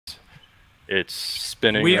It's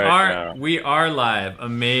spinning We right are now. we are live.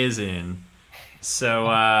 Amazing. So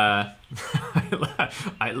I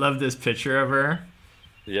love this picture of her.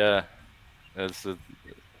 Yeah, that's a,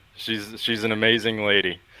 she's an amazing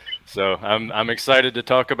lady. So I'm excited to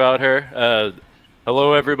talk about her.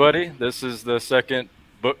 Hello, everybody. This is the second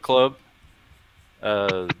book club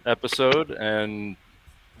episode, and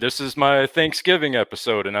this is my Thanksgiving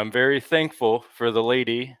episode, and I'm very thankful for the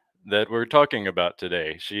lady that we're talking about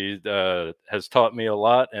today. She has taught me a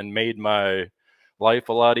lot and made my life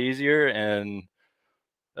a lot easier, and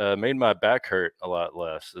made my back hurt a lot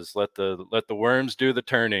less. Is let the worms do the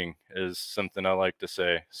turning is something I like to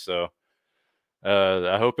say. So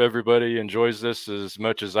I hope everybody enjoys this as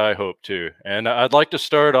much as I hope to. And I'd like to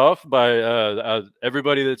start off by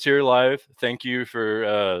everybody that's here live. Thank you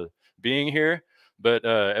for being here. But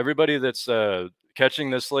everybody that's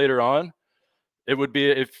catching this later on, it would be,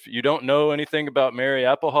 if you don't know anything about Mary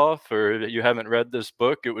Appelhof or you haven't read this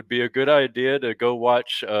book, it would be a good idea to go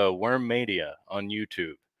watch Worm Mania on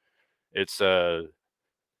YouTube. It's a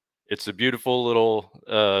it's a beautiful little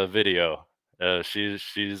video.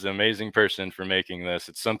 She's an amazing person for making this.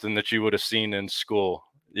 It's something that you would have seen in school.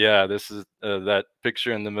 Yeah, this is that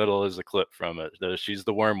picture in the middle is a clip from it. She's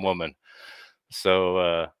the worm woman.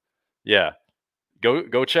 So yeah,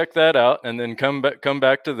 go check that out, and then come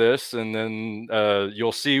back to this, and then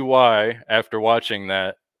you'll see why after watching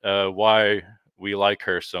that why we like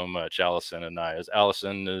her so much, Allison and I. As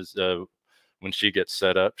Allison is when she gets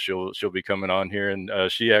set up, she'll be coming on here, and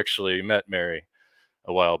she actually met Mary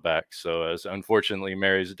a while back. So as unfortunately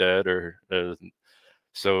Mary's dead, or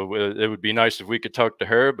so it would be nice if we could talk to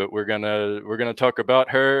her, but we're gonna talk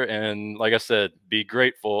about her, and like I said, be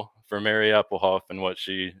grateful for Mary Appelhof and what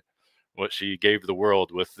she gave the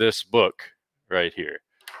world with this book right here.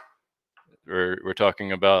 We're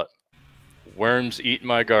talking about Worms Eat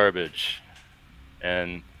My Garbage,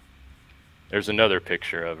 and there's another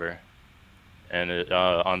picture of her. And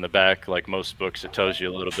on the back, like most books, it tells you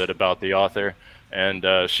a little bit about the author.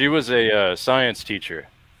 And she was a science teacher,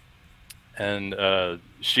 and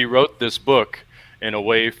she wrote this book in a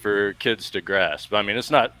way for kids to grasp. I mean,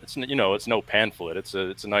 it's no pamphlet. It's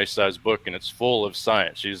a nice sized book, and it's full of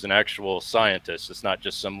science. She's an actual scientist. It's not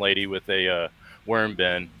just some lady with a worm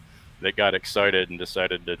bin that got excited and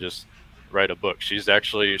decided to just write a book. She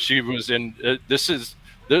was in. This is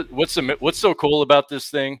what's so cool about this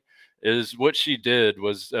thing is what she did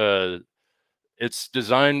was it's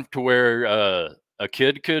designed to where a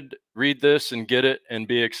kid could read this and get it and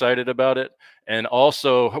be excited about it. And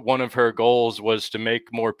also, one of her goals was to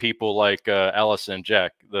make more people like Allison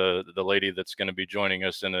Jack, the lady that's going to be joining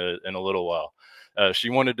us in a little while. She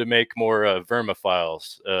wanted to make more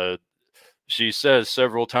vermiphiles. She says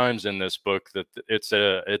several times in this book that it's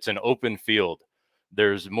an open field.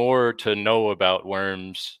 There's more to know about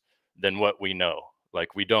worms than what we know.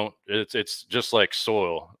 Like, we don't, it's just like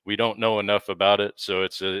soil. We don't know enough about it, so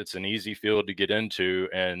it's an easy field to get into,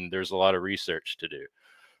 and there's a lot of research to do.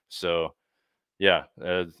 So yeah,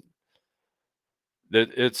 that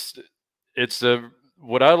it's a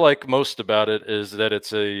what I like most about it is that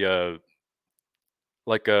it's a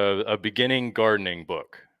like a beginning gardening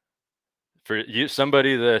book for you,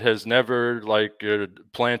 somebody that has never like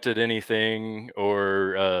planted anything,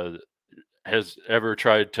 or has ever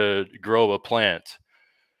tried to grow a plant,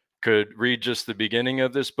 could read just the beginning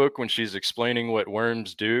of this book when she's explaining what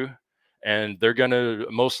worms do, and they're going to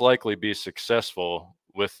most likely be successful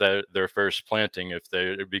with their first planting, if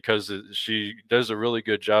they because she does a really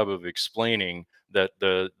good job of explaining that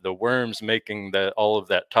the worms making that all of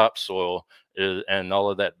that topsoil and all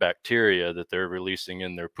of that bacteria that they're releasing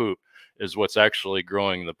in their poop is what's actually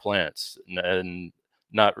growing the plants, and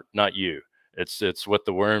not you. It's what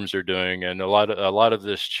the worms are doing. And a lot of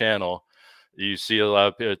this channel, you see a lot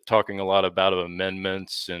of people talking a lot about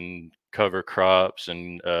amendments and cover crops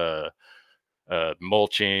and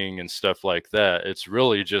mulching and stuff like that. It's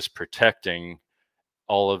really just protecting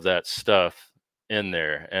all of that stuff in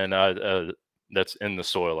there, and that's in the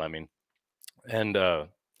soil. I mean, and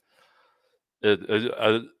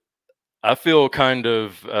it, I feel kind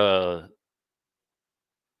of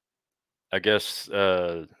I guess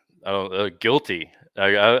I don't guilty.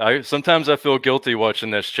 I sometimes I feel guilty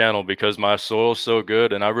watching this channel because my soil's so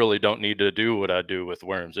good, and I really don't need to do what I do with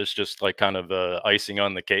worms. It's just like kind of icing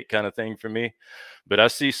on the cake kind of thing for me. But I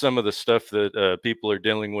see some of the stuff that people are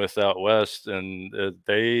dealing with out west, and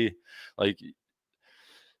they like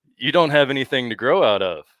you don't have anything to grow out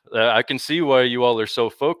of. I can see why you all are so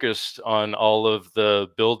focused on all of the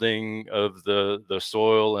building of the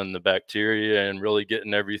soil and the bacteria and really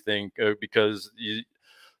getting everything because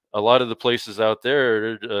a lot of the places out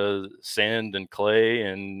there are sand and clay,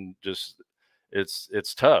 and just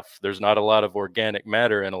it's tough. There's not a lot of organic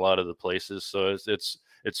matter in a lot of the places, so it's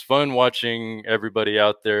fun watching everybody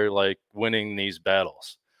out there like winning these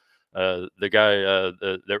battles. The guy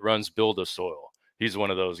that runs Build a Soil, he's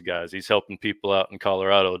one of those guys. He's helping people out in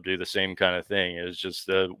Colorado do the same kind of thing. It's just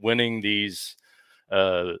winning these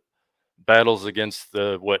uh, battles against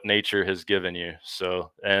what nature has given you.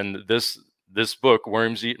 So, and this book,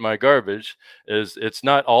 Worms Eat My Garbage, it's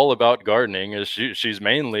not all about gardening. Is she's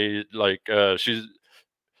mainly like her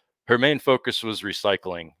main focus was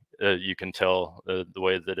recycling. You can tell the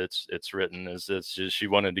way that it's written is it's just she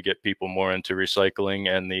wanted to get people more into recycling,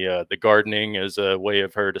 and the gardening is a way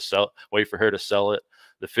of her to way for her to sell it.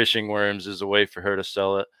 The fishing worms is a way for her to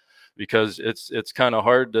sell it, because it's kind of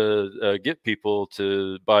hard to get people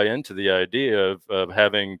to buy into the idea of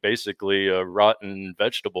having basically a rotten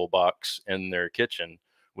vegetable box in their kitchen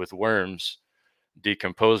with worms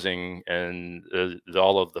decomposing, and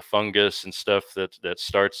all of the fungus and stuff that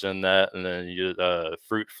starts in that, and then you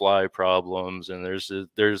fruit fly problems, and there's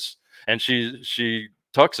and she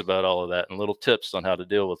talks about all of that and little tips on how to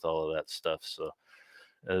deal with all of that stuff. So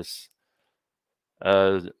as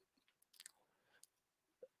uh,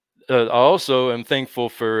 I also am thankful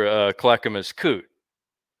for Clackamas coot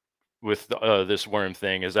with this worm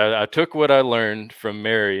thing. Is I took what I learned from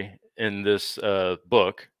Mary in this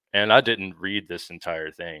book, and I didn't read this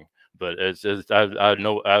entire thing, but I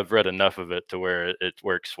know I've read enough of it to where it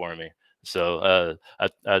works for me. So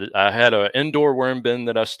I had an indoor worm bin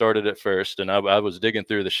that I started at first, and I was digging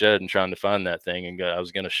through the shed and trying to find that thing, and I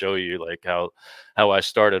was going to show you like how I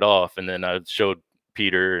started off, and then I showed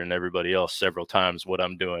Peter and everybody else several times what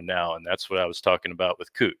I'm doing now, and that's what I was talking about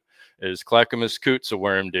with coot. Is Clackamas coot's a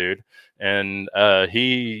worm dude, and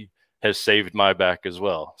he has saved my back as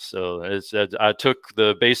well. So I took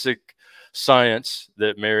the basic science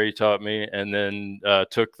that Mary taught me, and then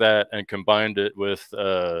took that and combined it with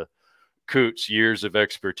Coot's years of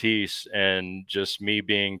expertise, and just me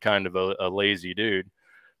being kind of a lazy dude.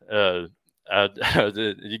 Uh,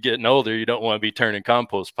 you're getting older, you don't want to be turning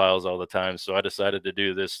compost piles all the time. So I decided to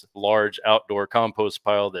do this large outdoor compost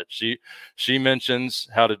pile that she mentions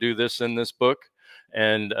how to do this in this book,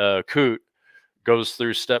 and Coot goes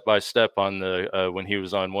through step by step on the when he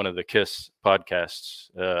was on one of the KISS podcasts.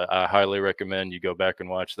 I highly recommend you go back and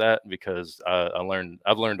watch that, because I've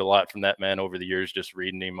learned a lot from that man over the years, just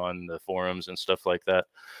reading him on the forums and stuff like that.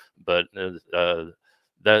 But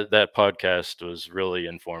that podcast was really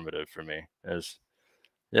informative for me.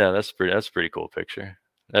 That's pretty cool picture.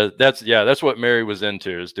 That's what Mary was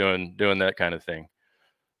into, is doing that kind of thing.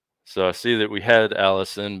 So I see that we had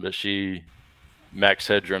Allison, but she max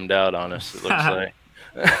headroomed out on us, it looks like.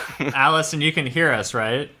 Allison, you can hear us,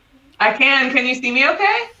 right? I can. Can you see me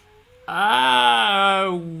okay?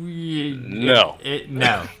 No.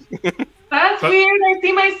 No. That's weird. I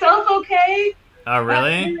see myself okay. Oh,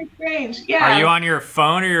 really? That's really strange. Yeah. Are you on your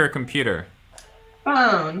phone or your computer?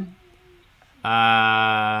 Phone. Should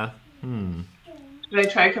I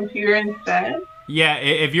try computer instead? Yeah,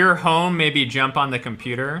 if you're home, maybe jump on the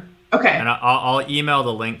computer. Okay. And I'll email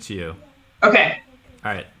the link to you. Okay.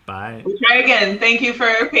 All right, bye. We'll try again. Thank you for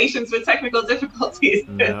your patience with technical difficulties.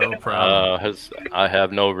 No problem. I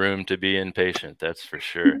have no room to be impatient, that's for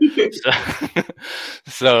sure.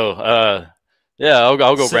 Yeah, I'll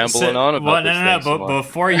go rambling on about this thing. But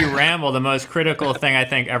before you ramble, the most critical thing I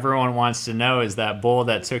think everyone wants to know is that bowl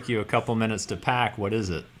that took you a couple minutes to pack. What is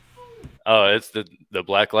it? Oh, it's the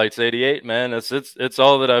Black Lights 88, man. It's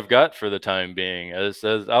all that I've got for the time being.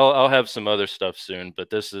 I'll have some other stuff soon, but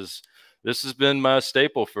this has been my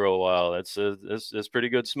staple for a while. It's pretty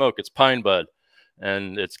good smoke. It's pine bud,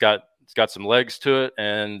 and it's got some legs to it,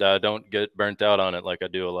 and I don't get burnt out on it like I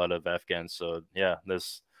do a lot of Afghans. So yeah,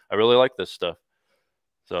 I really like this stuff.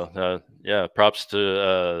 So yeah, props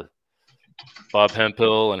to Bob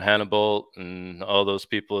Hemphill and Hannibal and all those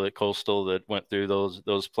people at Coastal that went through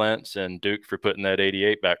those plants, and Duke for putting that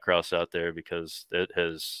 88 back cross out there, because it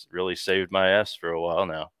has really saved my ass for a while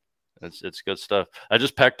now. It's good stuff. I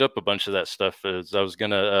just packed up a bunch of that stuff as I was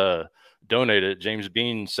gonna donate it. James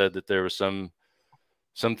Bean said that there was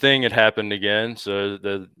something had happened again.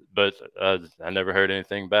 But I never heard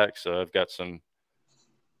anything back. So I've got some.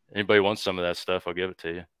 Anybody wants some of that stuff, I'll give it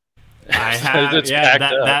to you. I have. Yeah,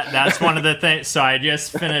 that's one of the things. So I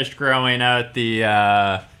just finished growing out the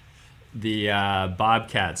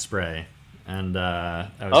Bobcat spray, and I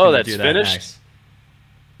was that's do that finished. Next.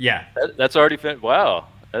 Yeah, that's already finished. Wow.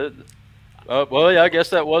 Well, yeah, I guess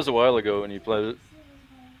that was a while ago when you played it.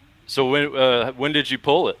 So when did you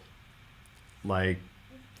pull it? Like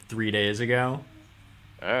 3 days ago.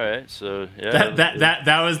 All right. So yeah.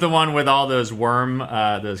 That was the one with all those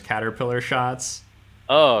those caterpillar shots.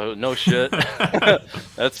 Oh, no shit.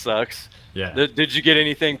 That sucks. Yeah. Did you get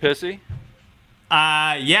anything pissy?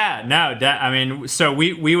 Yeah, no, I mean, so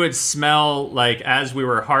we would smell, like, as we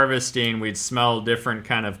were harvesting, we'd smell different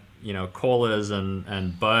kind of, colas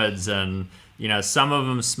and buds, and, some of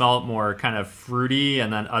them smelled more kind of fruity,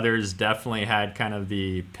 and then others definitely had kind of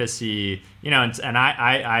the pissy, and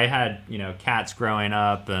I had, cats growing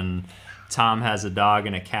up, and Tom has a dog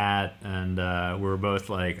and a cat, and we were both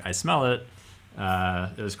like, I smell it.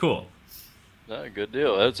 It was cool. Good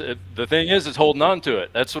deal. That's it. The thing is holding on to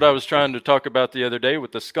it. That's what I was trying to talk about the other day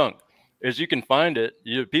with the skunk. Is you can find it.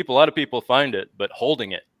 A lot of people find it, but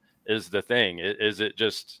holding it is the thing. It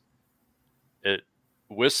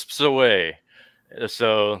wisps away.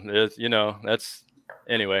 So that's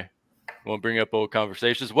anyway. Won't bring up old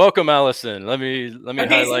conversations. Welcome, Allison. Let me okay,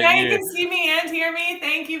 highlight so now you. You can see me and hear me.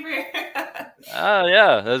 Thank you for.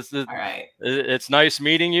 Yeah. All right. It's nice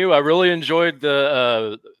meeting you. I really enjoyed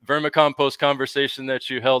the vermicompost conversation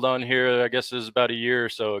that you held on here. I guess it was about a year or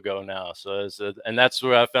so ago now. So and that's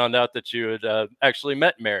where I found out that you had actually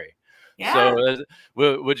met Mary. Yeah. So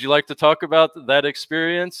would you like to talk about that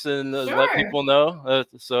experience and Sure. let people know?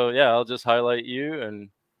 So yeah, I'll just highlight you and.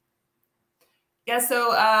 Yeah,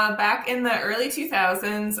 so back in the early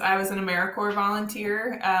 2000s, I was an AmeriCorps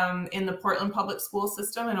volunteer in the Portland public school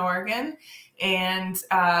system in Oregon. And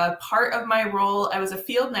part of my role, I was a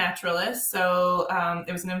field naturalist. So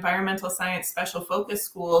it was an environmental science special focus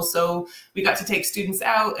school. So we got to take students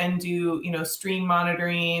out and do, stream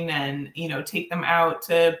monitoring and, take them out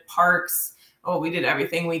to parks. Oh, we did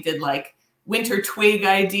everything. We did like winter twig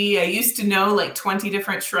ID. I used to know like 20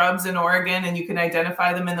 different shrubs in Oregon, and you can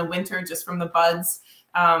identify them in the winter just from the buds.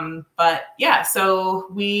 But yeah, so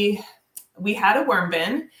we had a worm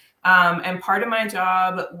bin, and part of my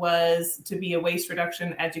job was to be a waste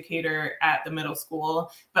reduction educator at the middle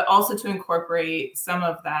school, but also to incorporate some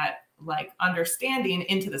of that like understanding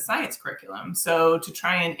into the science curriculum. So to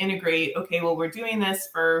try and integrate, okay, well, we're doing this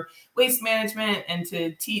for waste management and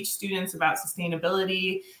to teach students about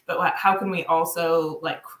sustainability, but how can we also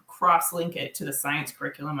like cross-link it to the science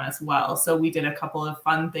curriculum as well? So we did a couple of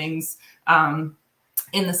fun things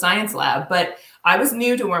in the science lab, but I was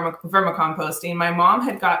new to vermicomposting. My mom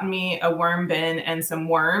had gotten me a worm bin and some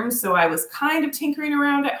worms, so I was kind of tinkering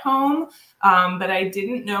around at home, but I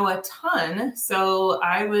didn't know a ton. So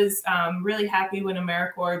I was really happy when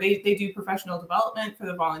AmeriCorps, they do professional development for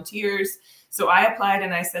the volunteers. So I applied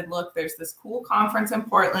and I said, look, there's this cool conference in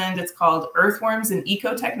Portland. It's called Earthworms and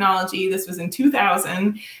Ecotechnology. This was in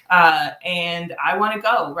 2000. And I want to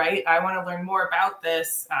go, right? I want to learn more about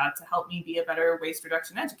this to help me be a better waste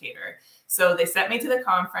reduction educator. So they sent me to the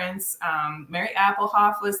conference. Mary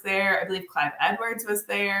Appelhof was there. I believe Clive Edwards was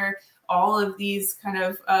there. All of these kind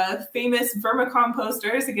of famous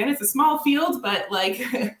vermicomposters. Again, it's a small field, but like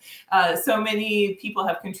so many people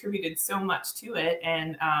have contributed so much to it.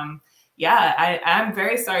 And yeah, I'm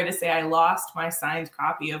very sorry to say I lost my signed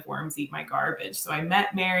copy of Worms Eat My Garbage. So I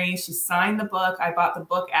met Mary. She signed the book. I bought the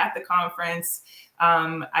book at the conference.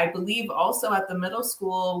 I believe also at the middle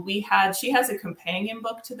school, she has a companion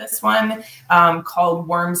book to this one called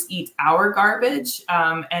Worms Eat Our Garbage.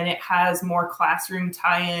 And it has more classroom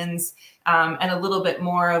tie-ins and a little bit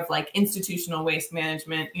more of like institutional waste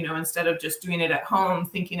management, instead of just doing it at home,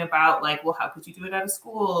 thinking about like, well, how could you do it at a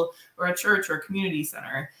school or a church or a community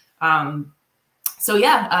center? So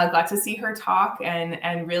yeah, got to see her talk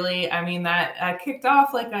and really, I mean, that kicked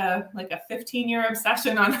off like a 15-year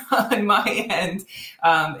obsession on my end.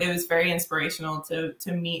 It was very inspirational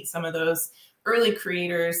to meet some of those early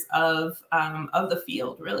creators of the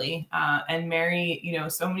field, really. And Mary,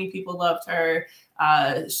 so many people loved her.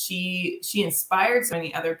 She inspired so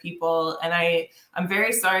many other people. And I'm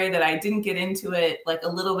very sorry that I didn't get into it like a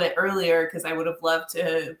little bit earlier, because I would have loved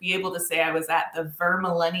to be able to say I was at the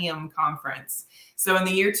Vermillennium Conference. So in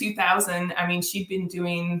the year 2000, I mean, she'd been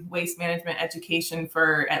doing waste management education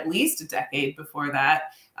for at least a decade before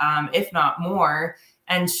that, if not more.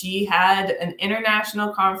 And she had an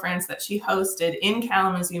international conference that she hosted in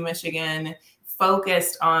Kalamazoo, Michigan,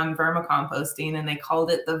 focused on vermicomposting, and they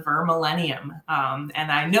called it the Vermillennium.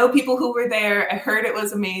 And I know people who were there. I heard it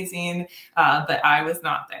was amazing, but I was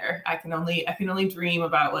not there. I can only dream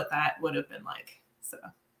about what that would have been like. So.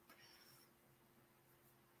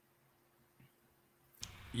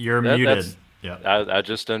 You're muted. Yeah, I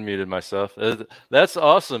just unmuted myself. That's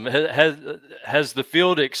awesome. Has the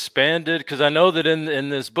field expanded? Because I know that in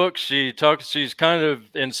this book she's kind of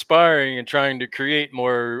inspiring and trying to create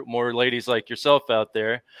more ladies like yourself out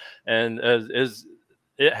there. And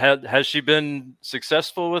has she been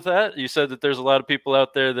successful with that? You said that there's a lot of people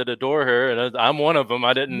out there that adore her, and I'm one of them.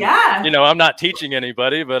 I didn't, Yeah. I'm not teaching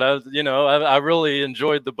anybody, but I really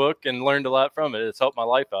enjoyed the book and learned a lot from it. It's helped my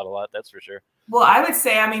life out a lot, that's for sure. Well, I would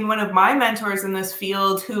say, I mean, one of my mentors in this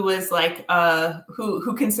field, who was like,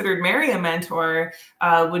 who considered Mary a mentor,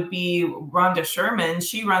 would be Rhonda Sherman.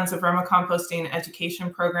 She runs a vermicomposting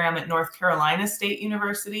education program at North Carolina State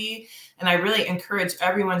University. And I really encourage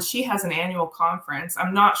everyone. She has an annual conference.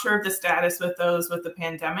 I'm not sure of the status with those with the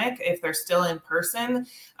pandemic, if they're still in person.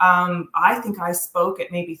 I think I spoke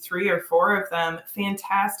at maybe 3 or 4 of them.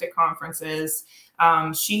 Fantastic conferences.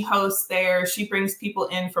 She hosts there. She brings people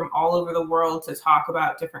in from all over the world to talk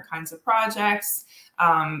about different kinds of projects,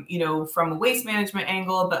 from a waste management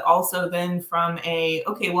angle, but also then from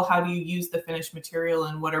okay, well, how do you use the finished material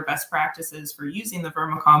and what are best practices for using the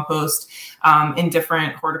vermicompost in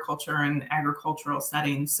different horticulture and agricultural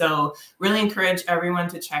settings. So really encourage everyone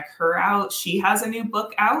to check her out. She has a new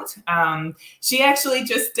book out. She actually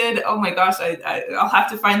just did, oh my gosh, I'll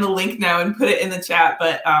have to find the link now and put it in the chat,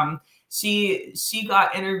 but she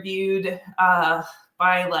got interviewed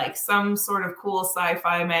by like some sort of cool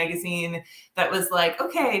sci-fi magazine that was like,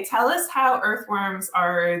 okay, tell us how earthworms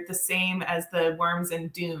are the same as the worms in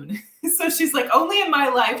Dune. So she's like, only in my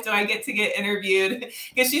life do I get to get interviewed,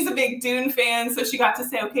 because she's a big Dune fan. So she got to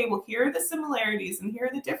say, okay, well, here are the similarities and here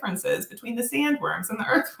are the differences between the sandworms and the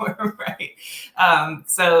earthworm, right?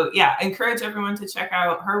 So yeah, I encourage everyone to check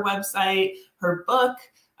out her website, her book.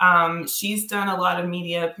 She's done a lot of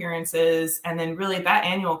media appearances, and then really that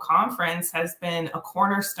annual conference has been a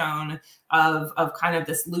cornerstone of kind of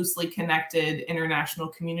this loosely connected international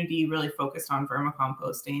community really focused on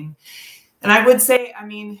vermicomposting. And I would say, I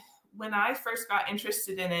mean, when I first got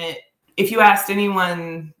interested in it, if you asked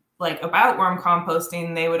anyone like about worm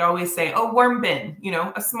composting, they would always say, oh, worm bin,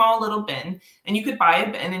 a small little bin, and you could buy a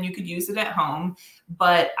bin and you could use it at home.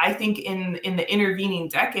 But I think in the intervening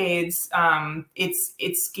decades,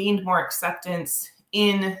 it's gained more acceptance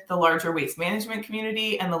in the larger waste management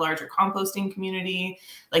community and the larger composting community.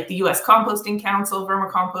 Like the US Composting Council,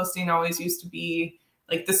 vermicomposting always used to be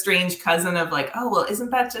like the strange cousin of like, oh, well, isn't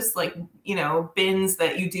that just like, bins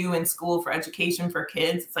that you do in school for education for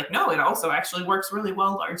kids? It's like, no, it also actually works really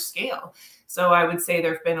well large scale. So I would say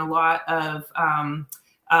there've been a lot of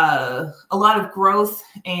growth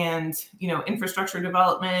and, infrastructure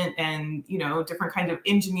development and, different kind of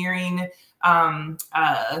engineering,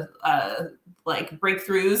 like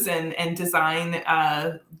breakthroughs and design,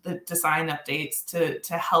 the design updates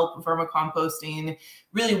to help vermicomposting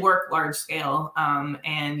really work large scale.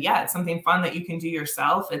 And yeah, it's something fun that you can do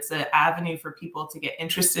yourself. It's an avenue for people to get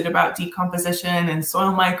interested about decomposition and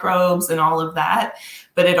soil microbes and all of that.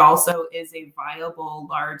 But it also is a viable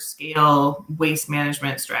large scale waste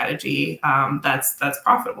management strategy that's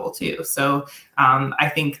profitable too. So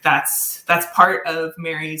I think that's part of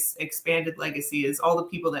Mary's expanded legacy, is all the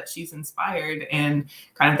people that she's inspired and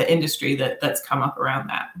kind of the industry that's come up around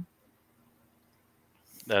that.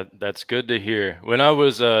 That's good to hear. When I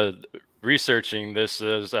was researching this,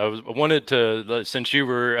 I wanted to, since you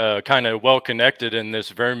were kind of well connected in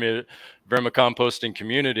this vermicomposting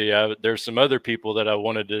community, there's some other people that I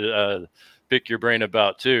wanted to pick your brain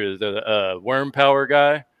about too. The worm power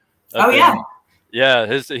guy. Oh yeah. Yeah,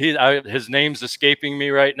 his name's escaping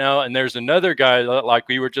me right now. And there's another guy, like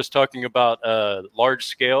we were just talking about, large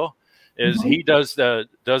scale. He does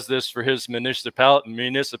this for his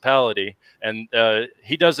municipality, and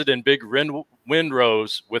he does it in big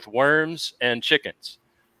windrows with worms and chickens,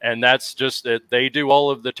 and that's just that they do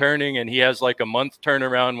all of the turning, and he has like a month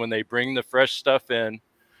turnaround when they bring the fresh stuff in,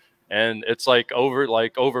 and it's like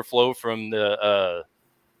overflow from the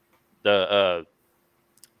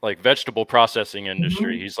like vegetable processing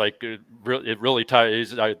industry. He's like really tight.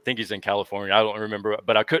 I think he's in California. I don't remember,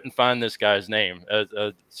 but I couldn't find this guy's name.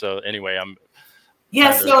 So anyway,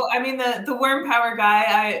 so I mean the worm power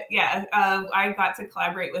guy. I got to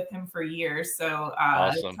collaborate with him for years. So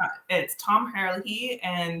awesome. It's Tom Harley,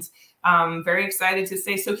 and very excited to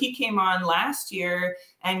say. So he came on last year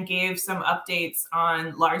and gave some updates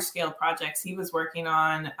on large scale projects he was working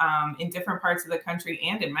on in different parts of the country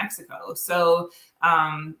and in Mexico. So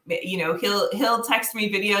he'll text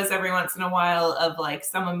me videos every once in a while of like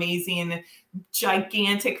some amazing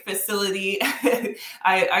gigantic facility.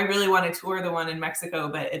 I really want to tour the one in Mexico,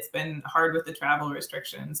 but it's been hard with the travel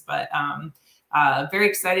restrictions. But very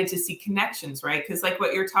excited to see connections, right? Because like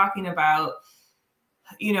what you're talking about,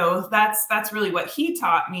 you know, that's really what he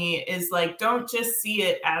taught me, is like, don't just see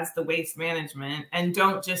it as the waste management, and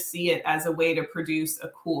don't just see it as a way to produce a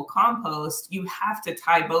cool compost. You have to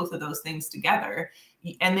tie both of those things together.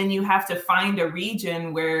 And then you have to find a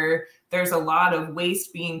region where there's a lot of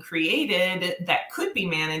waste being created that could be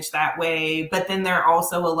managed that way. But then there are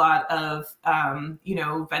also a lot of, you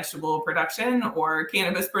know, vegetable production or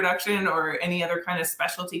cannabis production or any other kind of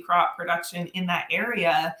specialty crop production in that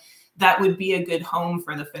area that would be a good home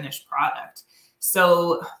for the finished product.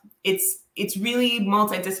 So it's really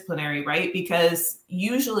multidisciplinary, right? Because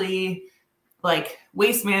usually, like,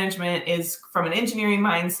 waste management is from an engineering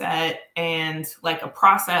mindset and like a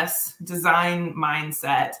process design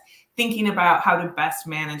mindset, thinking about how to best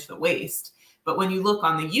manage the waste. But when you look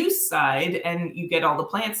on the use side and you get all the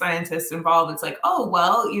plant scientists involved, it's like, oh,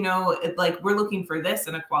 well, you know, like, we're looking for this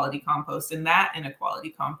in a quality compost and that in a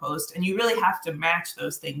quality compost. And you really have to match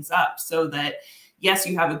those things up so that, yes,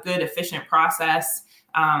 you have a good, efficient process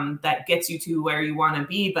that gets you to where you want to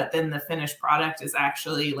be, but then the finished product is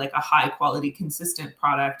actually like a high quality, consistent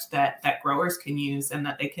product that growers can use and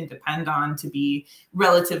that they can depend on to be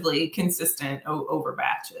relatively consistent over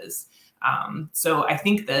batches. So I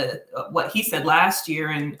think that what he said last year,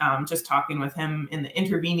 and just talking with him in the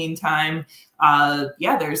intervening time,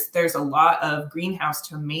 yeah, there's a lot of greenhouse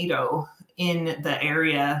tomato in the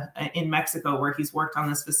area in Mexico where he's worked on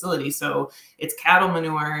this facility. So it's cattle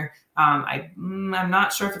manure. I'm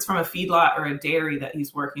not sure if it's from a feedlot or a dairy that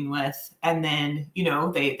he's working with. And then, you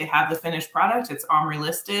know, they have the finished product. It's OMRI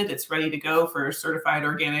listed. It's ready to go for certified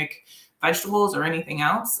organic vegetables or anything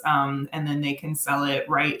else. And then they can sell it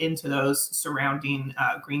right into those surrounding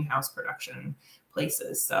greenhouse production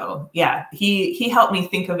places. So yeah, he helped me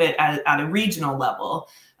think of it at a regional level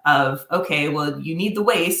of, okay, well, you need the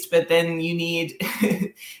waste, but then you need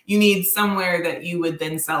you need somewhere that you would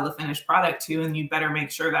then sell the finished product to, and you better make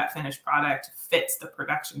sure that finished product fits the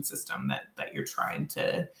production system that you're trying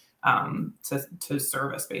to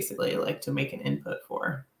service, basically, like to make an input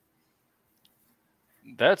for.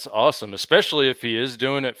 That's awesome, especially if he is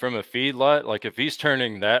doing it from a feedlot. Like, if he's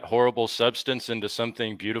turning that horrible substance into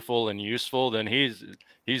something beautiful and useful, then he's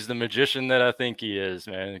the magician that I think he is,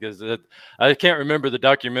 man. Because I can't remember the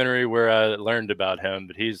documentary where I learned about him,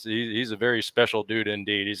 but he's a very special dude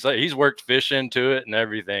indeed. He's worked fish into it and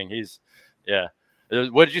everything. Yeah.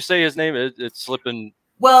 What did you say his name? It's slipping.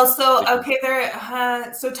 Well, so, okay,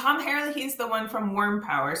 so Tom Harley, he's the one from Worm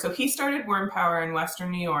Power. So he started Worm Power in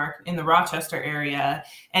Western New York in the Rochester area.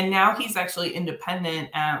 And now he's actually independent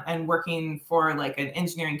and working for like an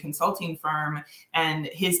engineering consulting firm.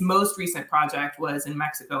 And his most recent project was in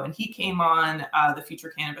Mexico. And he came on the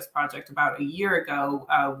Future Cannabis Project about a year ago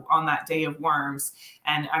on that day of worms.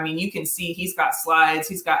 And I mean, you can see he's got slides,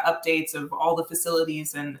 he's got updates of all the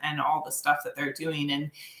facilities and all the stuff that they're doing.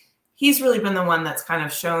 And he's really been the one that's kind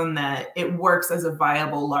of shown that it works as a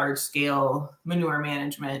viable large-scale manure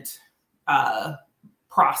management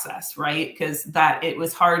process, right? Because that it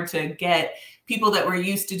was hard to get people that were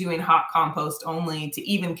used to doing hot compost only to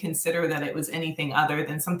even consider that it was anything other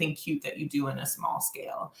than something cute that you do in a small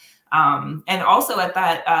scale. And also at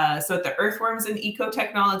that, so at the Earthworms and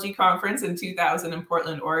Ecotechnology Conference in 2000 in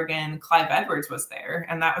Portland, Oregon, Clive Edwards was there.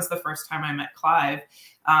 And that was the first time I met Clive.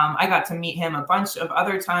 I got to meet him a bunch of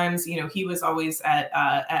other times. You know, he was always at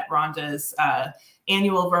Rhonda's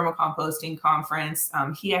annual vermicomposting conference.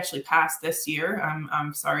 He actually passed this year.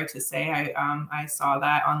 I'm sorry to say, I saw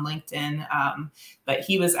that on LinkedIn, but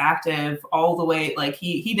he was active all the way. Like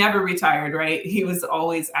he never retired, right? He was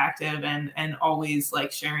always active and always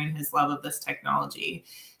like sharing his love of this technology.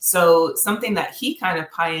 So something that he kind of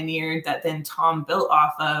pioneered that then Tom built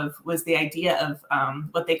off of was the idea of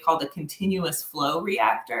what they called a continuous flow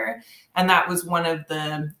reactor. And that was one of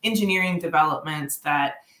the engineering developments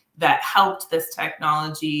that helped this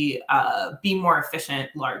technology be more efficient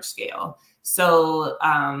large scale. So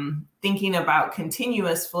thinking about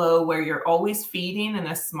continuous flow where you're always feeding in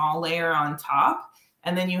a small layer on top,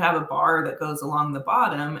 and then you have a bar that goes along the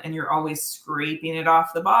bottom and you're always scraping it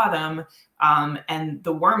off the bottom. And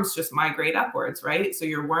the worms just migrate upwards, right? So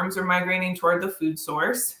your worms are migrating toward the food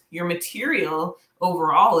source. Your material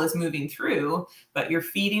overall is moving through, but you're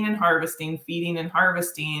feeding and harvesting,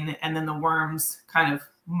 and then the worms kind of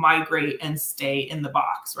migrate and stay in the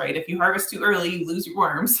box, right? If you harvest too early, you lose your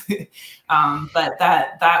worms. But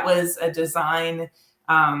that was a design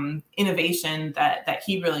innovation that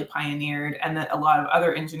he really pioneered, and that a lot of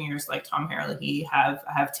other engineers like Tom Harley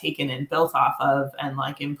have taken and built off of and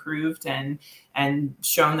like improved and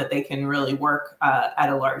shown that they can really work at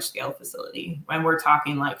a large scale facility when we're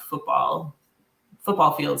talking like football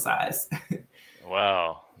field size.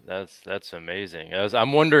 Wow. That's amazing.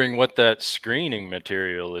 I'm wondering what that screening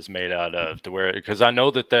material is made out of, to where, because I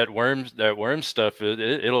know that worm stuff,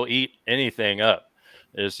 it'll eat anything up.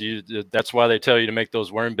 That's why they tell you to make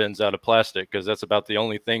those worm bins out of plastic, because that's about the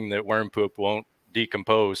only thing that worm poop won't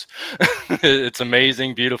decompose. It's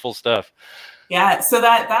amazing, beautiful stuff. Yeah, so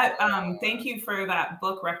thank you for that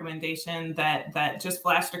book recommendation that just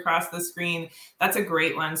flashed across the screen. That's a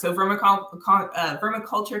great one. So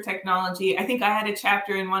vermiculture technology. I think I had a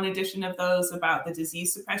chapter in one edition of those about the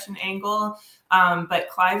disease suppression angle. But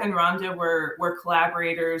Clive and Rhonda were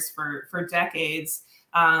collaborators for decades.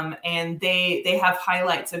 And they have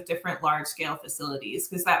highlights of different large scale facilities,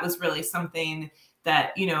 because that was really something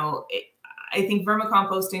that, I think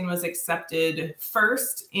vermicomposting was accepted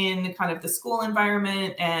first in kind of the school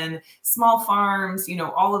environment and small farms,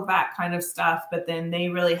 all of that kind of stuff. But then they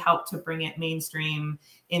really helped to bring it mainstream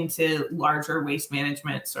into larger waste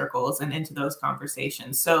management circles and into those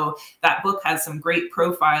conversations. So that book has some great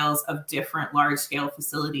profiles of different large scale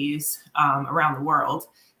facilities around the world,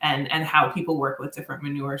 and how people work with different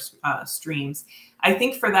manure streams. I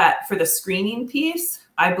think for the screening piece,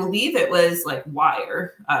 I believe it was like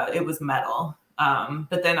wire. It was metal.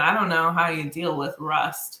 But then I don't know how you deal with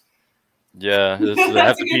rust. Yeah,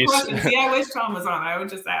 that's a good question. See, I wish Tom was on. I would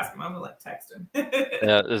just ask him. I'm gonna text him.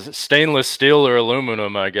 Yeah, is it stainless steel or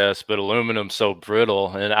aluminum, I guess, but aluminum's so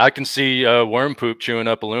brittle, and I can see worm poop chewing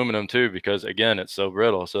up aluminum too, because again, it's so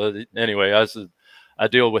brittle. So anyway, I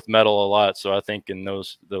deal with metal a lot, so I think in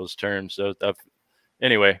those terms. So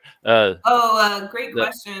anyway. Great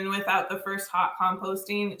question. Without the first hot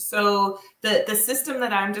composting. So the system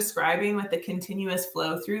that I'm describing with the continuous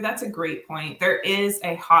flow through, that's a great point. There is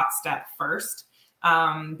a hot step first,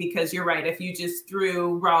 because you're right. If you just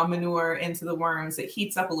threw raw manure into the worms, it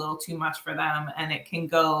heats up a little too much for them, and it can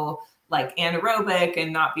go like anaerobic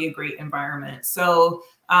and not be a great environment. So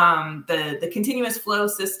the continuous flow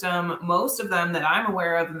system, most of them that I'm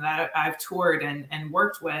aware of and that I've toured and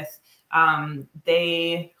worked with,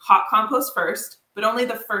 they hot compost first, but only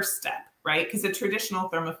the first step, right? Because a traditional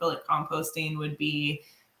thermophilic composting would be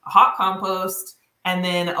a hot compost and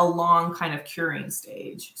then a long kind of curing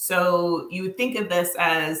stage. So you would think of this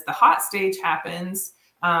as the hot stage happens.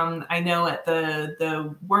 I know at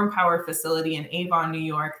the Worm Power facility in Avon, New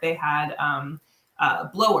York, they had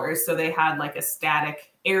blowers. So they had like a static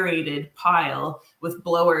aerated pile with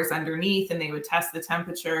blowers underneath, and they would test the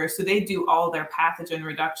temperature. So they do all their pathogen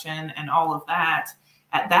reduction and all of that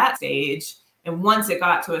at that stage. And once it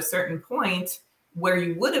got to a certain point where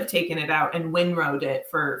you would have taken it out and windrowed it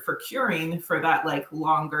for curing, for that like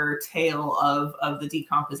longer tail of the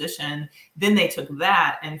decomposition, then they took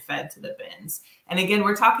that and fed to the bins. And again,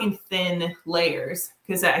 we're talking thin layers,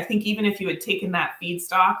 because I think even if you had taken that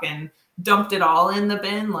feedstock and dumped it all in the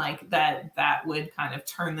bin, like that would kind of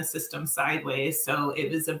turn the system sideways. So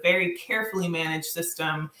it was a very carefully managed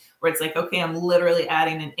system where it's like, okay, I'm literally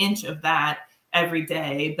adding an inch of that every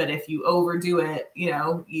day. But if you overdo it,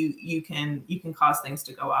 you can cause things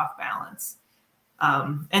to go off balance.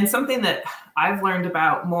 And something that I've learned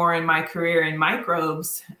about more in my career in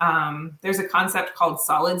microbes, there's a concept called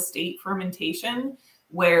solid state fermentation,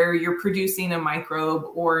 where you're producing a microbe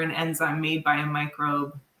or an enzyme made by a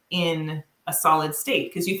microbe in a solid state.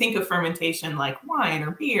 Because you think of fermentation like wine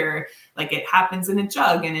or beer, like it happens in a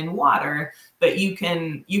jug and in water, but you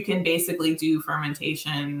can basically do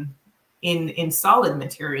fermentation in solid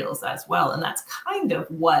materials as well. And that's kind of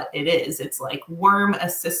what it is. It's like worm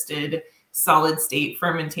assisted solid state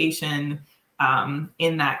fermentation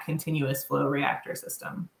in that continuous flow reactor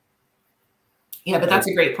system. Yeah, but that's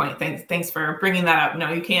a great point. Thanks for bringing that up.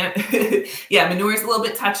 No, you can't. Yeah, manure is a little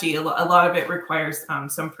bit touchy. A lot of it requires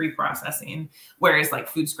some pre-processing, whereas like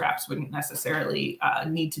food scraps wouldn't necessarily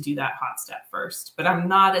need to do that hot step first. But I'm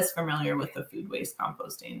not as familiar with the food waste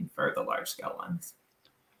composting for the large scale ones.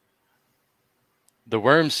 The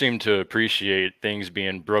worms seem to appreciate things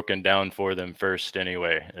being broken down for them first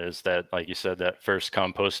anyway. Is that, like you said, that first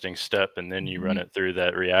composting step, and then you run it through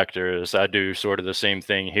that reactor. As I do sort of the same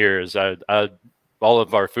thing here. Is I all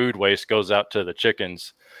of our food waste goes out to the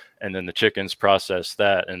chickens, and then the chickens process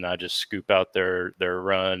that, and I just scoop out their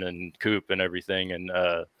run and coop and everything, and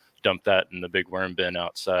dump that in the big worm bin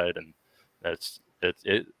outside, and that's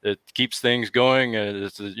it keeps things going.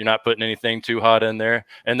 You're not putting anything too hot in there.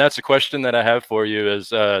 And that's a question that I have for you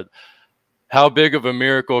is, how big of a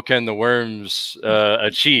miracle can the worms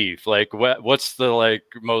achieve? Like what's the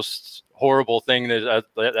most horrible thing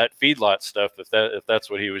that feedlot stuff, if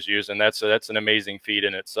that's what he was using, that's an amazing feed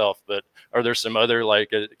in itself. But are there some other,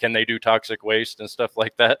 can they do toxic waste and stuff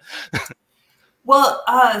like that? Well,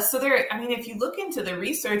 so there, I mean, if you look into the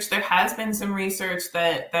research, there has been some research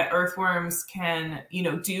that earthworms can,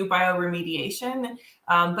 do bioremediation.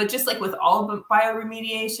 But just like with all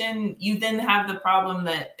bioremediation, you then have the problem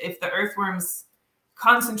that if the earthworms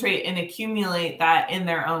concentrate and accumulate that in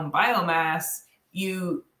their own biomass,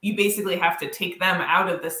 you basically have to take them out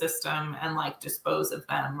of the system and like dispose of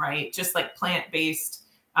them, right? Just like plant-based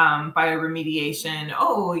bioremediation.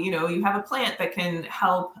 Oh, you have a plant that can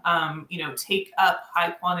help, take up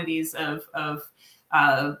high quantities of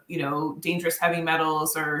dangerous heavy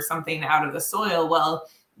metals or something out of the soil. Well,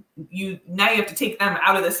 now you have to take them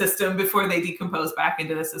out of the system before they decompose back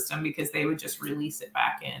into the system, because they would just release it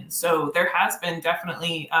back in. So there has been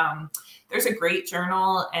definitely, there's a great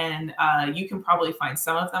journal, and you can probably find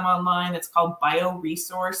some of them online. It's called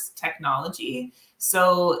Bioresource Technology.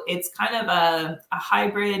 So it's kind of a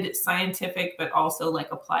hybrid scientific, but also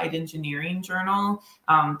like applied engineering journal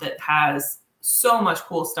that has so much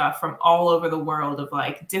cool stuff from all over the world of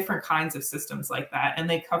like different kinds of systems like that. And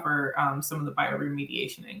they cover some of the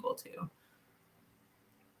bioremediation angle too.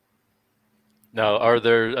 Now, are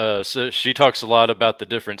there, so she talks a lot about the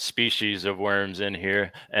different species of worms in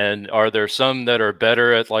here, and are there some that are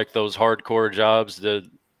better at like those hardcore jobs that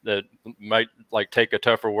might like take a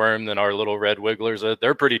tougher worm than our little red wigglers?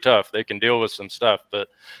 They're pretty tough. They can deal with some stuff, but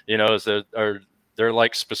are there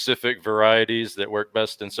like specific varieties that work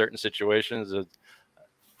best in certain situations?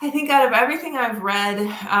 I think out of everything I've read,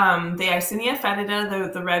 the Icinia fetida,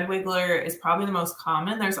 the red wiggler, is probably the most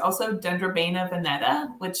common. There's also Dendrobana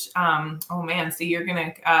veneta, which, oh man, so you're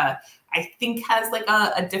going to, I think has like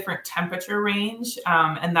a different temperature range.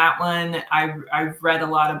 And that one I've read a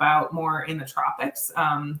lot about more in the tropics,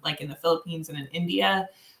 like in the Philippines and in India.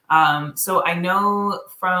 So I know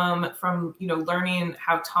from learning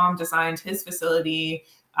how Tom designed his facility,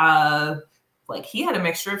 like he had a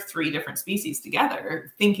mixture of 3 different species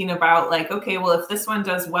together, thinking about like, okay, well, if this one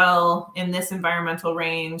does well in this environmental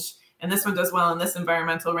range, and this one does well in this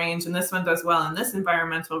environmental range, and this one does well in this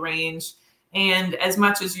environmental range. And as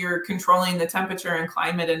much as you're controlling the temperature and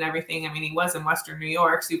climate and everything, I mean, he was in Western New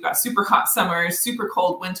York, so you've got super hot summers, super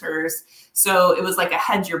cold winters. So it was like a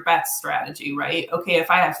hedge your bets strategy, right? Okay,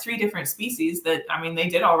 if I have 3 different species that, I mean, they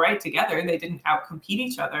did all right together, they didn't outcompete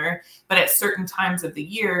each other, but at certain times of the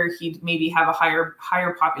year, he'd maybe have a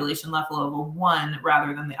higher population level of a 1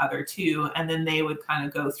 rather than the other 2, and then they would kind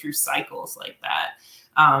of go through cycles like that.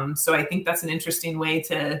 So I think that's an interesting way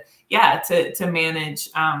to manage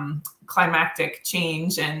climactic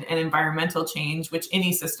change and environmental change, which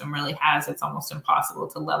any system really has. It's almost impossible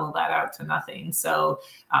to level that out to nothing. So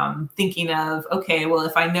thinking of, okay, well,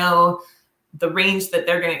 if I know the range that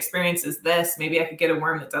they're going to experience is this, maybe I could get a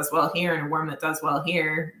worm that does well here and a worm that does well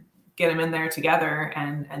here, get them in there together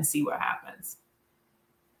and see what happens.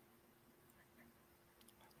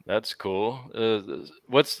 That's cool.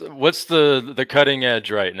 What's the cutting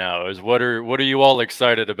edge right now? What are you all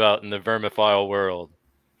excited about in the vermifile world?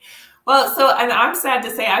 Well, so, and I'm sad to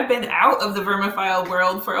say I've been out of the vermifile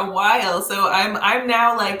world for a while. So I'm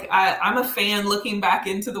now like, I'm a fan looking back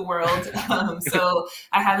into the world. So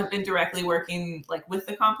I haven't been directly working like with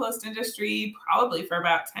the compost industry probably for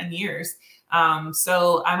about 10 years.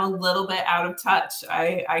 So I'm a little bit out of touch.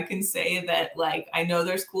 I can say that like, I know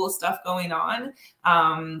there's cool stuff going on.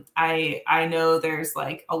 I know there's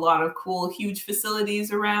like a lot of cool, huge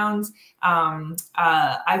facilities around.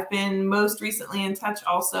 I've been most recently in touch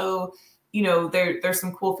also, there's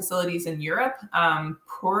some cool facilities in Europe,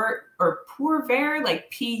 Pourver, like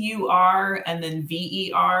P-U-R and then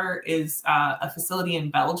V-E-R is a facility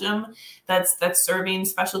in Belgium that's serving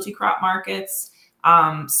specialty crop markets.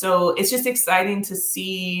 So it's just exciting to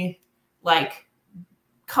see like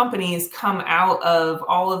companies come out of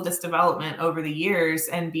all of this development over the years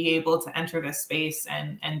and be able to enter this space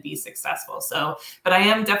and be successful. So, but I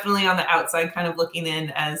am definitely on the outside kind of looking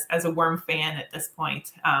in as a worm fan at this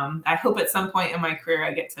point. I hope at some point in my career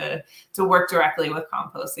I get to work directly with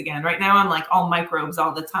compost again. Right now I'm like all microbes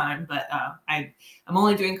all the time, but I'm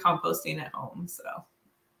only doing composting at home, so.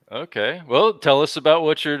 Okay. Well, tell us about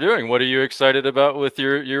what you're doing. What are you excited about with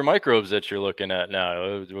your microbes that you're looking at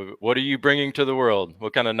now? What are you bringing to the world?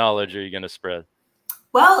 What kind of knowledge are you going to spread?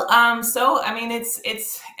 Well, so I mean,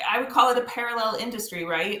 it's I would call it a parallel industry,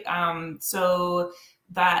 right? So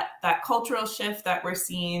that cultural shift that we're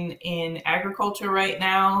seeing in agriculture right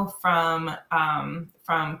now from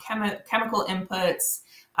chemical inputs,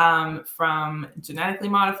 from genetically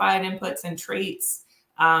modified inputs and traits,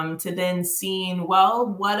 to then seeing, well,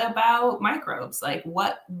 what about microbes? Like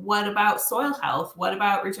what about soil health? What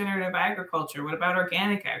about regenerative agriculture? What about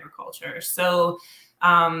organic agriculture? So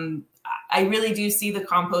I really do see the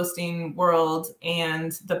composting world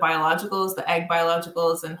and the biologicals, the ag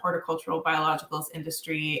biologicals and horticultural biologicals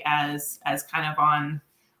industry as kind of on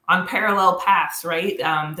parallel paths, right?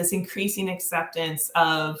 This increasing acceptance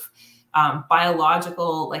of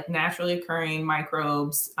biological, like naturally occurring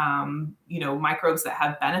microbes, microbes that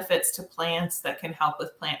have benefits to plants, that can help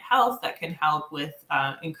with plant health, that can help with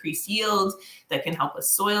increased yield, that can help with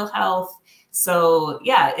soil health. So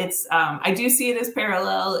yeah, it's I do see it as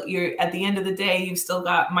parallel. You're at the end of the day, you've still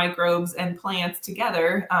got microbes and plants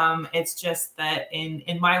together. It's just that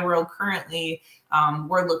in my world currently,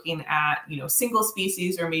 we're looking at single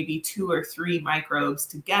species or maybe 2 or 3 microbes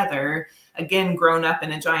together, again grown up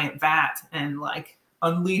in a giant vat and like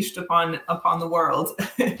unleashed upon the world.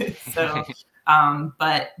 So,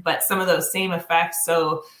 but some of those same effects.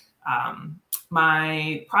 So.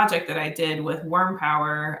 My project that I did with worm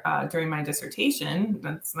power during my dissertation,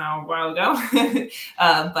 that's now a while ago,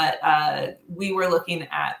 but we were looking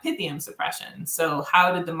at Pythium suppression. So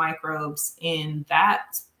how did the microbes in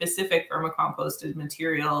that specific vermicomposted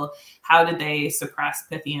material, how did they suppress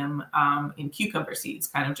Pythium in cucumber seeds,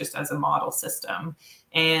 kind of just as a model system?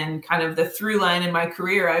 And kind of the through line in my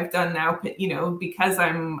career I've done now, because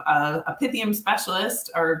I'm a Pythium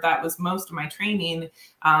specialist, or that was most of my training,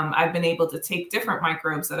 I've been able to take different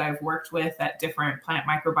microbes that I've worked with at different plant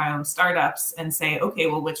microbiome startups and say, okay,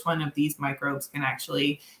 well, which one of these microbes can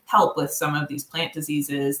actually help with some of these plant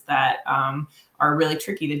diseases that are really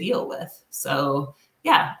tricky to deal with? So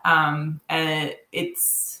yeah,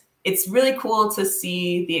 it's really cool to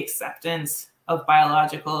see the acceptance of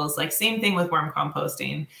biologicals. Like same thing with worm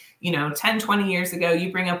composting. 10, 20 years ago,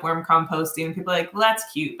 you bring up worm composting and people are like, well, that's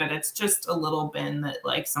cute, but it's just a little bin that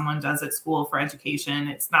like someone does at school for education.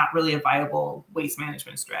 It's not really a viable waste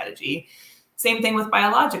management strategy. Same thing with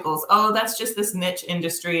biologicals. Oh, that's just this niche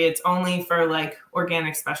industry. It's only for like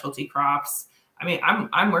organic specialty crops. I mean,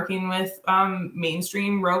 I'm working with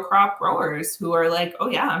mainstream row crop growers who are like, oh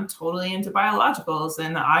yeah, I'm totally into biologicals,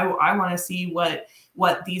 and I want to see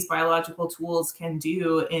what these biological tools can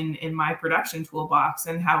do in my production toolbox,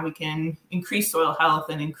 and how we can increase soil health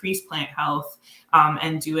and increase plant health,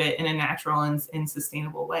 and do it in a natural and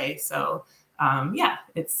sustainable way. So yeah,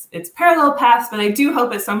 it's parallel paths, but I do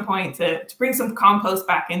hope at some point to bring some compost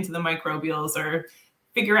back into the microbials, or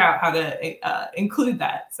figure out how to include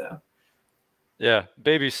that. So. Yeah,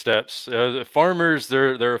 baby steps. The farmers,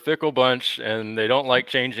 they're a fickle bunch, and they don't like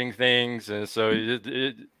changing things, and so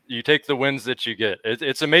you take the wins that you get.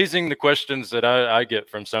 It's amazing the questions that I get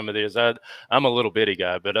from some of these. I'm a little bitty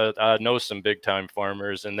guy, but I know some big time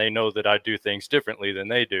farmers, and they know that I do things differently than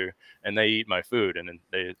they do, and they eat my food, and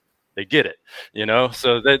they get it,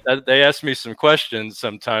 So they ask me some questions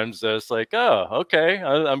sometimes. It's like, oh, okay,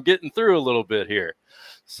 I'm getting through a little bit here.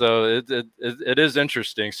 So it is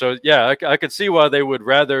interesting. So yeah, I could see why they would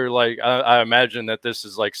rather, like, I imagine that this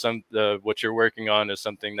is like what you're working on is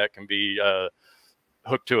something that can be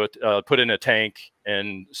hooked to put in a tank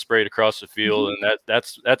and sprayed across the field, and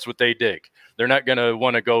that's what they dig. They're not going to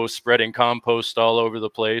want to go spreading compost all over the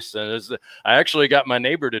place. And I actually got my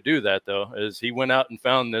neighbor to do that, though, is he went out and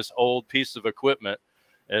found this old piece of equipment.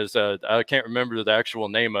 I can't remember the actual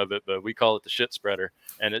name of it, but we call it the shit spreader.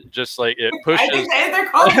 And it just like it pushes. I think they're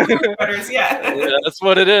called shit spreaders, yeah. Yeah, that's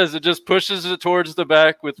what it is. It just pushes it towards the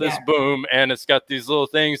back with this boom, and it's got these little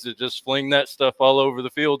things that just fling that stuff all over the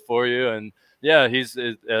field for you. And yeah, he's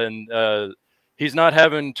not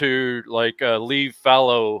having to like leave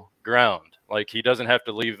fallow ground. Like he doesn't have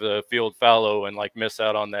to leave the field fallow and like miss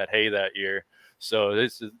out on that hay that year. So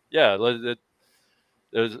there's,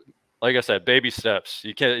 like I said, baby steps.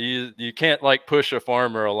 You can't like push a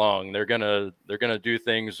farmer along. They're gonna do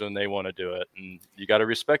things when they want to do it, and you got to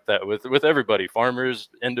respect that with everybody, farmers,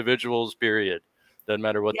 individuals, period. Doesn't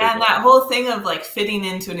matter what. Yeah, and that whole thing of like fitting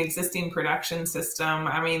into an existing production system.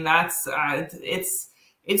 I mean, that's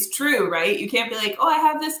it's true, right? You can't be like, oh, I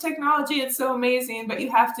have this technology, it's so amazing, but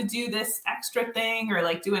you have to do this extra thing, or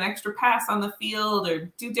like do an extra pass on the field, or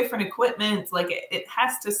do different equipment. Like it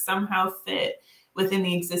has to somehow fit within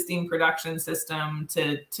the existing production system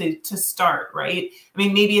to start, right? I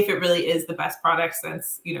mean, maybe if it really is the best product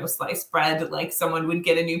since, sliced bread, like someone would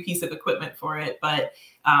get a new piece of equipment for it. But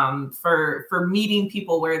for meeting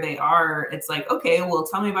people where they are, it's like, okay, well,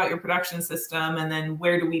 tell me about your production system, and then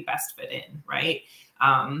where do we best fit in, right?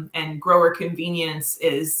 And grower convenience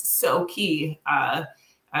is so key.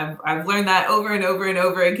 I've learned that over and over and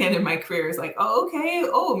over again in my career. It's like, oh, okay,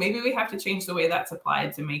 maybe we have to change the way that's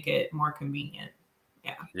applied to make it more convenient.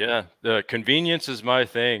 Yeah, the convenience is my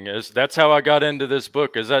thing. That's how I got into this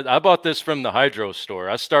book. I bought this from the hydro store.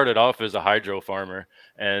 I started off as a hydro farmer,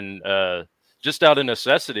 and just out of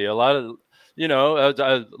necessity. A lot of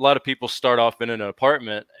a lot of people start off in an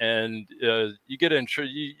apartment, and you get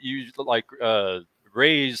you like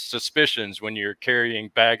raise suspicions when you're carrying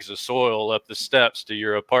bags of soil up the steps to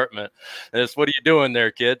your apartment. And it's, what are you doing there,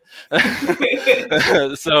 kid?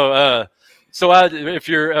 So. If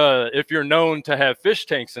you're known to have fish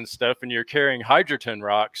tanks and stuff, and you're carrying hydrogen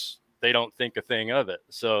rocks, they don't think a thing of it.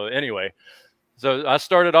 So anyway, so I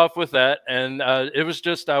started off with that, and it was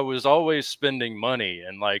just, I was always spending money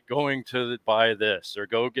and like going to buy this or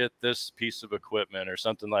go get this piece of equipment or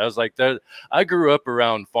something. I was like that. I grew up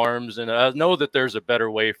around farms, and I know that there's a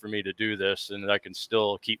better way for me to do this, and I can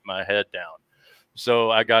still keep my head down.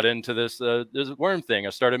 So I got into this worm thing. I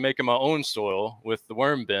started making my own soil with the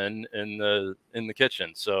worm bin in the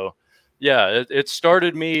kitchen. So yeah, it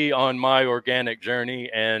started me on my organic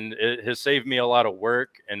journey, and it has saved me a lot of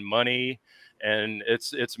work and money, and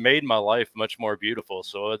it's made my life much more beautiful.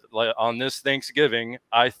 So on this Thanksgiving,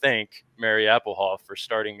 I thank Mary Appelhof for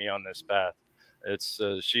starting me on this path.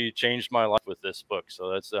 She changed my life with this book.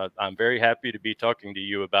 So I'm very happy to be talking to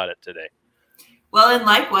you about it today. Well, and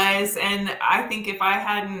likewise, and I think if I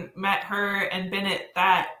hadn't met her and been at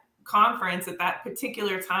that conference at that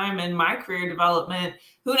particular time in my career development,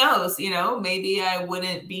 who knows, maybe I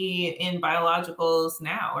wouldn't be in biologicals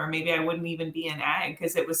now, or maybe I wouldn't even be in ag,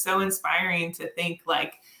 because it was so inspiring to think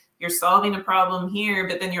like you're solving a problem here,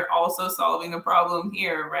 but then you're also solving a problem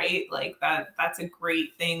here, right? Like that's a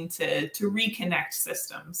great thing to reconnect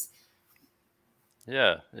systems.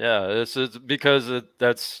 Yeah, it's because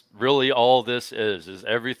that's really all this is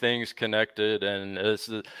everything's connected, and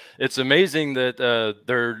it's amazing that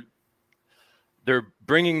they're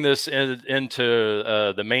bringing this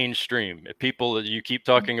into the mainstream. People, you keep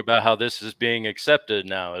talking about how this is being accepted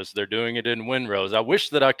now as they're doing it in windrows. I wish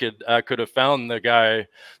that I could have found the guy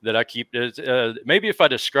that I keep. Maybe if I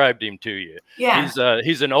described him to you. Yeah.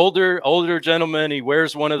 He's an older gentleman. He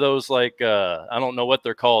wears one of those, like I don't know what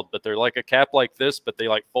they're called, but they're like a cap like this, but they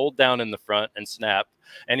like fold down in the front and snap.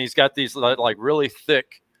 And he's got these like really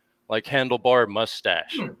thick, like handlebar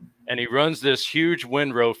mustache. And he runs this huge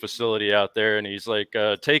windrow facility out there, and he's like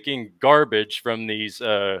taking garbage from these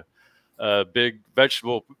big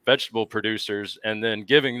vegetable producers, and then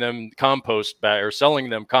giving them compost back, or selling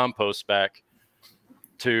them compost back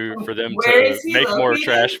for them to make more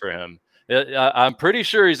trash for him. I'm pretty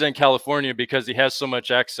sure he's in California, because he has so much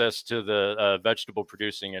access to the vegetable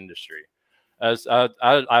producing industry. As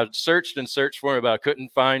I searched and searched for him, but I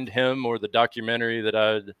couldn't find him or the documentary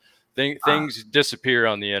that things disappear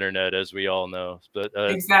on the internet, as we all know. But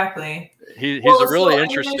exactly, he's a really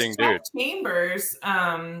interesting dude. Jack Chambers,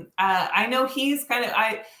 I know he's kind of.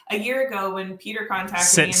 A year ago when Peter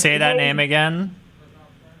contacted me. Say that name again.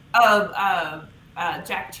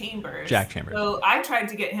 Jack Chambers. Jack Chambers. So I tried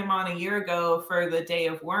to get him on a year ago for the Day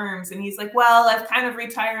of Worms, and he's like, "Well, I've kind of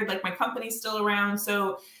retired. Like my company's still around."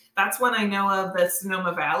 So that's when I know of the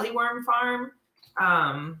Sonoma Valley Worm Farm.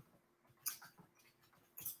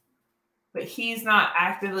 But he's not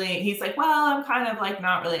actively, he's like, well, I'm kind of like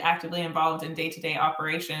not really actively involved in day-to-day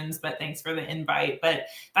operations, but thanks for the invite. But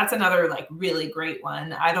that's another like really great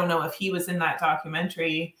one. I don't know if he was in that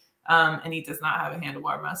documentary, and he does not have a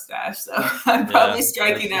handlebar mustache. So I'm probably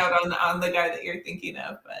striking out on the guy that you're thinking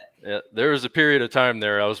of. But yeah, there was a period of time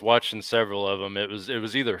there I was watching several of them. It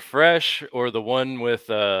was either Fresh or the one with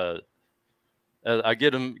I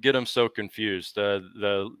get them so confused.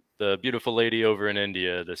 The beautiful lady over in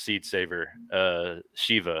India, the seed saver,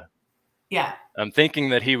 Shiva. Yeah. I'm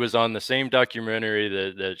thinking that he was on the same documentary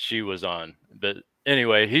that she was on. But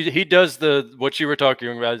anyway, he does what you were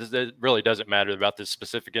talking about. It really doesn't matter about this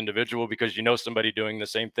specific individual, because you know somebody doing the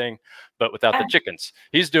same thing, but without the chickens.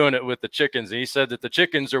 He's doing it with the chickens. And he said that the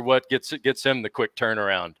chickens are what gets him the quick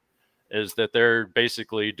turnaround, is that they're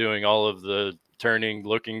basically doing all of the turning,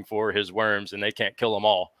 looking for his worms, and they can't kill them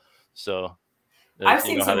all. So I've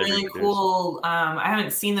seen some really cool, I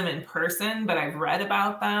haven't seen them in person, but I've read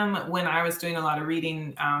about them when I was doing a lot of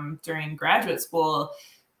reading during graduate school.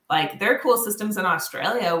 Like there are cool systems in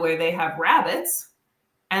Australia where they have rabbits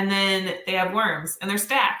and then they have worms, and they're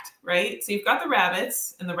stacked, right? So you've got the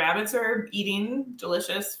rabbits, and the rabbits are eating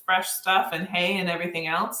delicious fresh stuff and hay and everything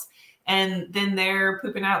else. And then they're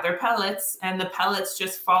pooping out their pellets, and the pellets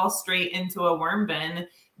just fall straight into a worm bin.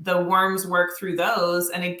 The worms work through those.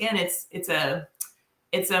 And again, it's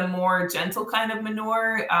a more gentle kind of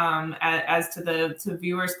manure, as to the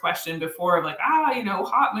viewer's question before of like,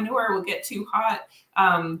 hot manure will get too hot.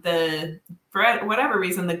 The for whatever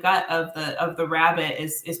reason, the gut of the rabbit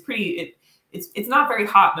is pretty. It's not very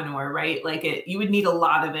hot manure, right? Like you would need a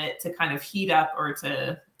lot of it to kind of heat up or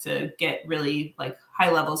to get really like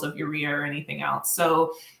high levels of urea or anything else.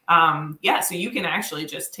 So yeah, so you can actually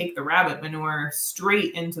just take the rabbit manure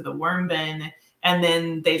straight into the worm bin, and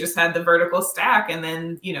then they just had the vertical stack, and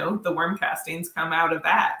then, you know, the worm castings come out of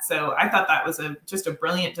that. So I thought that was just a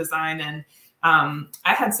brilliant design. And I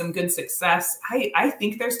had some good success. I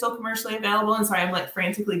think they're still commercially available. And so I'm like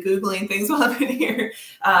frantically Googling things while I'm in here.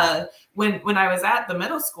 When I was at the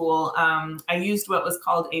middle school, I used what was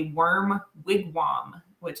called a worm wigwam,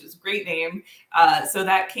 which is a great name. So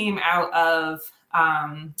that came out of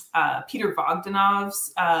Peter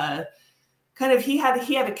Bogdanov's kind of, he had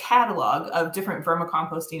a catalog of different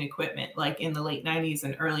vermicomposting equipment, like in the late 90s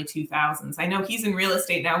and early 2000s. I know he's in real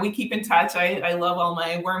estate now. We keep in touch. I love all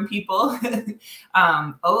my worm people.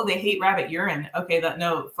 Oh, they hate rabbit urine. Okay,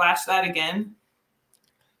 no, flash that again.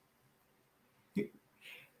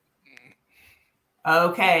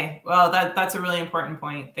 Okay, well, that's a really important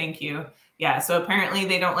point. Thank you. Yeah, so apparently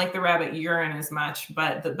they don't like the rabbit urine as much,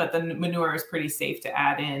 but the manure is pretty safe to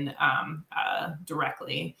add in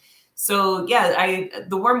directly. So yeah,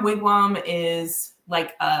 the worm wigwam is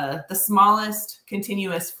like the smallest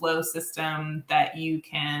continuous flow system that you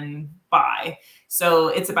can buy. So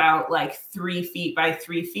it's about like 3 feet by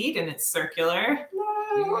 3 feet, and it's circular.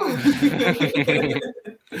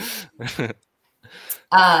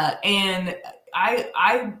 And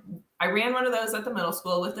I ran one of those at the middle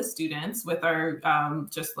school with the students with our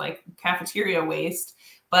just like cafeteria waste.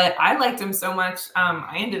 But I liked them so much,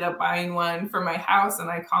 I ended up buying one for my house, and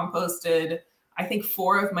I composted, I think,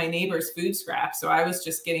 4 of my neighbors' food scraps. So I was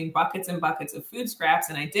just getting buckets and buckets of food scraps,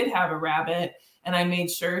 and I did have a rabbit, and I made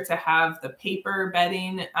sure to have the paper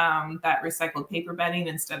bedding, that recycled paper bedding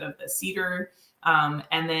instead of the cedar.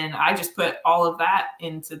 And then I just put all of that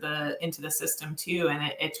into the system too. And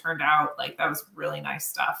it turned out like that was really nice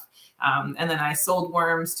stuff. And then I sold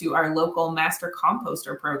worms to our local master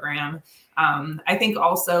composter program. I think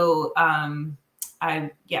also, I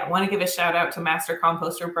want to give a shout out to master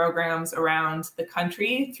composter programs around the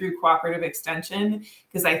country through Cooperative Extension,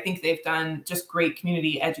 because I think they've done just great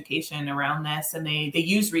community education around this, and they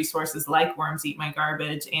use resources like Worms Eat My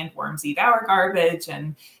Garbage and Worms Eat Our Garbage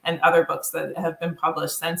and other books that have been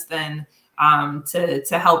published since then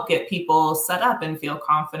to help get people set up and feel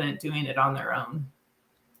confident doing it on their own.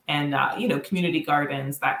 And you know, community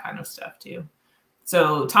gardens, that kind of stuff too.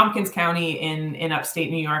 So Tompkins County in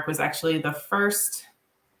upstate New York was actually the first,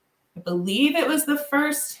 I believe it was the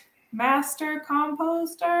first master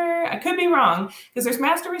composter. I could be wrong, because there's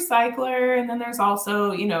master recycler, and then there's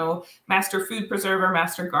also, you know, master food preserver,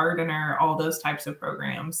 master gardener, all those types of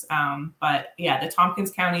programs. But yeah, the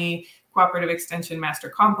Tompkins County Cooperative Extension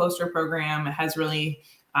Master Composter Program has really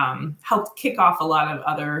helped kick off a lot of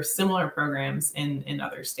other similar programs in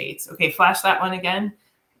other states. Okay, flash that one again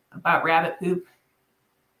about rabbit poop.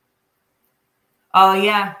 Oh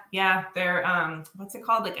yeah, yeah. They're what's it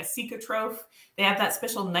called? Like a cecotroph. They have that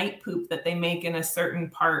special night poop that they make in a certain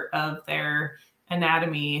part of their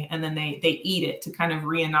anatomy, and then they eat it to kind of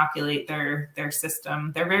re-inoculate their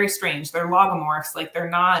system. They're very strange. They're logomorphs. Like they're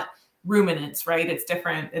not ruminants, right? It's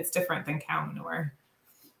different. It's different than cow manure.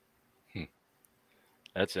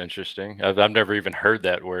 That's interesting. I've never even heard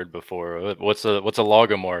that word before. What's a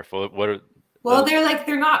logomorph? What are Well,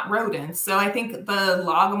 they're not rodents. So I think the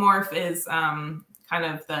logomorph is kind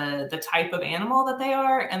of the type of animal that they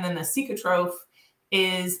are. And then the cecotroph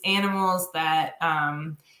is animals that,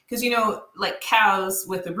 because, you know, like cows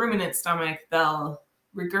with a ruminant stomach, they'll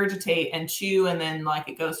regurgitate and chew, and then like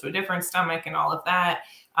it goes to a different stomach and all of that.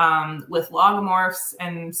 With logomorphs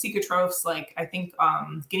and cecotrophs, like I think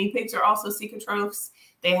guinea pigs are also cecotrophs.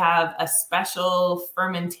 They have a special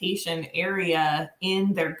fermentation area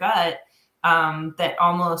in their gut that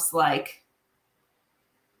almost like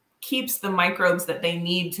keeps the microbes that they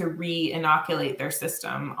need to re-inoculate their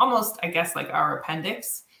system. Almost, I guess, like our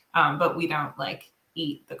appendix, but we don't like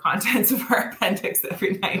eat the contents of our appendix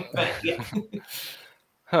every night. But yeah.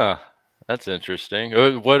 Huh. That's interesting.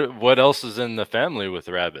 What else is in the family with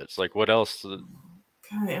rabbits? Like what else?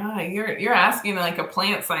 God, yeah, you're asking like a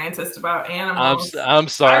plant scientist about animals. I'm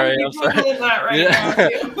sorry. I'm sorry. That right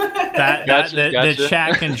now, Gotcha. The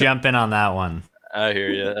chat can jump in on that one. I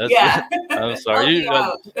hear you. Yeah. I'm sorry.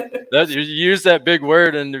 You used that big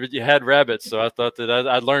word and you had rabbits, so I thought that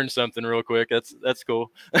I learned something real quick. That's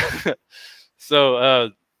cool.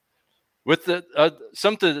 So with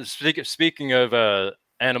the speaking of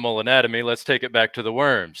animal anatomy, let's take it back to the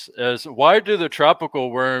worms. Why do the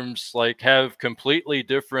tropical worms like have completely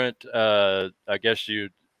different I guess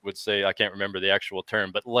you'd would say, I can't remember the actual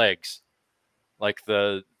term, but legs. Like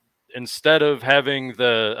instead of having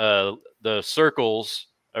the circles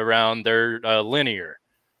around, they're linear.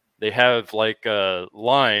 They have like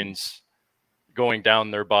lines going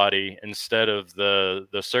down their body instead of the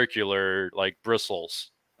circular like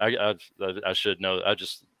bristles. I should know. I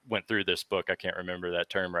just went through this book. I can't remember that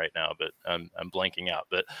term right now, but I'm blanking out.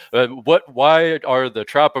 But why are the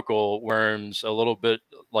tropical worms a little bit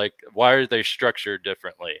like, why are they structured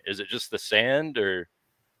differently? Is it just the sand, or?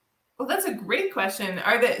 Well, that's a great question.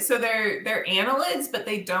 Are they, so they're annelids, but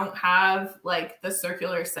they don't have like the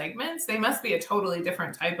circular segments? They must be a totally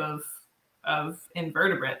different type of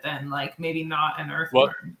invertebrate then, like maybe not an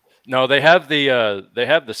earthworm. Well, no, they have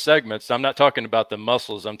the segments. I'm not talking about the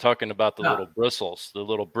muscles. I'm talking about the little bristles. The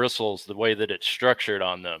little bristles, the way that it's structured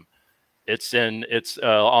on them. It's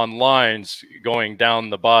on lines going down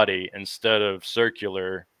the body instead of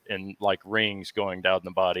circular in like rings going down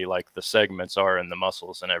the body like the segments are in the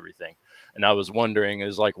muscles and everything. And I was wondering,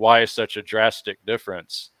 is like, why is such a drastic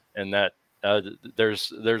difference in that?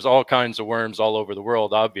 There's all kinds of worms all over the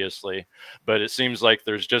world, obviously, but it seems like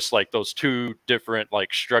there's just like those two different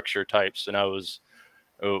like structure types. And I was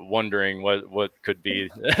wondering what could be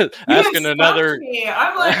asking another. Me.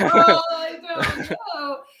 I'm like, oh, I don't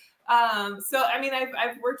know. So I mean,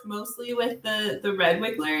 I've worked mostly with the red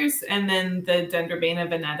wigglers and then the Dendrobana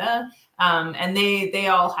veneta, and they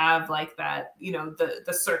all have like that, you know,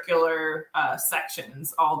 the circular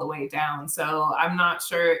sections all the way down. So I'm not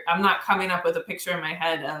sure. I'm not coming up with a picture in my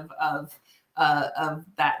head of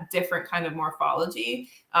that different kind of morphology.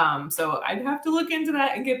 So I'd have to look into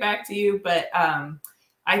that and get back to you. But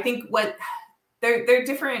I think they're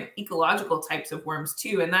different ecological types of worms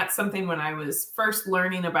too. And that's something when I was first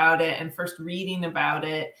learning about it and first reading about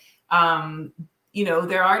it, you know,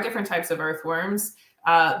 there are different types of earthworms.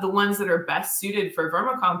 The ones that are best suited for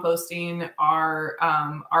vermicomposting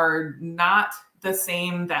are not the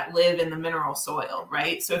same that live in the mineral soil,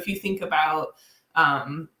 right? So if you think about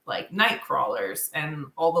like night crawlers and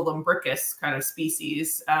all the lumbricus kind of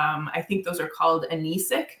species, I think those are called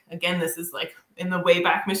anisic. Again, this is like in the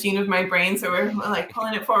Wayback Machine of my brain, so we're like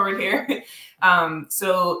pulling it forward here.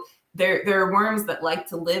 So there are worms that like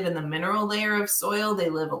to live in the mineral layer of soil. They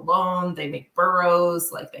live alone. They make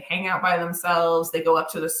burrows, like they hang out by themselves. They go up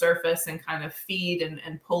to the surface and kind of feed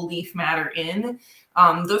and pull leaf matter in.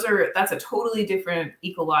 That's a totally different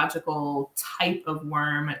ecological type of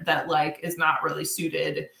worm that like is not really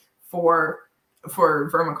suited for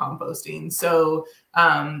vermicomposting. So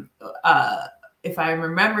if I'm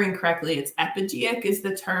remembering correctly, it's epigeic is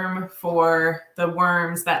the term for the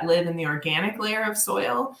worms that live in the organic layer of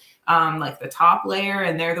soil, like the top layer,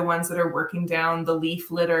 and they're the ones that are working down the leaf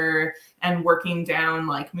litter and working down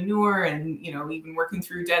like manure and, you know, even working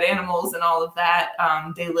through dead animals and all of that.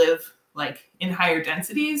 They live like in higher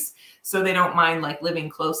densities, so they don't mind like living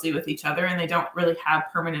closely with each other, and they don't really have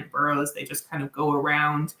permanent burrows. They just kind of go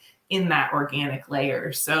around in that organic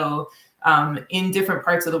layer. So in different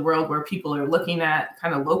parts of the world where people are looking at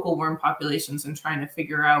kind of local worm populations and trying to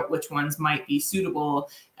figure out which ones might be suitable,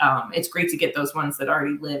 it's great to get those ones that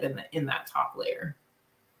already live in that top layer.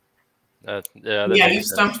 Yeah, you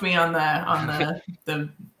stumped me on the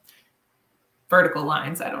vertical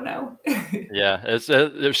lines. I don't know. Yeah,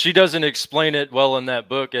 she doesn't explain it well in that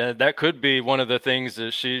book, and that could be one of the things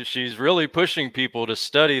that she's really pushing people to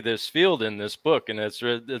study this field in this book. And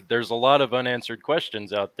there's a lot of unanswered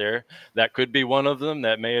questions out there. That could be one of them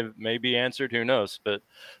that may be answered. Who knows? But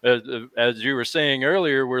as you were saying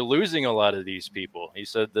earlier, we're losing a lot of these people. He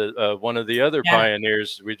said that one of the other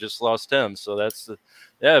pioneers, we just lost him. So that's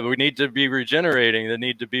we need to be regenerating. They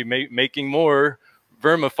need to be making more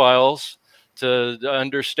vermiphiles to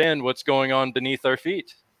understand what's going on beneath our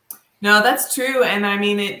feet. No, that's true. And I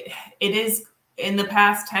mean, it is in the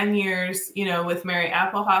past 10 years, you know, with Mary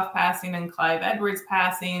Appelhof passing and Clive Edwards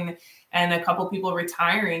passing and a couple people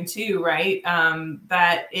retiring too, right?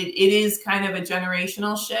 That it is kind of a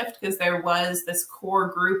generational shift, because there was this core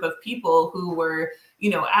group of people who were,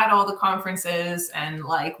 you know, at all the conferences and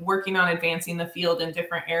like working on advancing the field in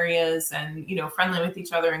different areas and, you know, friendly with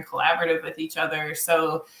each other and collaborative with each other.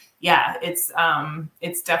 So yeah, it's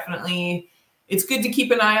definitely, it's good to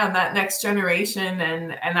keep an eye on that next generation.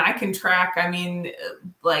 And I can track, I mean,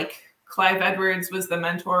 like Clive Edwards was the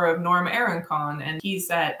mentor of Norm Arancon, and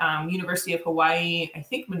he's at University of Hawaii, I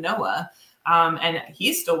think Manoa. And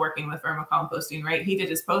he's still working with vermicomposting, right? He did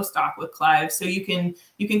his postdoc with Clive. So you can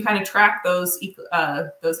kind of track those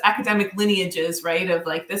academic lineages, right? Of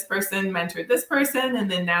like, this person mentored this person,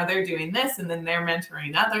 and then now they're doing this, and then they're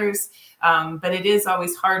mentoring others. But it is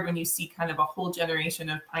always hard when you see kind of a whole generation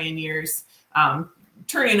of pioneers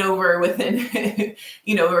turning over within,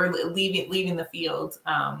 you know, or leaving the field.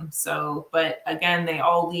 So, but again, they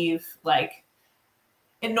all leave like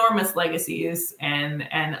enormous legacies and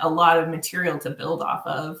a lot of material to build off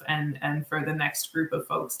of, and for the next group of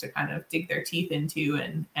folks to kind of dig their teeth into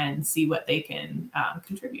and see what they can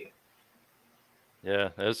contribute. Yeah,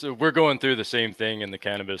 we're going through the same thing in the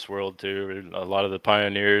cannabis world too. A lot of the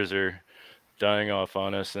pioneers are dying off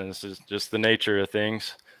on us, and this is just the nature of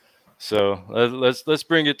things. So let's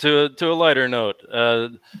bring it to a lighter note.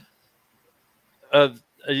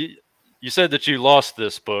 You said that you lost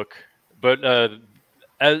this book, but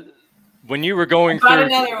when you were going through,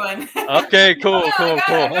 another one. Okay, cool, cool.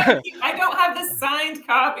 I don't have the signed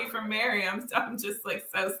copy from Mary. I'm just like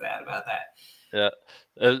so sad about that.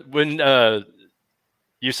 Yeah, when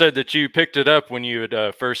you said that you picked it up when you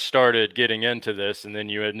had first started getting into this, and then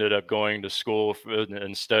you ended up going to school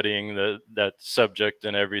and studying that subject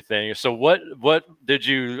and everything. So what did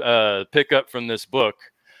you pick up from this book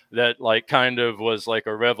that like kind of was like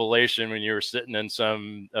a revelation when you were sitting in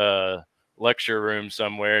some lecture room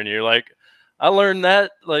somewhere and you're like, I learned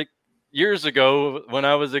that like years ago when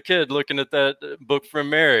I was a kid looking at that book from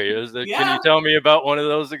Mary? Can you tell me about one of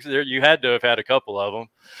those? You had to have had a couple of them.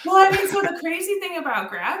 Well, I mean, so the crazy thing about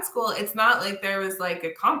grad school, it's not like there was like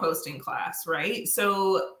a composting class, right?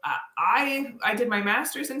 So I did my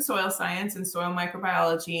master's in soil science and soil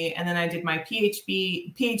microbiology, and then I did my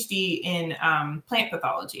PhD in plant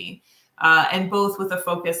pathology, and both with a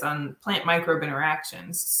focus on plant microbe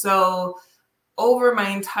interactions. So over my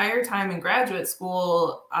entire time in graduate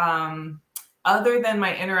school, other than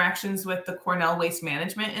my interactions with the Cornell Waste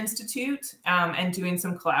Management Institute and doing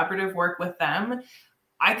some collaborative work with them,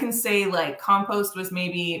 I can say like compost was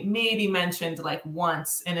maybe mentioned like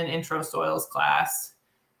once in an intro soils class,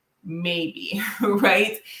 maybe,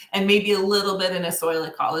 right? And maybe a little bit in a soil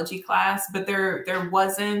ecology class, but there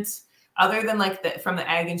wasn't, other than like from the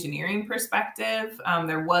ag engineering perspective,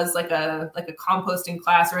 there was like a composting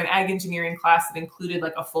class or an ag engineering class that included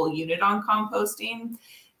like a full unit on composting.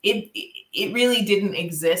 It really didn't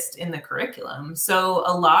exist in the curriculum. So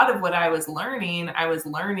a lot of what I was learning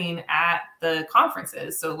at the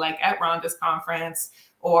conferences. So like at Rhonda's conference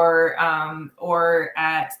or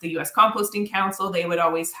at the U.S. Composting Council, they would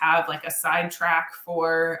always have like a side track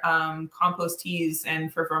for compost teas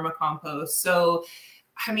and for vermicompost. So,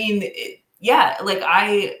 I mean, like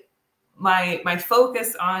my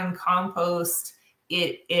focus on compost,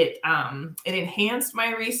 it enhanced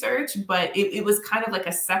my research, but it was kind of like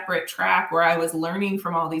a separate track where I was learning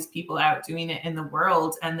from all these people out doing it in the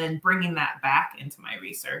world and then bringing that back into my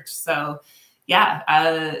research. So yeah,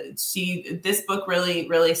 this book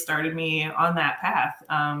really started me on that path.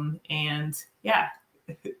 And yeah.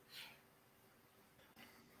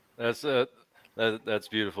 That's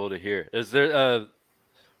beautiful to hear. Is there,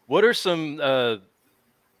 what are some,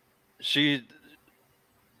 she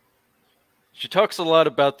talks a lot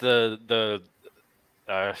about the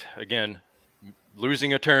again,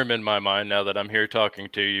 losing a term in my mind now that I'm here talking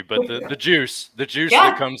to you, but the juice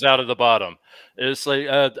that comes out of the bottom. It's like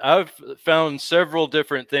I've found several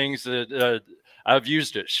different things that I've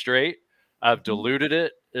used it straight. I've diluted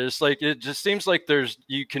it. It's like it just seems like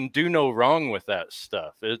you can do no wrong with that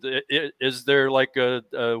stuff. Is there like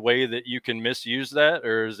a way that you can misuse that,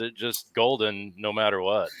 or is it just golden no matter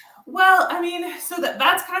what? Well, I mean, so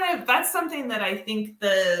that's something that I think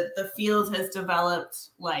the field has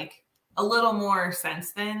developed like a little more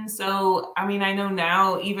since then. So, I mean, I know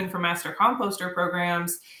now even for master composter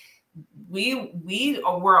programs, we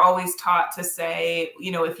were always taught to say,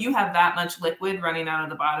 you know, if you have that much liquid running out of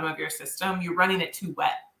the bottom of your system, you're running it too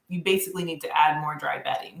wet. You basically need to add more dry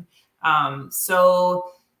bedding.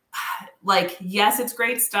 So like, yes, it's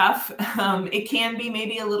great stuff. It can be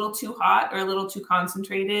maybe a little too hot or a little too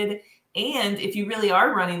concentrated. And if you really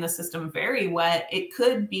are running the system very wet, it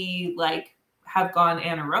could be like have gone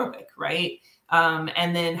anaerobic, right?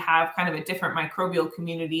 And then have kind of a different microbial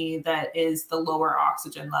community that is the lower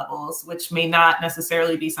oxygen levels, which may not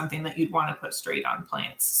necessarily be something that you'd want to put straight on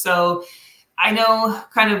plants. So I know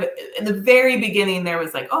kind of in the very beginning, there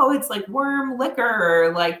was like, oh, it's like worm liquor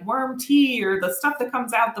or like worm tea or the stuff that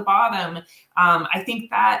comes out the bottom. I think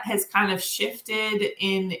that has kind of shifted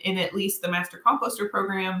in at least the master composter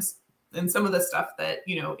programs and some of the stuff that,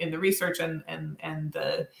 you know, in the research and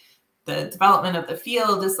the development of the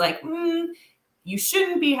field is like, you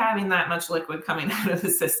shouldn't be having that much liquid coming out of the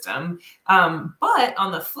system. But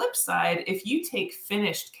on the flip side, if you take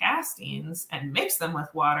finished castings and mix them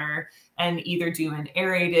with water and either do an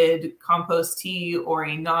aerated compost tea or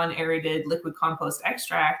a non-aerated liquid compost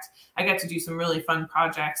extract. I got to do some really fun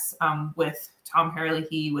projects with Tom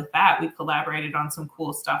Herlihy with that. We collaborated on some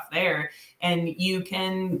cool stuff there, and you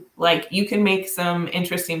can make some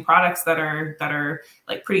interesting products that are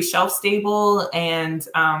like pretty shelf stable and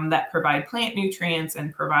that provide plant nutrients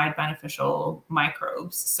and provide beneficial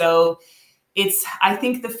microbes. So I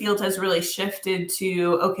think the field has really shifted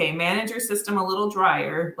to, okay, manage your system a little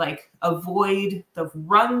drier, like avoid the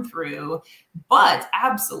run through, but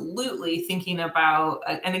absolutely thinking about,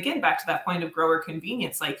 and again, back to that point of grower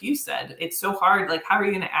convenience, like you said, it's so hard. Like, how are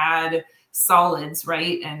you going to add solids,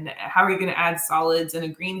 right? And how are you going to add solids in a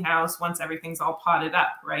greenhouse once everything's all potted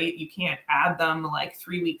up, right? You can't add them like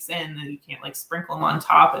 3 weeks in, and you can't like sprinkle them on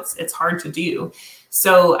top. It's hard to do.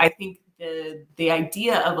 So I think the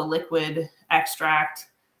idea of a liquid extract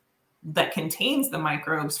that contains the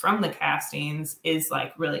microbes from the castings is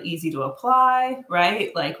like really easy to apply,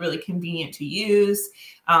 right? Like really convenient to use.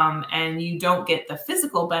 And you don't get the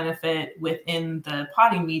physical benefit within the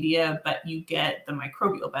potting media, but you get the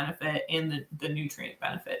microbial benefit and the nutrient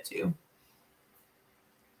benefit too.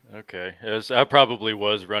 Okay, as I probably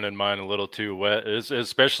was running mine a little too wet,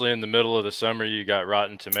 especially in the middle of the summer. You got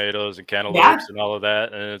rotten tomatoes and cantaloupes and all of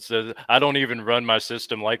that, and I don't even run my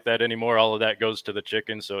system like that anymore. All of that goes to the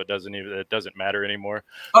chicken, so it doesn't matter anymore.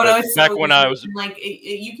 Oh no, it's back when I was like,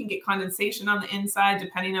 you can get condensation on the inside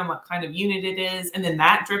depending on what kind of unit it is, and then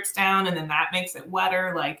that drips down, and then that makes it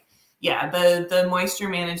wetter. Like, yeah, the moisture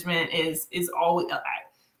management is always.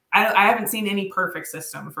 I haven't seen any perfect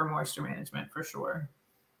system for moisture management for sure.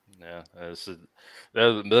 Yeah,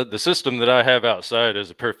 the system that I have outside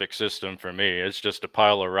is a perfect system for me. It's just a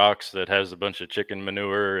pile of rocks that has a bunch of chicken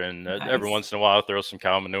manure, and every once in a while I throw some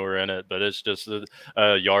cow manure in it. But it's just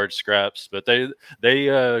yard scraps. But they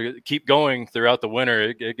keep going throughout the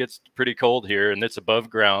winter. It gets pretty cold here, and it's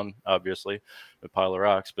above ground, obviously, a pile of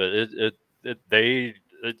rocks. But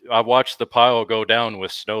I watch the pile go down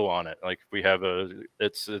with snow on it. Like we have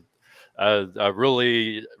I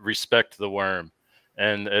really respect the worm.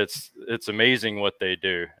 And it's amazing what they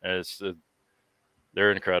do.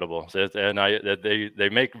 They're incredible, and they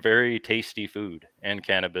make very tasty food and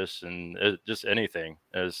cannabis and just anything.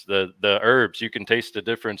 As the herbs, you can taste the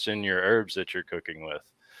difference in your herbs that you're cooking with.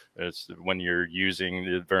 It's when you're using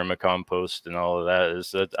the vermicompost and all of that. Is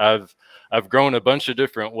that I've grown a bunch of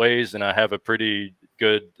different ways, and I have a pretty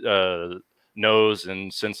good nose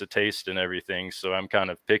and sense of taste and everything. So I'm kind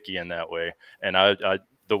of picky in that way, and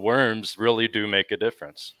the worms really do make a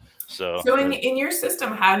difference. So in your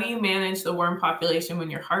system, how do you manage the worm population when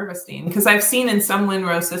you're harvesting? Because I've seen in some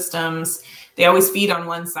windrow systems, they always feed on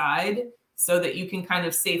one side so that you can kind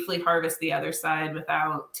of safely harvest the other side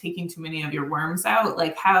without taking too many of your worms out.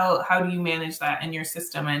 Like how do you manage that in your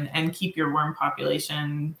system and keep your worm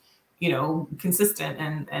population, consistent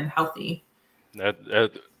and healthy?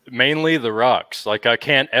 Mainly the rocks. Like I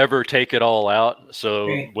can't ever take it all out. So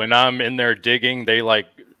when I'm in there digging, they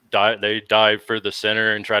dive for the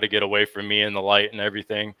center and try to get away from me in the light and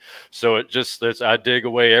everything. So I dig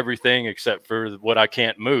away everything except for what I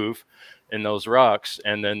can't move in those rocks,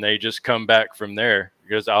 and then they just come back from there,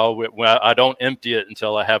 because I don't empty it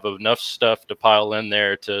until I have enough stuff to pile in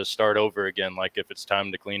there to start over again. Like if it's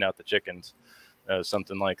time to clean out the chickens,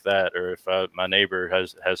 something like that, or if my neighbor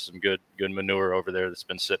has some good manure over there that's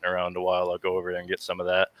been sitting around a while, I'll go over there and get some of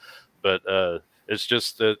that. But it's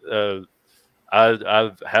just that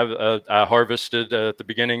I harvested at the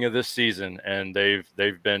beginning of this season, and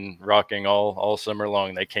they've been rocking all summer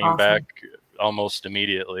long. They came back almost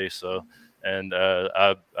immediately. So, and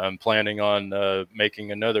I'm planning on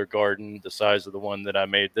making another garden the size of the one that I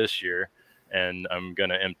made this year, and I'm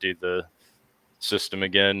gonna empty the system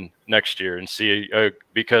again next year and see,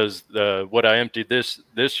 because what I emptied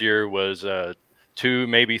this year was 2,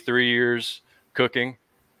 maybe 3 years cooking.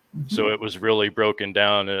 So it was really broken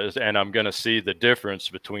down, and I'm going to see the difference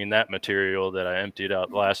between that material that I emptied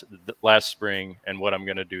out last spring and what I'm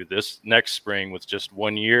going to do this next spring with just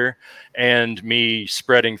 1 year, and me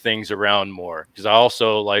spreading things around more. Because I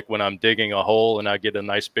also like when I'm digging a hole and I get a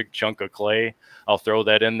nice big chunk of clay, I'll throw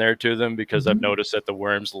that in there to them, because I've noticed that the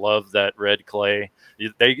worms love that red clay.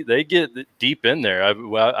 They get deep in there.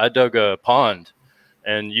 I dug a pond,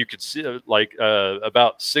 and you could see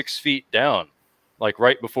about 6 feet down. Like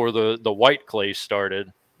right before the white clay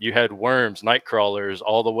started, you had worms, night crawlers,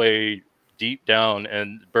 all the way deep down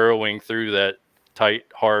and burrowing through that tight,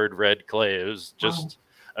 hard red clay. It was just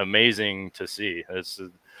amazing to see.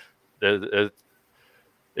 The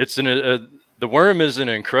worm is an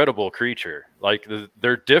incredible creature. Like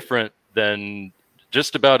they're different than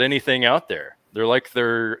just about anything out there. they're like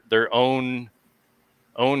their own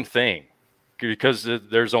thing, because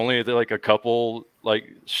there's only like a couple like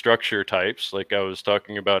structure types like I was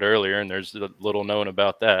talking about earlier, and there's a little known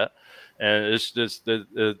about that. And it's just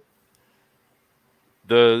the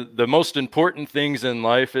most important things in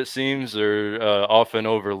life, it seems, are often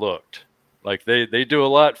overlooked. Like they do a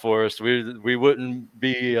lot for us. We wouldn't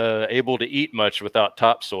be able to eat much without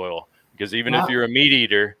topsoil, because even if Yeah. you're a meat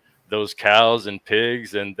eater, those cows and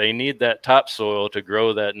pigs, and they need that topsoil to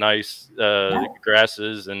grow that nice Yeah.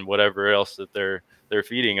 grasses and whatever else that they're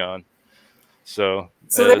feeding on. So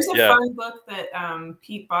There's a yeah. fun book that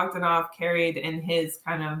Pete Bogdanoff carried in his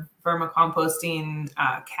kind of vermicomposting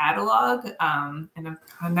catalog. And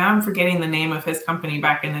now I'm forgetting the name of his company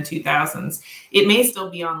back in the 2000s. It may still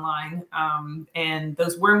be online. And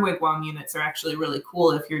those worm wigwam units are actually really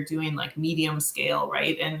cool if you're doing like medium scale,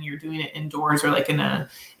 right? And you're doing it indoors or like in a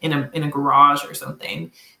garage or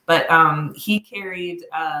something. But he carried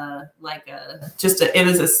it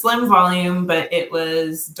was a slim volume, but it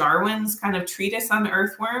was Darwin's kind of treatise on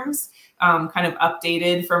earthworms, kind of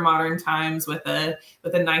updated for modern times with a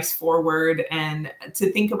nice foreword. And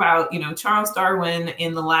to think about, Charles Darwin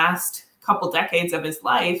in the last couple decades of his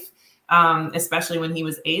life, especially when he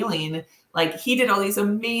was ailing, like he did all these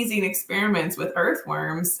amazing experiments with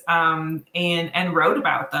earthworms, and wrote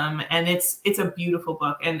about them. And it's a beautiful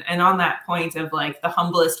book. And on that point of like the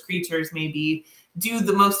humblest creatures maybe do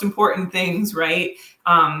the most important things, right?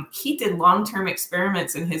 He did long-term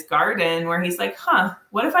experiments in his garden where he's like,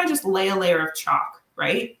 what if I just lay a layer of chalk,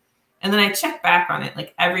 right? And then I check back on it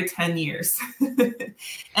like every 10 years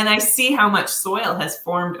and I see how much soil has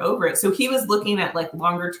formed over it. So he was looking at like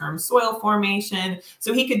longer term soil formation,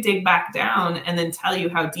 so he could dig back down and then tell you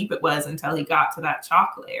how deep it was until he got to that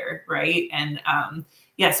chalk layer, right? And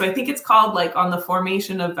yeah, so I think it's called like On the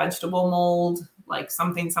Formation of Vegetable Mold, like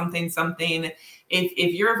something.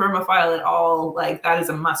 If you're a vermophile at all, like that is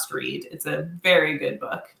a must read. It's a very good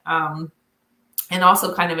book. And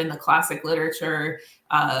also kind of in the classic literature,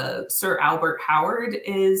 Sir Albert Howard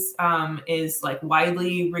is like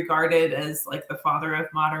widely regarded as like the father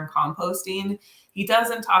of modern composting. He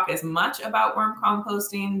doesn't talk as much about worm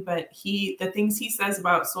composting, but the things he says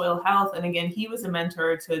about soil health, and again, he was a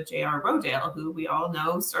mentor to J.R. Rodale, who we all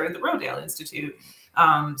know started the Rodale Institute.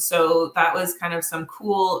 So that was kind of some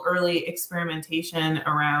cool early experimentation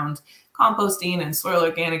around composting and soil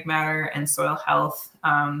organic matter and soil health.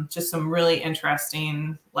 Just some really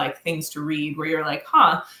interesting like things to read where you're like,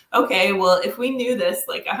 okay, well, if we knew this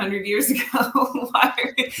like 100 years ago,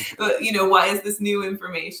 why is this new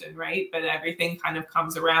information, right? But everything kind of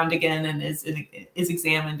comes around again and is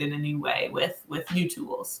examined in a new way with new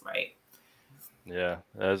tools, right? Yeah,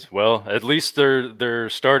 as well. At least they're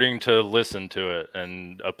starting to listen to it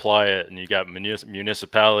and apply it, and you got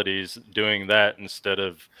municipalities doing that instead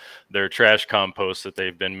of their trash compost that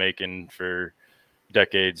they've been making for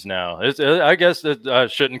decades now. I guess that I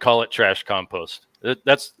shouldn't call it trash compost.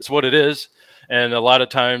 That's what it is, and a lot of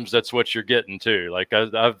times that's what you're getting too. Like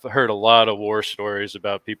I've heard a lot of war stories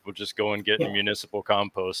about people just going getting municipal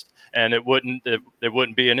compost, and it wouldn't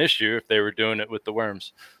be an issue if they were doing it with the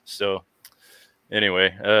worms. So.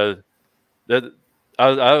 Anyway, I'm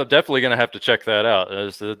definitely going to have to check that out.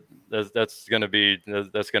 That's going to be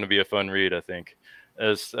a fun read, I think.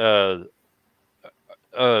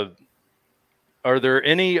 Are there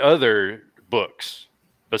any other books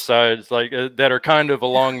besides like that are kind of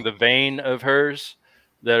along the vein of hers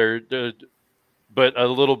that are, but a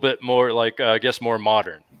little bit more like I guess more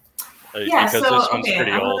modern? Yeah. Because So this one's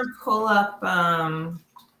pretty I'm old. going to pull up.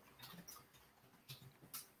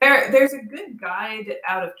 There's a good guide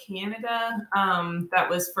out of Canada that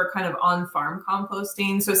was for kind of on-farm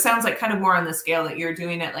composting. So it sounds like kind of more on the scale that you're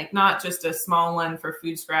doing it, like not just a small one for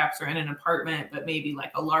food scraps or in an apartment, but maybe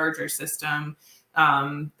like a larger system.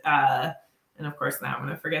 And of course, now I'm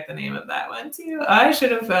going to forget the name of that one too. I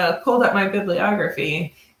should have pulled up my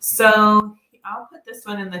bibliography. So I'll put this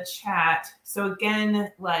one in the chat. So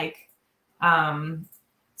again, like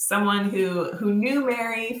someone who knew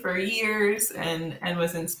Mary for years and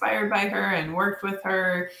was inspired by her and worked with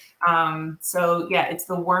her. So yeah, it's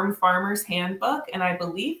the Worm Farmer's Handbook. And I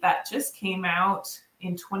believe that just came out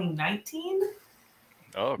in 2019.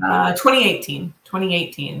 Oh, cool.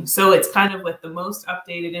 2018. So it's kind of with the most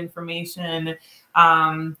updated information.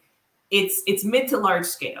 It's mid to large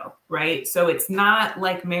scale, right? So it's not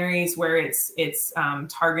like Mary's where it's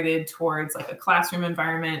targeted towards like a classroom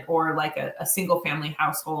environment or like a single family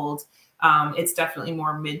household. It's definitely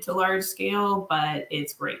more mid to large scale, but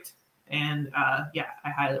it's great. And yeah, I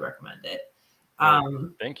highly recommend it.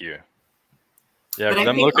 Thank you. Yeah, But because I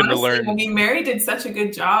I'm think looking to honestly, I learn. mean, Mary did such a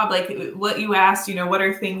good job. Like what you asked, you know, what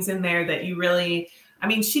are things in there that you really, I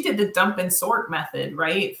mean, she did the dump and sort method,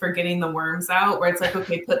 right? For getting the worms out, where it's like,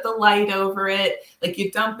 okay, put the light over it. Like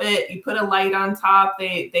you dump it, you put a light on top.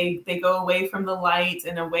 They go away from the light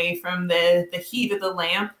and away from the heat of the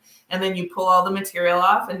lamp. And then you pull all the material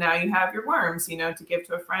off and now you have your worms, you know, to give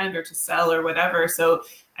to a friend or to sell or whatever. So,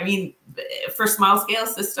 I mean, for small scale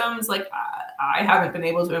systems, like I haven't been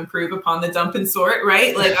able to improve upon the dump and sort,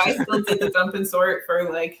 right? Like I still did the dump and sort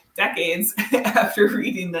for like decades after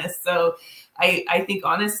reading this. So I think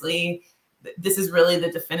honestly, this is really the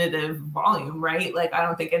definitive volume, right? Like I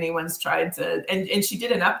don't think anyone's tried to, and she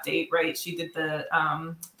did an update, right? She did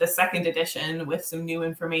the second edition with some new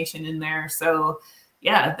information in there. So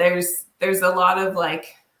yeah, there's a lot of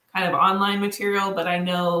like kind of online material, but I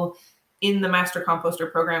know in the Master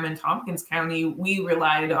Composter program in Tompkins County, we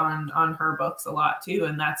relied on her books a lot too.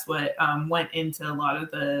 And that's what went into a lot of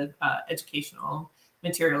the educational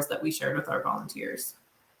materials that we shared with our volunteers.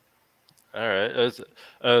 All right. As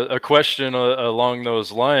a question along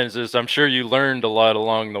those lines is, I'm sure you learned a lot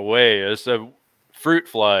along the way. Is fruit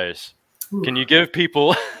flies. Ooh. Can you give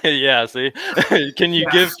people, yeah, see, can you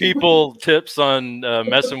give people tips on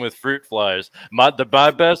messing with fruit flies? My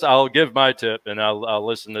best, I'll give my tip and I'll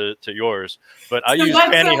listen to yours. But I use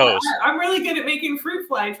pantyhose. I'm really good at making fruit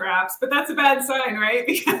fly traps, but that's a bad sign, right?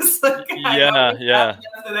 Because like, yeah, yeah,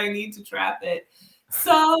 that I need to trap it.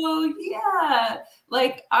 So yeah,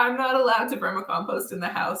 like I'm not allowed to vermicompost in the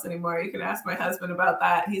house anymore. You can ask my husband about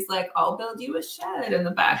that. He's like, I'll build you a shed in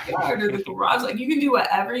the backyard or the garage. Like you can do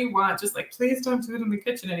whatever you want. Just like, please don't do it in the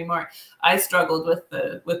kitchen anymore. I struggled with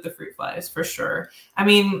the fruit flies for sure. I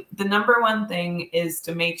mean, the number one thing is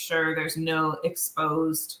to make sure there's no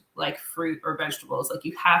exposed like fruit or vegetables. Like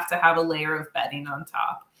you have to have a layer of bedding on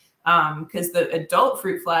top. Because the adult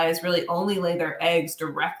fruit flies really only lay their eggs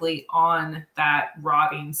directly on that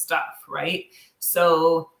rotting stuff, right?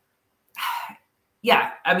 So,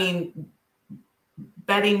 yeah, I mean,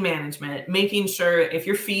 bedding management, making sure if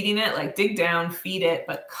you're feeding it, like dig down, feed it,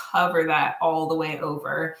 but cover that all the way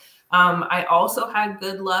over. I also had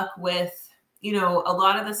good luck with, you know, a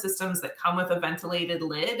lot of the systems that come with a ventilated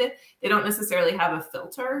lid, they don't necessarily have a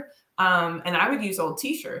filter. And I would use old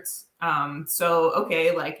t-shirts. So,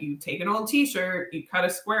 okay, like you take an old t-shirt, you cut a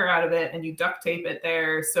square out of it and you duct tape it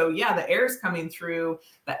there. So yeah, the air's coming through,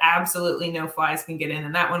 but absolutely no flies can get in.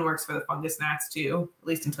 And that one works for the fungus gnats too, at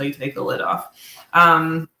least until you take the lid off.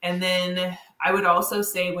 And then I would also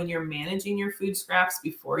say when you're managing your food scraps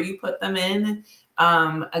before you put them in,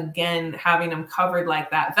 again, having them covered like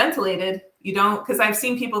that, ventilated. You don't, because I've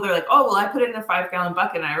seen people, they're like, oh, well, I put it in a 5-gallon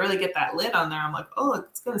bucket and I really get that lid on there. I'm like, oh,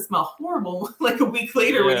 it's going to smell horrible like a week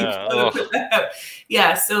later when you put that out.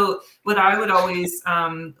 Yeah. So what I would always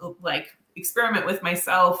like experiment with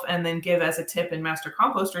myself and then give as a tip in Master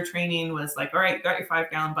Composter training was like, all right, you got your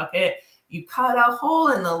 5-gallon bucket. You cut a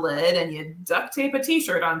hole in the lid and you duct tape a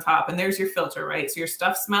t-shirt on top and there's your filter, right? So your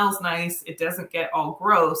stuff smells nice. It doesn't get all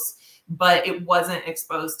gross, but it wasn't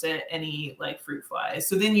exposed to any like fruit flies.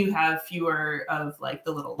 So then you have fewer of like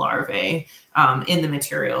the little larvae in the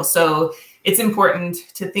material. So it's important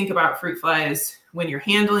to think about fruit flies when you're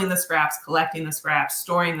handling the scraps, collecting the scraps,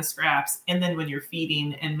 storing the scraps, and then when you're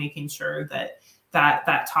feeding and making sure that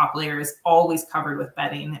that top layer is always covered with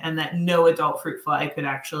bedding and that no adult fruit fly could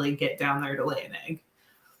actually get down there to lay an egg.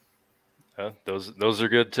 Those are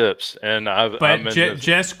good tips. And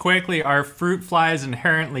just quickly, are fruit flies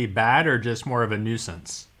inherently bad or just more of a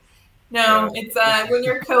nuisance? No, it's when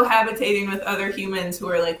you're cohabitating with other humans who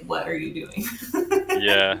are like, what are you doing?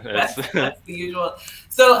 Yeah, that's the usual.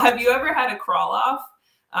 So have you ever had a crawl off?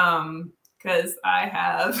 Because I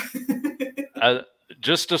have.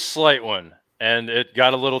 Just a slight one. And it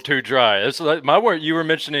got a little too dry. It's like my word. You were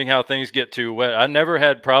mentioning how things get too wet. I never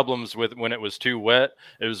had problems with when it was too wet.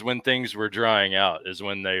 It was when things were drying out is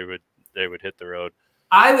when they would hit the road.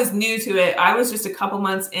 I was new to it. I was just a couple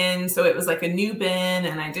months in, so it was like a new bin,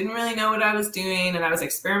 and I didn't really know what I was doing. And I was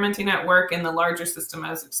experimenting at work in the larger system.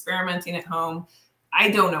 I was experimenting at home.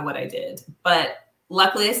 I don't know what I did, but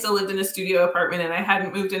luckily, I still lived in a studio apartment and I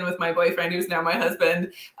hadn't moved in with my boyfriend, who's now my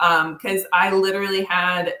husband, because I literally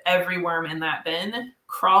had every worm in that bin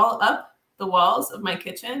crawl up the walls of my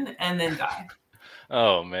kitchen and then die.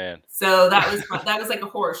 Oh, man. So that was like a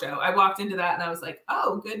horror show. I walked into that and I was like,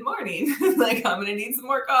 oh, good morning. Like, I'm going to need some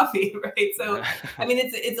more coffee, right? So, I mean,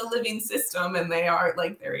 it's a living system and they are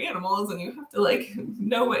like, they're animals and you have to like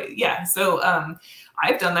know it. Yeah. So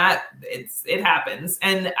I've done that. It happens.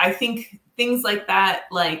 And I think things like that,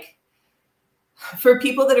 like for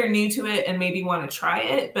people that are new to it and maybe want to try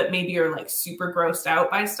it, but maybe are like super grossed out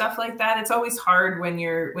by stuff like that, it's always hard when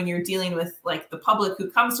you're dealing with like the public who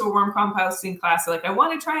comes to a worm composting class. Like, I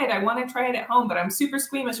want to try it at home, but I'm super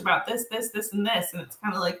squeamish about this, and this. And it's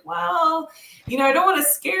kind of like, well, I don't want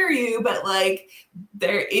to scare you, but like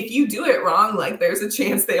if you do it wrong, like there's a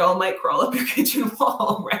chance they all might crawl up your kitchen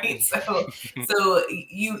wall, right? So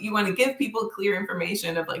you want to give people clear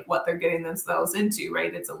information of like what they're getting themselves into,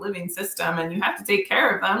 right? It's a living system and you have to take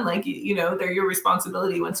care of them. Like, they're your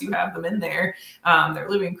responsibility once you have them in there. They're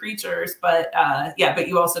living creatures, but but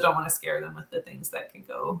you also don't want to scare them with the things that can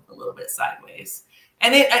go a little bit sideways.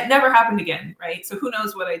 And it never happened again, right? So who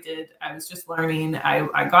knows what I did? I was just learning.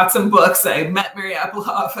 I got some books. I met Mary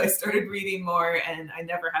Appelhof. I started reading more, and I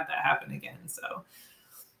never had that happen again. So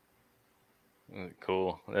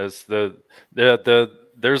cool. As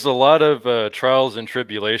there's a lot of trials and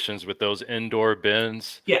tribulations with those indoor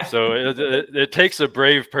bins. Yeah. So it takes a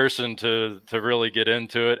brave person to really get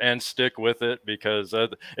into it and stick with it, because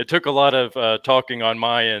it took a lot of talking on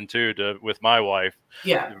my end too, with my wife.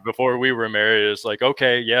 Yeah. Before we were married, it's like,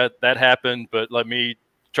 okay, yeah, that happened, but let me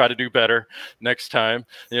try to do better next time,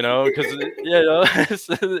 because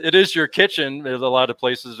it is your kitchen. There's a lot of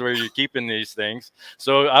places where you're keeping these things.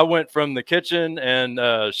 So I went from the kitchen, and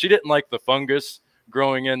she didn't like the fungus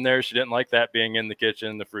growing in there. She didn't like that being in the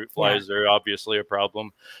kitchen. The fruit flies are obviously a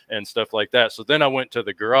problem and stuff like that. So then I went to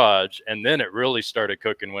the garage, and then it really started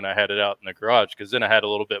cooking when I had it out in the garage, because then I had a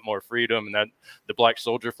little bit more freedom, and that the black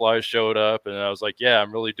soldier flies showed up, and I was like, yeah,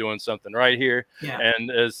 I'm really doing something right here. And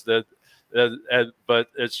as the but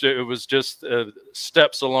it was just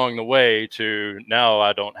steps along the way to now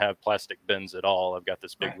I don't have plastic bins at all. I've got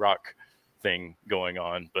this big rock thing going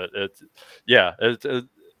on, but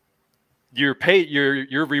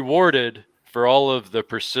you're rewarded for all of the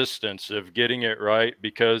persistence of getting it right,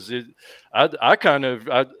 because I've come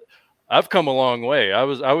a long way. I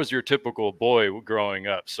was your typical boy growing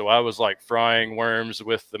up. So I was like frying worms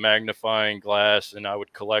with the magnifying glass, and I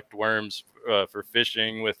would collect worms for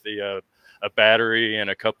fishing with a battery and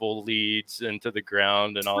a couple leads into the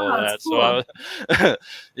ground and all of that. Cool.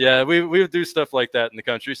 So we would do stuff like that in the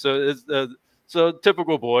country. So it's so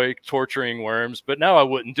typical boy torturing worms, but now I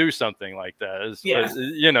wouldn't do something like that.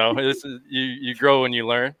 You grow and you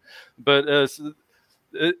learn. But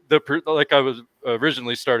like I was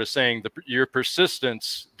originally started saying, your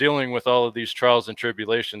persistence dealing with all of these trials and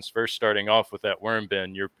tribulations, first starting off with that worm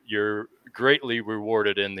bin, you're greatly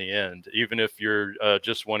rewarded in the end, even if you're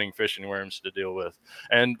just wanting fishing worms to deal with.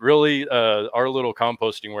 And really, our little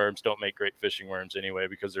composting worms don't make great fishing worms anyway,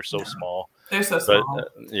 because they're so small. They're so small.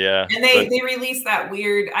 And they release that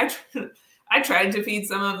weird. I tried to feed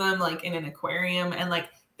some of them like in an aquarium, and like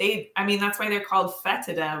that's why they're called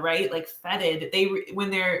fetida, right? Like fetid. When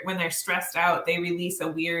they're stressed out, they release a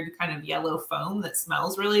weird kind of yellow foam that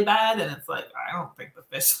smells really bad, and it's like, I don't think the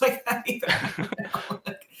fish like that either.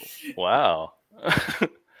 Wow.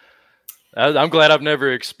 I'm glad I've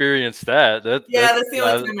never experienced that. That's the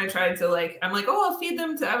only time I tried to I'm like, oh, I'll feed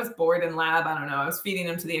them I was bored in lab. I don't know. I was feeding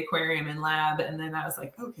them to the aquarium in lab, and then I was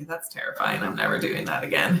like, okay, that's terrifying. I'm never doing that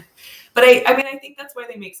again. But I think that's why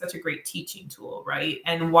they make such a great teaching tool, right?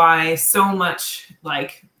 And why so much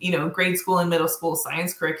grade school and middle school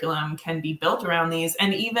science curriculum can be built around these,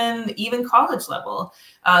 and even college level.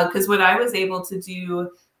 Because what I was able to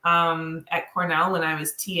do at Cornell when I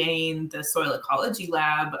was TAing the soil ecology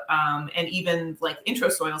lab, and even like intro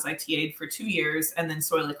soils, I TA'd for 2 years, and then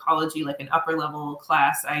soil ecology, like an upper level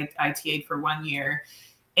class, I TA'd for 1 year.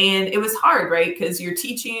 And it was hard, right? Because you're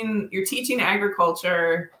teaching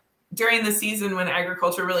agriculture during the season when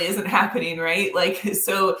agriculture really isn't happening, right? Like,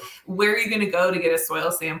 so where are you going to go to get a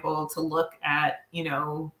soil sample to look at,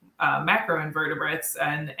 macroinvertebrates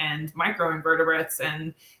and microinvertebrates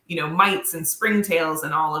and, mites and springtails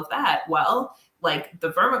and all of that? Well, like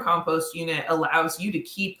the vermicompost unit allows you to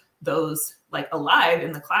keep those alive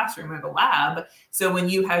in the classroom or the lab. So when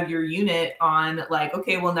you have your unit on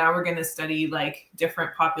okay, well, now we're going to study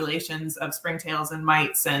different populations of springtails and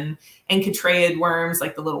mites and chytraeid worms,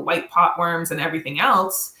 like the little white pot worms and everything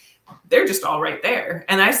else, they're just all right there.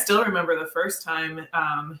 And I still remember the first time.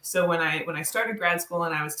 So when I started grad school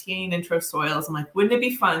and I was TAing intro soils, I'm like, wouldn't it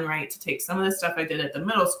be fun, right, to take some of the stuff I did at the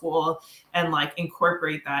middle school and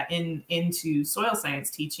incorporate that into soil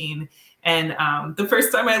science teaching? And the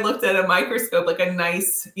first time I looked at a microscope, like a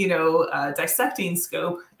nice, dissecting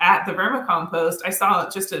scope at the vermicompost, I saw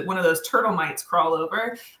just one of those turtle mites crawl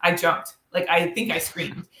over. I jumped. I think I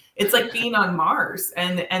screamed. it's like being on Mars,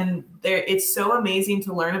 and there, it's so amazing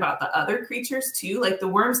to learn about the other creatures too. Like the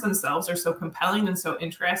worms themselves are so compelling and so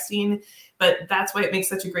interesting, but that's why it makes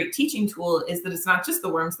such a great teaching tool, is that it's not just the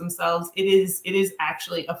worms themselves. It is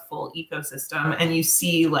actually a full ecosystem, and you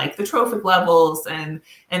see like the trophic levels and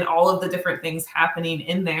all of the different things happening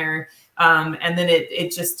in there. And then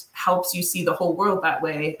it just helps you see the whole world that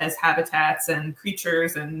way, as habitats and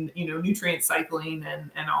creatures and, you know, nutrient cycling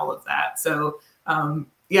and all of that. So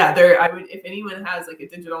yeah, I would, if anyone has like a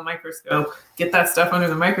digital microscope, get that stuff under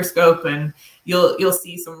the microscope and you'll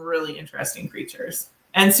see some really interesting creatures.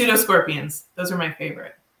 And pseudoscorpions, those are my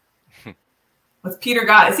favorite. What's Peter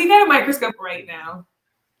got? Has he got a microscope right now?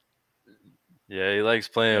 Yeah, he likes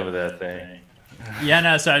playing with that thing. Yeah,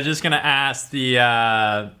 no, so I was just gonna ask the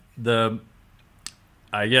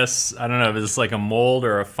I guess, I don't know if it's like a mold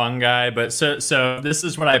or a fungi, but so this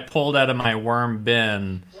is what I pulled out of my worm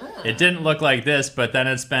bin. It didn't look like this, but then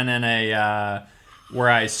it's been in a where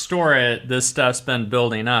I store it, this stuff's been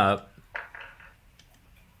building up.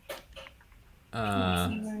 Huh.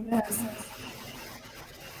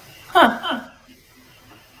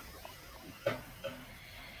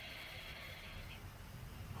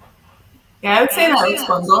 Yeah, I would say that looks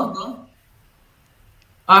fungal. Oh,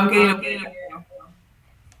 I'm getting a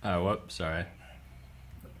Oh, whoops, sorry.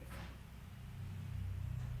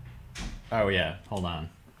 Oh yeah, hold on.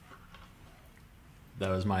 That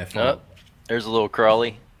was my fault. Oh, there's a little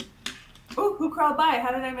crawly. Oh, who crawled by?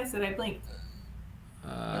 How did I miss it? I blinked. It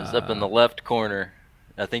was up in the left corner.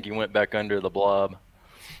 I think he went back under the blob.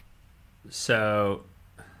 So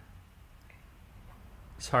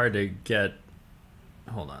it's hard to get.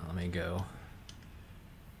 Hold on, let me go.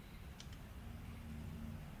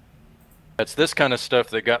 It's this kind of stuff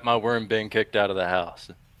that got my worm bin kicked out of the house.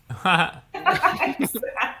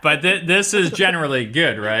 But this is generally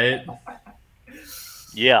good, right?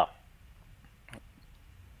 Yeah.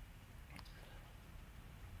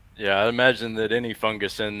 Yeah, I imagine that any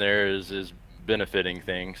fungus in there is benefiting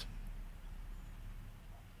things.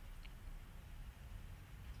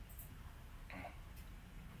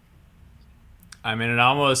 I mean, it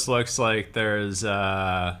almost looks like there's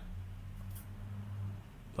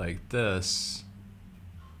like this.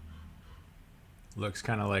 Looks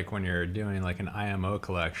kind of like when you're doing like an IMO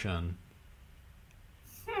collection.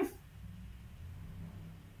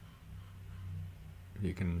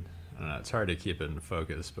 You can, I don't know, it's hard to keep it in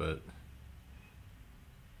focus, but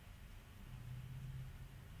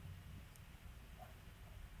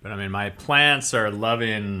I mean, my plants are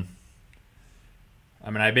loving. I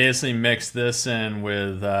mean, I basically mix this in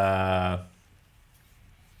with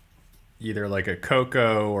either like a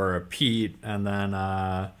cocoa or a peat, and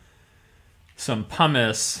then some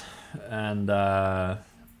pumice, and the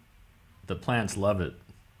plants love it.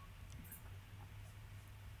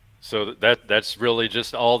 So that's really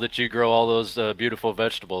just all that you grow all those beautiful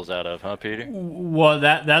vegetables out of, huh, Peter? Well,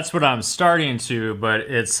 that's what I'm starting to, but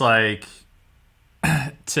it's like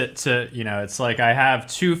to you know, it's like I have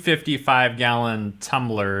two 55-gallon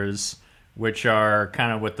tumblers, which are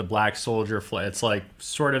kind of with the black soldier fly. It's like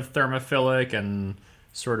sort of thermophilic and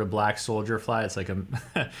sort of black soldier fly. It's like a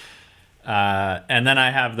and then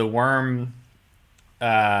I have the worm,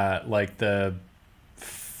 like the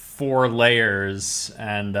 4 layers,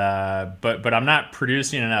 and but I'm not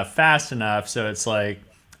producing enough fast enough, so it's like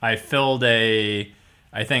I filled I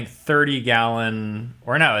think 30-gallon,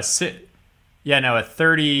 or no, a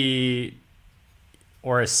 30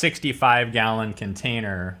 or a 65-gallon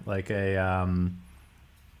container, like a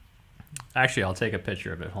actually, I'll take a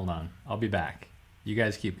picture of it. Hold on, I'll be back. You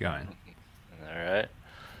guys keep going. All right.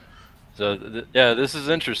 So yeah, this is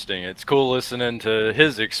interesting. It's cool listening to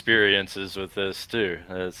his experiences with this too,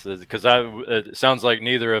 because it sounds like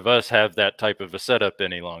neither of us have that type of a setup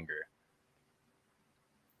any longer.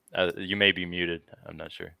 You may be muted. I'm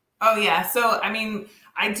not sure. Oh yeah. So I mean,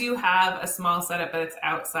 I do have a small setup, but it's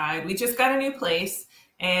outside. We just got a new place,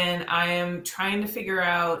 and I am trying to figure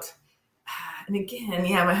out. And again,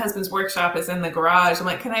 yeah, my husband's workshop is in the garage. I'm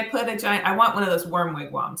like, can I put a giant? I want one of those worm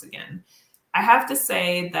wigwams again. I have to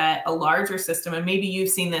say that a larger system, and maybe you've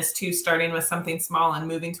seen this too, starting with something small and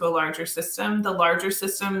moving to a larger system, the larger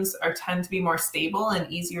systems tend to be more stable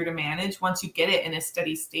and easier to manage. Once you get it in a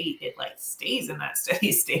steady state, it like stays in that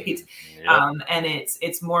steady state. Yep. And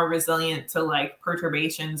it's more resilient to like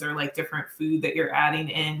perturbations or like different food that you're adding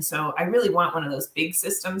in. So I really want one of those big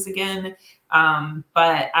systems again.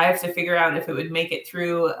 But I have to figure out if it would make it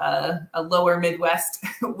through a lower Midwest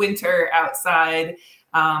winter outside.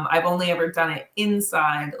 I've only ever done it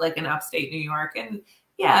inside, like in upstate New York. And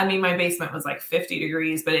yeah, I mean, my basement was like 50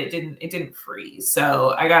 degrees, but it didn't freeze.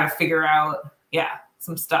 So I got to figure out, yeah,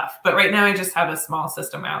 some stuff. But right now I just have a small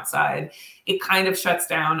system outside. It kind of shuts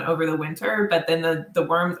down over the winter, but then the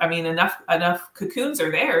worms, I mean, enough cocoons are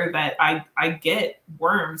there that I get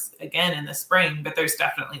worms again in the spring, but there's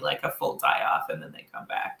definitely like a full die off and then they come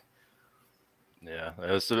back. Yeah.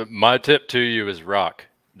 So my tip to you is rock.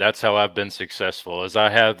 That's how I've been successful, is I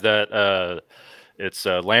have that, it's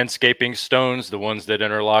landscaping stones, the ones that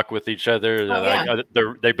interlock with each other. Oh,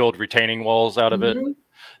 yeah. They build retaining walls out of it.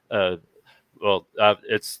 Well,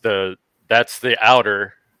 that's the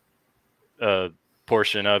outer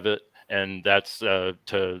portion of it, and that's to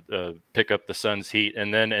pick up the sun's heat.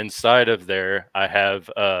 And then inside of there, I have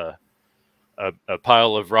a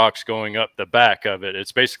pile of rocks going up the back of it.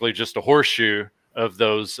 It's basically just a horseshoe of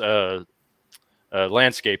those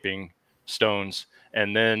landscaping stones,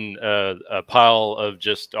 and then a pile of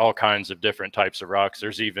just all kinds of different types of rocks.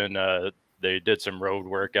 There's even they did some road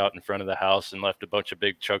work out in front of the house and left a bunch of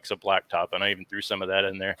big chunks of blacktop, and I even threw some of that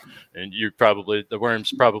in there. And the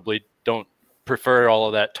worms probably don't prefer all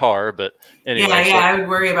of that tar, but anyway. Yeah, I would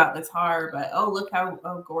worry about the tar, but look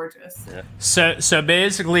how gorgeous. Yeah. So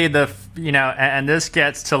basically and this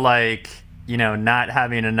gets to like, not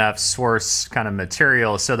having enough source kind of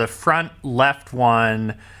material. So the front left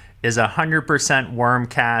one is 100% worm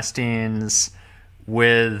castings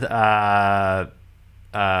with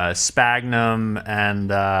sphagnum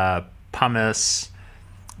and pumice.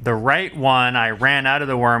 The right one, I ran out of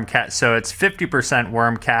the worm so it's 50%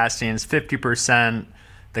 worm castings, 50%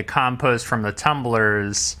 the compost from the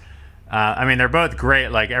tumblers. I mean, they're both great.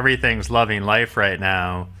 Like, everything's loving life right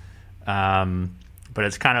now. But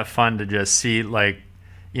it's kind of fun to just see, like,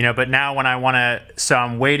 but now when I want to, so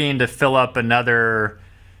I'm waiting to fill up another,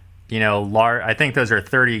 large, I think those are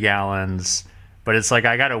 30 gallons, but it's like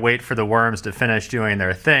I got to wait for the worms to finish doing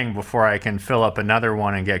their thing before I can fill up another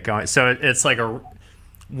one and get going. So it's like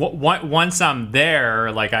once I'm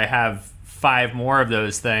there, like I have 5 more of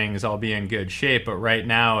those things, I'll be in good shape. But right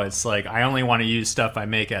now it's like I only want to use stuff I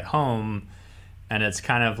make at home, and it's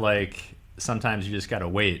kind of like sometimes you just got to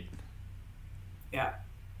wait. Yeah.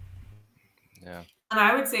 Yeah. And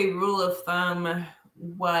I would say rule of thumb,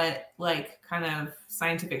 what like kind of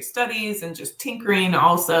scientific studies and just tinkering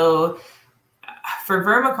also for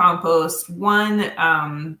vermicompost, one,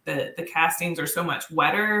 the castings are so much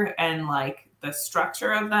wetter, and like the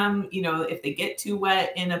structure of them, if they get too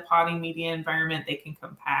wet in a potting media environment, they can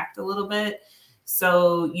compact a little bit.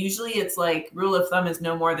 So usually it's like rule of thumb is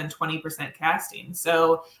no more than 20% casting.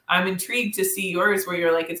 So I'm intrigued to see yours where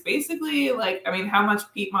you're like, it's basically like, I mean, how much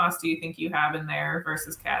peat moss do you think you have in there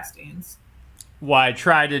versus castings? Well, I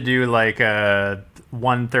try to do like a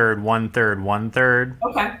 1/3, 1/3, 1/3.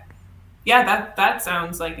 Okay. Yeah, that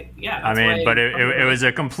sounds like, yeah. I mean, but it was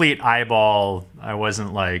a complete eyeball. I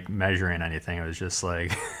wasn't like measuring anything. It was just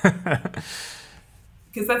like...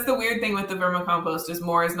 Because that's the weird thing with the vermicompost is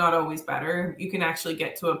more is not always better. You can actually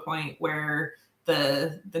get to a point where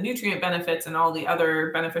the nutrient benefits and all the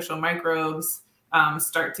other beneficial microbes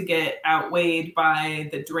start to get outweighed by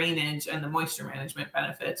the drainage and the moisture management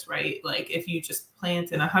benefits, right? Like if you just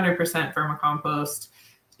plant in 100% vermicompost,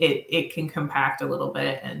 it can compact a little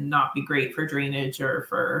bit and not be great for drainage or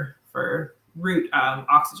for root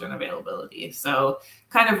oxygen availability. So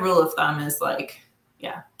kind of rule of thumb is like,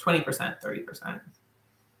 yeah, 20%, 30%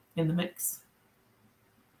 in the mix.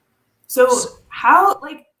 So how,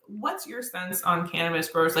 like, what's your sense on cannabis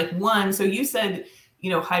growers? Like, one, so you said,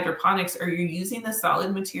 hydroponics, are you using the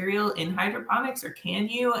solid material in hydroponics, or can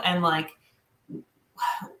you? And like,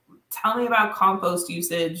 tell me about compost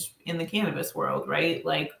usage in the cannabis world, right?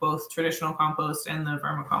 Like both traditional compost and the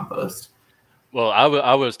vermicompost. Well,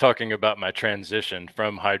 I was talking about my transition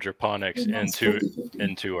from hydroponics into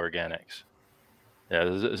organics.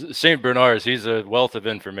 Yeah, St. Bernard's, he's a wealth of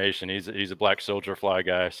information. He's a black soldier fly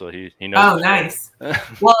guy, so he knows. Oh, nice.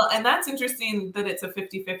 Well, and that's interesting that it's a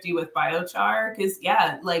 50-50 with biochar, because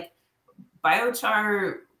yeah, like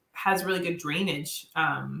biochar has really good drainage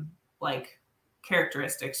like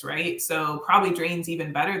characteristics, right? So probably drains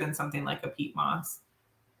even better than something like a peat moss.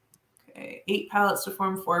 Okay, 8 pallets to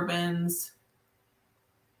form 4 bins.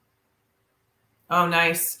 Oh,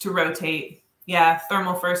 nice, to rotate. Yeah,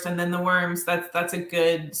 thermal first and then the worms. That's a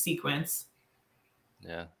good sequence.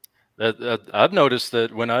 Yeah. I've noticed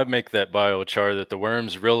that when I make that biochar, that the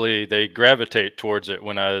worms really, they gravitate towards it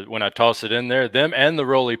when I toss it in there. Them and the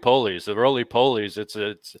roly-polies. The roly-polies,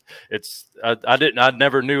 I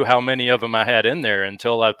never knew how many of them I had in there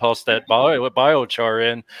until I tossed that biochar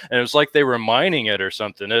in, and it was like they were mining it or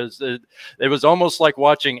something. It was almost like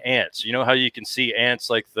watching ants. You know how you can see ants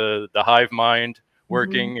like the hive mind,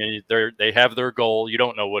 working, and they have their goal. You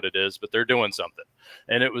don't know what it is, but they're doing something.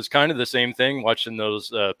 And it was kind of the same thing watching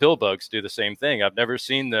those pill bugs do the same thing. I've never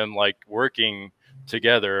seen them like working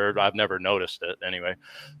together. I've never noticed it anyway.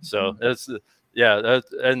 So that's yeah.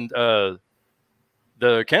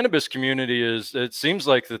 The cannabis community it seems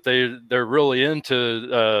like that they're really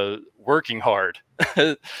into working hard.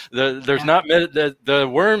 There's not the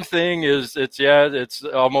worm thing it's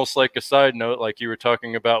almost like a side note, like you were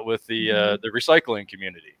talking about with the recycling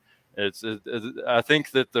community. I think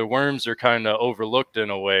that the worms are kind of overlooked in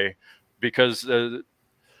a way, because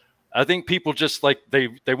I think people just like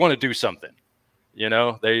they want to do something,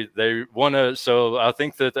 they want to. So I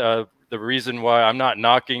think that the reason why I'm not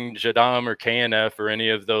knocking Jadam or KNF or any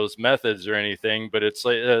of those methods or anything, but it's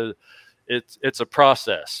like it's a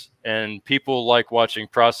process, and people like watching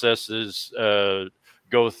processes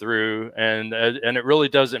go through, and it really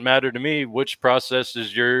doesn't matter to me which process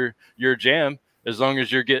is your jam, as long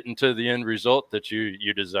as you're getting to the end result that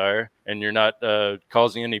you desire, and you're not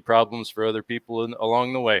causing any problems for other people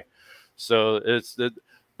along the way. So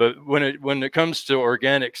but when it comes to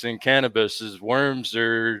organics and cannabis, worms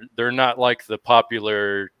they're not like the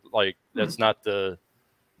popular, like that's not the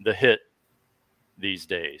hit these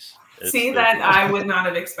days. That I would not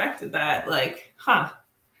have expected that. Like,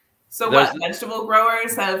 So what, vegetable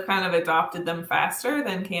growers have kind of adopted them faster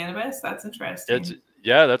than cannabis? That's interesting.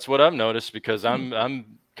 That's what I've noticed, because I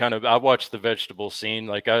watch the vegetable scene.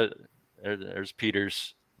 Like there's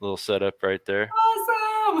Peter's little setup right there. Awesome.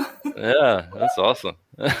 Yeah, that's awesome.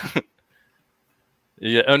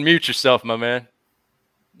 Yeah, unmute yourself, my man.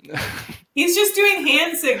 He's just doing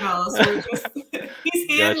hand signals. He's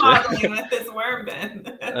hand modeling with his worm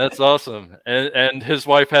bin. That's awesome. And his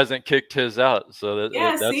wife hasn't kicked his out, so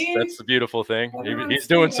that's the beautiful thing. He's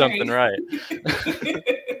doing something right.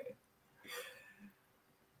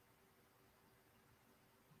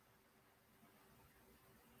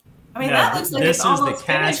 I mean, that looks like it's almost this is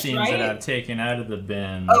the castings finished, right? that I've taken out of the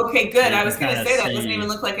bin. Okay, good. I was going to say that doesn't even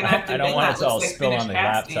look like an active bin. I don't want it to all spill on the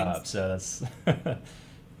laptop, so that's.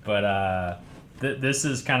 But this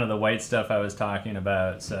is kind of the white stuff I was talking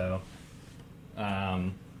about. So,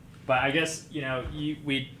 but I guess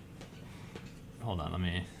we. Hold on, let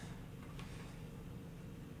me.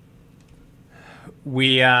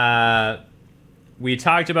 We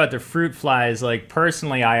talked about the fruit flies. Like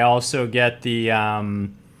personally, I also get the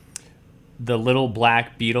little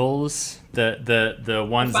black beetles, the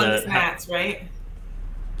ones that gnats, right?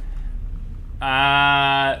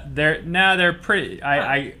 They're pretty.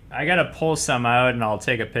 I gotta pull some out and I'll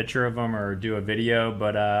take a picture of them or do a video.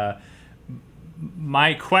 But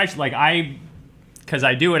my question, because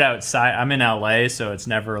I do it outside. I'm in LA, so it's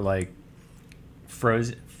never like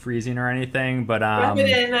freezing or anything, but rub it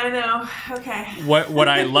in, I know. Okay. What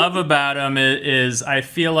I love about them is I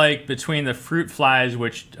feel like between the fruit flies,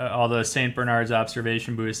 which although St. Bernard's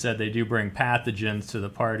observation booth said they do bring pathogens to the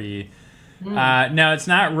party, no, it's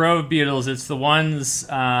not rove beetles. It's the ones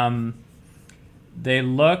they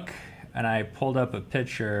look, and I pulled up a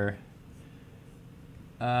picture.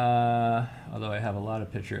 Although I have a lot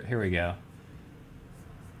of pictures. Here we go.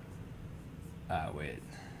 Wait.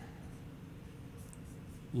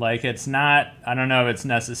 Like it's not, I don't know if it's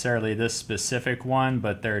necessarily this specific one,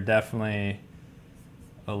 but they're definitely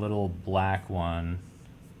a little black one.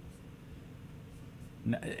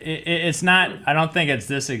 It's not, I don't think it's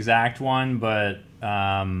this exact one, but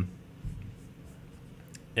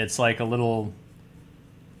it's like a little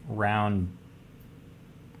round.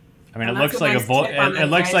 I mean, it looks like it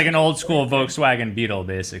looks like an old school Volkswagen Beetle,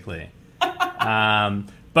 basically. But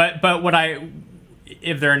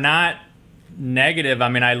if they're not negative, I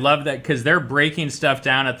mean, I love that because they're breaking stuff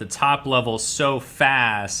down at the top level so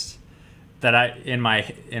fast that in my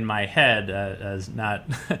head, as not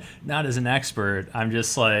as an expert, I'm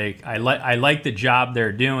just like I like the job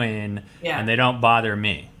they're doing, and they don't bother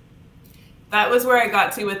me. That was where I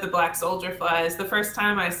got to with the black soldier flies. The first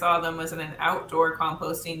time I saw them was in an outdoor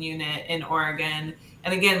composting unit in Oregon.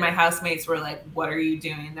 And again, my housemates were like, what are you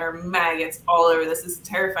doing? There are maggots all over. This is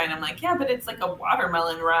terrifying. I'm like, yeah, but it's like a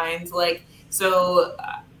watermelon rind. So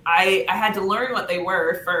I had to learn what they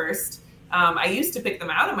were first. I used to pick them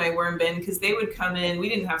out of my worm bin because they would come in. We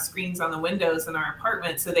didn't have screens on the windows in our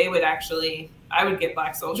apartment. So they would I would get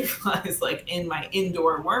black soldier flies in my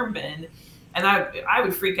indoor worm bin. And I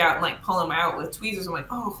would freak out and pull them out with tweezers. I'm like,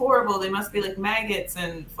 oh, horrible. They must be maggots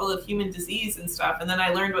and full of human disease and stuff. And then I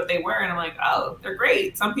learned what they were and I'm like, oh, they're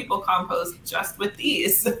great. Some people compost just with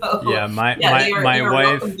these. So, yeah, my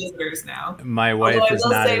wife, visitors now. My wife is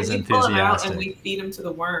not as enthusiastic. We pull them out and we feed them to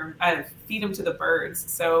the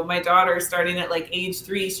birds. So my daughter, starting at age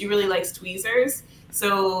 3, she really likes tweezers.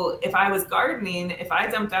 So if I was gardening, if I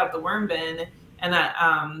dumped out the worm bin and that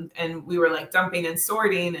and we were like dumping and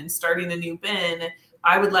sorting and starting a new bin,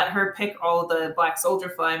 I would let her pick all the black soldier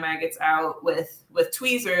fly maggots out with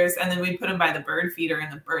tweezers, and then we'd put them by the bird feeder,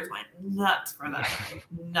 and the birds went nuts for them.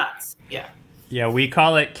 Nuts. Yeah. Yeah, we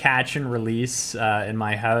call it catch and release in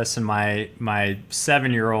my house, and my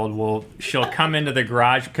 7-year-old she'll come into the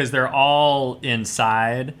garage because they're all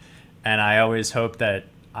inside, and I always hope that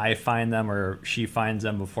I find them or she finds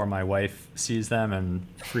them before my wife sees them and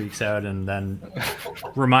freaks out, and then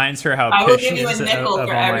reminds her how I will give she you a is nickel of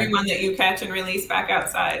for all everyone that you catch and release back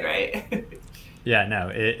outside, right? Yeah, no,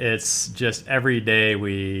 it's just every day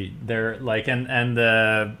they're like, and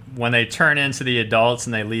when they turn into the adults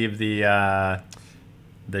and they leave the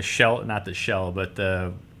shell, not the shell, but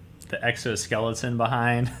the exoskeleton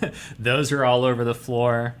behind, those are all over the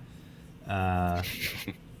floor.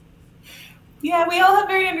 Yeah, we all have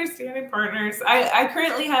very understanding partners. I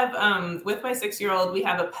currently have, with my 6-year-old, we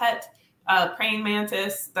have a pet praying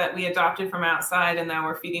mantis that we adopted from outside, and now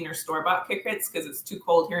we're feeding her store-bought crickets because it's too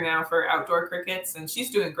cold here now for outdoor crickets, and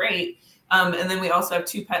she's doing great. And then we also have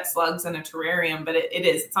 2 pet slugs and a terrarium, but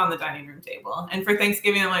it's on the dining room table. And for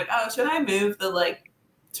Thanksgiving, I'm like, oh, should I move the like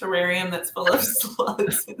terrarium that's full of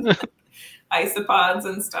slugs and isopods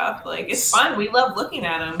and stuff? Like, it's fun. We love looking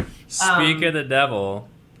at them. Speak of the devil.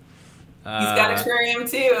 He's got a terrarium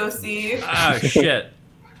too, Steve. Oh, shit.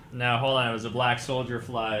 Now, hold on. It was a black soldier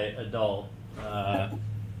fly adult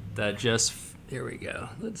that just... Here we go.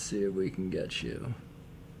 Let's see if we can get you.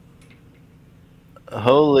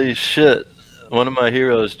 Holy shit. One of my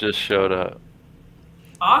heroes just showed up.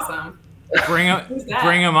 Awesome. Bring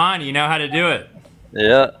him on. You know how to do it.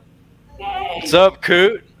 Yeah. Yay. What's up,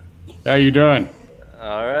 Coot? How you doing?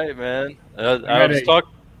 All right, man.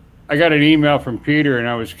 I got an email from Peter, and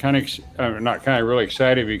I was really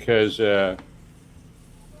excited because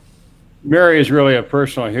Mary is really a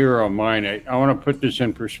personal hero of mine. I want to put this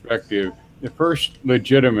in perspective. The first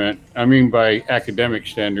legitimate, I mean by academic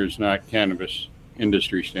standards, not cannabis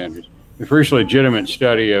industry standards, the first legitimate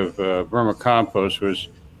study of vermicompost was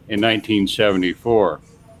in 1974.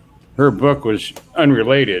 Her book was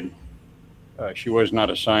unrelated. She was not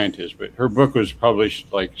a scientist, but her book was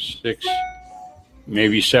published like 6,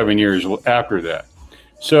 maybe 7 years after that.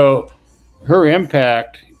 So her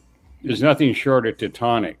impact is nothing short of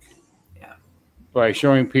tectonic. Yeah. By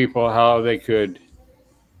showing people how they could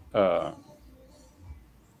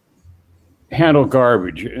handle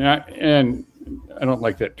garbage. And I don't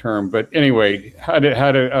like that term, but anyway, how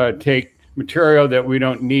to take material that we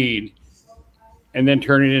don't need and then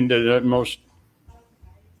turn it into the most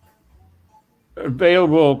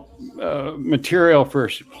available material for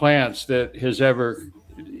plants that has ever.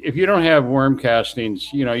 If you don't have worm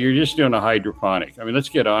castings, you're just doing a hydroponic. I mean, let's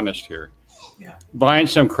get honest here. Yeah. Buying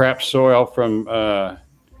some crap soil from a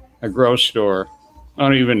grow store, I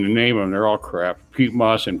don't even name them, they're all crap, peat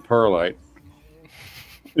moss and perlite.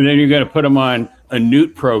 And then you're going to put them on a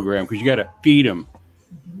newt program because you got to feed them.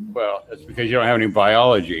 Well, that's because you don't have any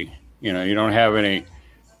biology. You don't have any,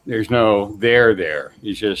 there's no there.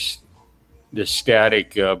 It's just this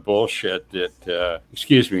static bullshit that,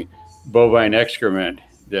 bovine excrement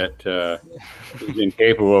that is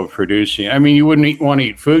incapable of producing. I mean, you wouldn't want to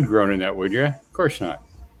eat food grown in that, would you? Of course not.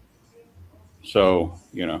 So,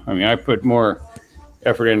 I put more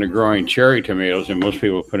effort into growing cherry tomatoes than most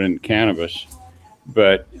people put in cannabis.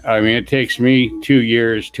 But, it takes me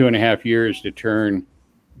 2.5 years to turn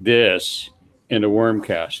this into worm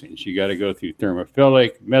castings. You got to go through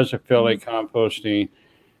thermophilic, mesophilic composting,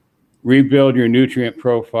 rebuild your nutrient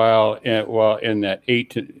profile, in that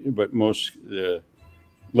but most the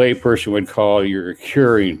layperson would call your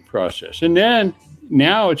curing process. And then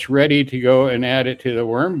now it's ready to go and add it to the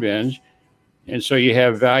worm bins. And so you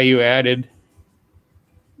have value added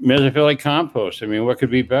mesophilic compost. I mean, what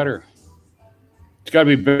could be better? It's got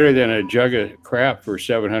to be better than a jug of crap for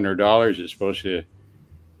 $700 is supposed to,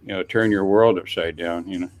 turn your world upside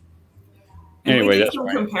down, Anyway, that's some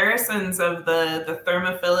comparisons of the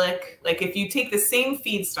thermophilic. Like if you take the same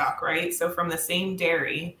feedstock, right? So from the same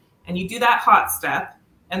dairy, and you do that hot step,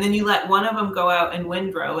 and then you let one of them go out and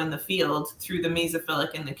windrow in the field through the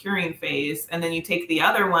mesophilic and the curing phase, and then you take the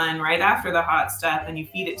other one right after the hot step and you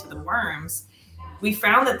feed it to the worms. We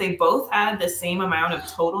found that they both had the same amount of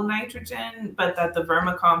total nitrogen, but that the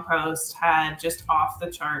vermicompost had just off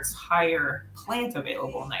the charts higher plant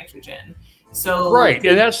available nitrogen. So right,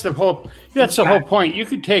 and that's the whole point. You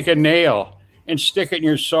could take a nail and stick it in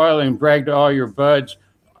your soil and brag to all your buds,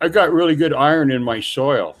 I got really good iron in my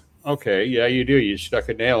soil. Okay, yeah, you do. You stuck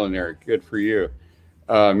a nail in there. Good for you.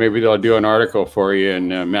 Maybe they'll do an article for you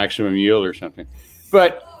in Maximum Yield or something.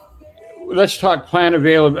 But let's talk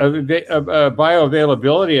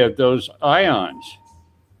bioavailability of those ions.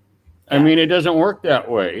 I mean, it doesn't work that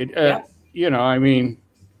way. You know, I mean,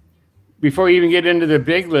 before you even get into the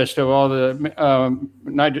big list of all the,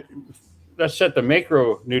 let's set the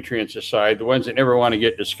macronutrients aside, the ones that never want to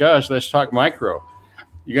get discussed. Let's talk micro.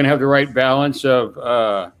 You're going to have the right balance of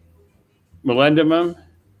molybdenum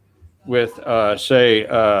with, say,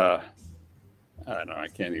 I don't know, I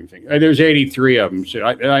can't even think. There's 83 of them. So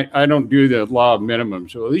I don't do the law of minimum.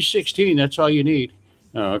 So at least 16, that's all you need.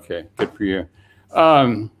 Oh, okay, good for you.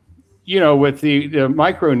 You know, with the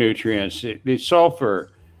micronutrients, the sulfur,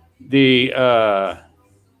 the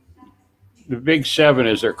big seven,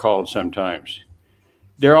 as they're called sometimes,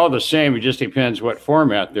 they're all the same. It just depends what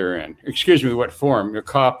format they're in. Excuse me, what form, the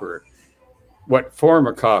copper, what form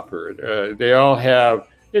of copper. They all have,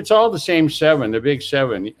 it's all the same seven, the big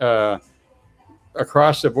seven,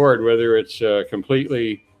 across the board, whether it's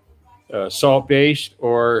completely salt-based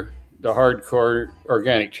or the hardcore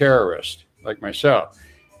organic terrorist like myself.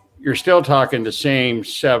 You're still talking the same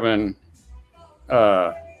seven,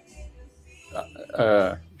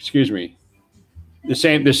 excuse me, the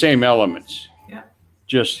same elements. Yeah.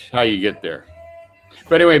 Just how you get there.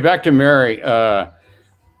 But anyway, back to Mary. I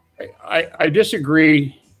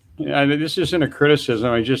disagree. And this isn't a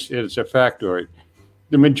criticism. It's a factoid.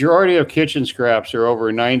 The majority of kitchen scraps are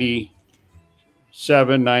over 97,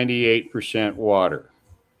 98% water.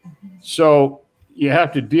 So you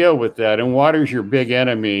have to deal with that. And water is your big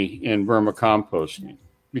enemy in vermicomposting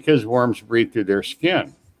because worms breathe through their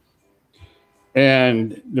skin.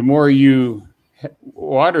 And the more you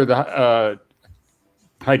water the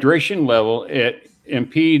hydration level, it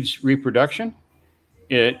impedes reproduction.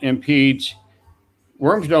 It impedes,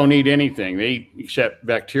 worms don't eat anything. They eat except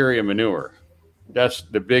bacteria manure. That's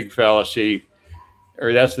the big fallacy,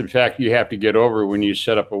 or that's the fact you have to get over when you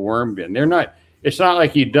set up a worm bin. They're not, it's not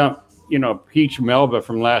like you dump, you know, peach melba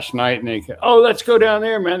from last night and they go, oh, let's go down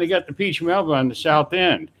there, man. They got the peach melba on the south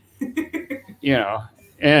end, you know,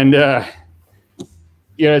 and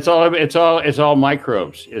yeah, it's all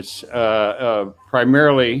microbes. It's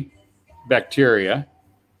primarily bacteria.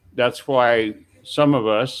 That's why some of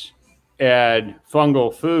us add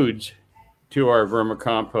fungal foods to our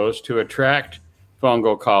vermicompost to attract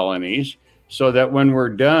fungal colonies, so that when we're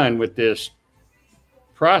done with this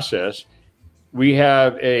process, we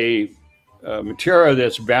have a material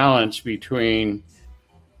that's balanced between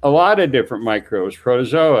a lot of different microbes,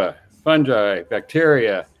 protozoa, fungi,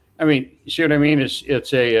 bacteria. I mean, you see what I mean?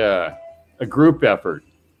 It's a group effort.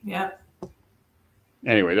 Yeah.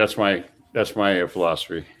 Anyway, that's my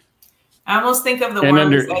philosophy. I almost think of the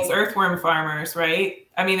worms as earthworm farmers, right?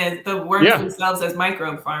 I mean, the worms themselves as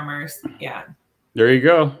microbe farmers. Yeah. There you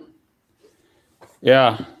go.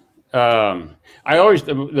 Yeah. I always,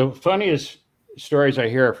 the funniest stories I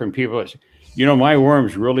hear from people is, you know, my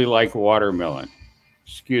worms really like watermelon.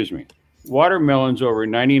 Excuse me. Watermelon's over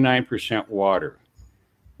 99% water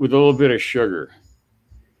with a little bit of sugar.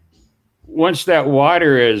 Once that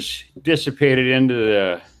water is dissipated into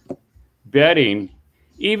the bedding,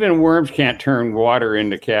 even worms can't turn water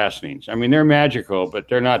into castings. I mean, they're magical, but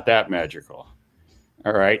they're not that magical.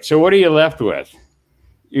 All right. So what are you left with?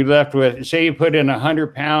 You're left with, say you put in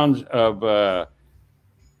 100 pounds of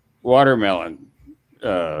watermelon,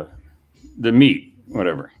 the meat,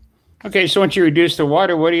 whatever. Okay. So once you reduce the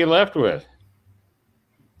water, what are you left with?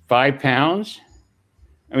 5 pounds?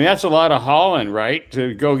 I mean, that's a lot of hauling, right?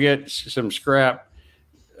 To go get some scrap.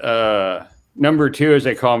 Number two, as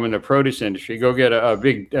they call them in the produce industry, go get a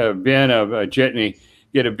big bin of jitney,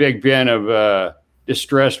 get a big bin of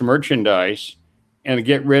distressed merchandise, and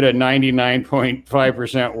get rid of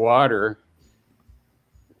 99.5% water.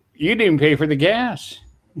 You didn't even pay for the gas.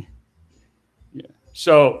 Yeah.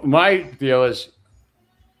 So my deal is,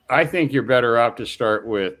 I think you're better off to start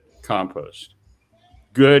with compost.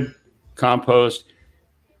 Good compost.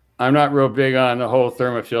 I'm not real big on the whole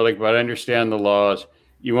thermophilic, but I understand the laws.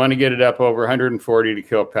 You want to get it up over 140 to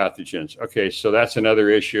kill pathogens. Okay, so that's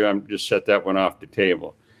another issue. I'm just set that one off the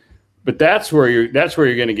table. But that's where you're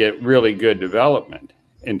going to get really good development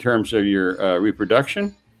in terms of your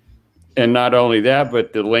reproduction. And not only that,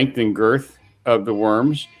 but the length and girth of the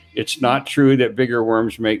worms. It's not true that bigger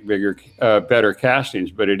worms make better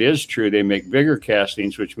castings, but it is true they make bigger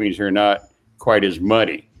castings, which means they're not quite as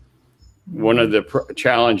muddy. One of the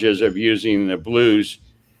challenges of using the blues,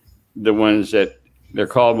 the ones that they're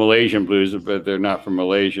called Malaysian blues, but they're not from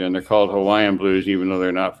Malaysia, and they're called Hawaiian blues, even though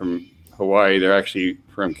they're not from Hawaii. They're actually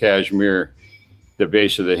from Kashmir, the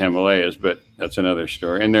base of the Himalayas, but that's another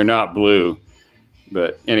story. And they're not blue.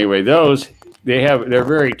 But anyway, those, they're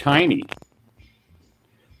very tiny.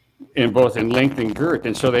 in both in length and girth,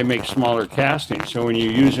 and so they make smaller castings. So when you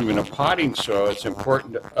use them in a potting soil, it's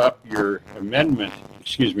important to up your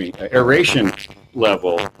aeration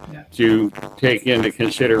level to take into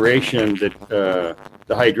consideration that the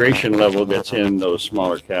hydration level that's in those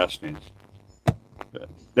smaller castings.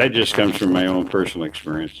 That just comes from my own personal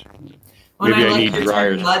experience. When I need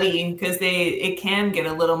dryers. Muddy, because it can get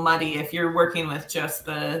a little muddy if you're working with just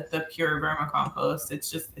the pure vermicompost.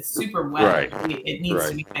 It's super wet. Right. It needs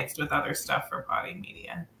to be mixed with other stuff for potting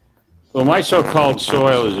media. Well, my so-called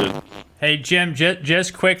soil is a... Hey Jim,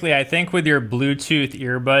 just quickly, I think with your Bluetooth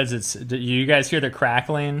earbuds, do you guys hear the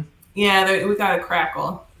crackling? Yeah, we got a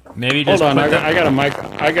crackle. Maybe just hold on. I got a mic.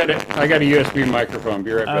 I got a USB microphone.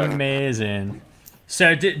 Be right back. Amazing.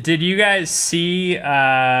 So did you guys see?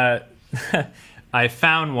 I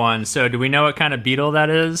found one. So do we know what kind of beetle that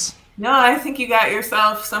is? No, I think you got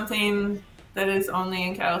yourself something that is only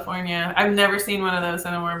in California. I've never seen one of those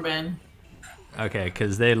in a worm bin. Okay,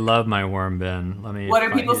 because they love my worm bin. Let me. What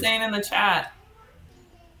are people saying in the chat?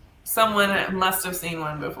 Someone must have seen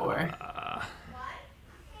one before.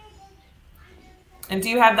 And do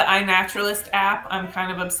you have the iNaturalist app? I'm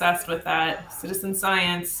kind of obsessed with that. Citizen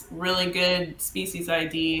Science, really good species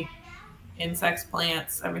ID. Insects,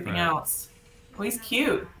 plants, everything else. Oh, he's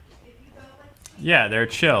cute. Yeah, they're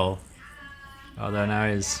chill. Although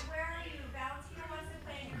now he's...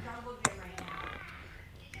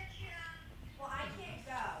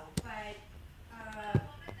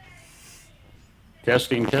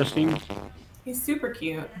 Testing. He's super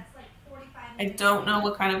cute. I don't know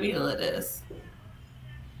what kind of beetle it is.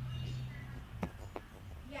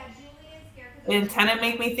 The antenna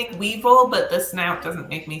make me think weevil, but the snout doesn't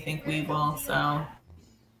make me think weevil, so.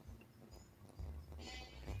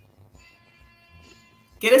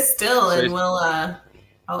 Get a still and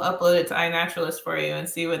I'll upload it to iNaturalist for you and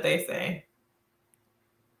see what they say.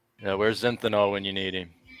 Yeah, where's Zenthal when you need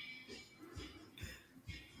him?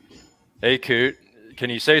 Hey, Coot,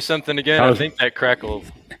 can you say something again? I think that crackled.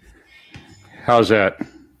 How's that?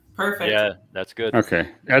 Perfect. Yeah, that's good. Okay.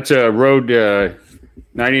 That's a Rode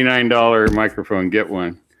 $99 microphone. Get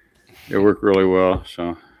one. They work really well.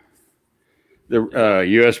 So the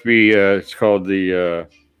USB, it's called the,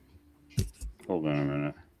 hold on a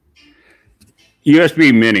minute.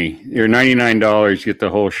 USB Mini. They're $99. Get the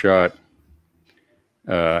whole shot.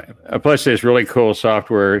 Plus, there's really cool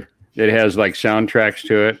software that has like soundtracks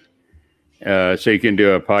to it. So you can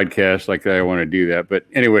do a podcast like that. I want to do that. But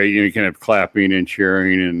anyway, you can have clapping and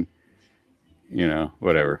cheering and,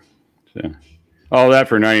 whatever. So all that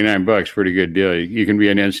for $99. Pretty good deal. You can be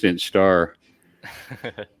an instant star.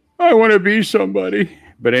 I want to be somebody.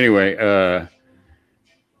 But anyway,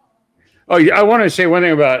 I want to say one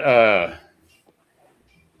thing about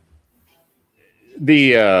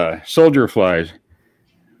the soldier flies.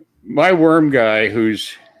 My worm guy,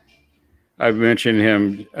 I've mentioned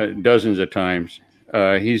him dozens of times.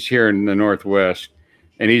 He's here in the Northwest,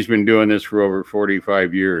 and he's been doing this for over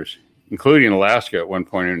 45 years, including Alaska at one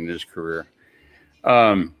point in his career.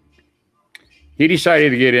 He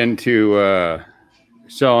decided to get into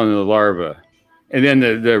selling the larvae, and then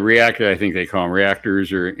the reactor, I think they call them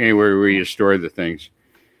reactors, or anywhere where you store the things,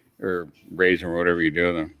 or raise them, or whatever you do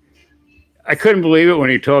with them. I couldn't believe it when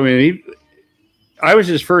he told me. I was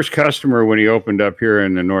his first customer when he opened up here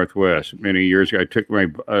in the Northwest many years ago. I took my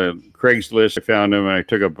Craigslist, I found him, and I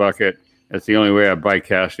took a bucket. That's the only way I buy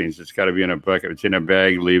castings. It's got to be in a bucket. If it's in a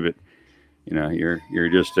bag, leave it. You're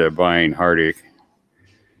just buying heartache.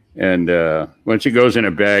 And once it goes in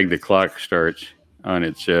a bag, the clock starts on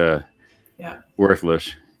its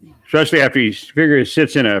worthless. Especially after he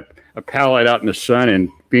sits in a pallet out in the sun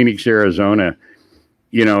in Phoenix, Arizona,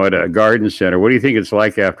 at a garden center. What do you think it's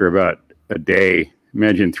like after about a day?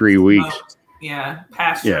 Imagine 3 weeks. Yeah,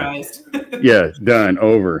 pasteurized. Yeah, done,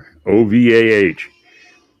 over. OVAH.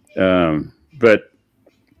 But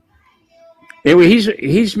anyway,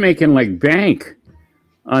 he's making like bank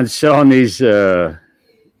on selling these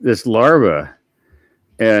this larva,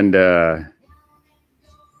 and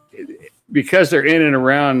because they're in and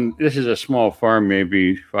around. This is a small farm,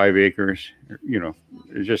 maybe 5 acres.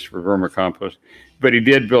 Just for vermicompost. But he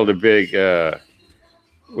did build a big.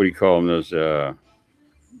 What do you call them? Those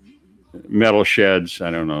metal sheds.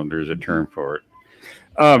 I don't know. There's a term for it.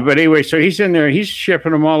 But anyway, so he's in there. He's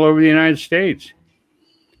shipping them all over the United States.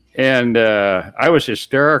 And I was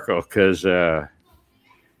hysterical because I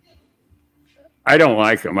don't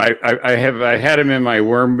like them. I had them in my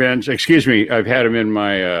worm bins. Excuse me. I've had them in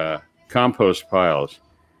my compost piles.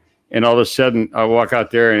 And all of a sudden, I walk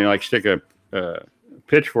out there and stick a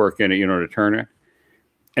pitchfork in it, to turn it.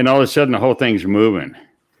 And all of a sudden, the whole thing's moving.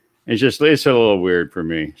 it's a little weird for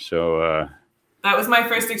me. So that was my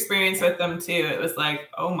first experience with them too. It was like,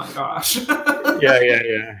 oh my gosh.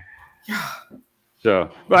 yeah. So,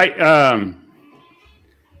 but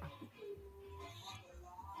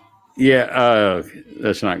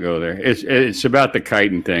let's not go there. It's about the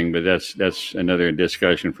chitin thing, but that's another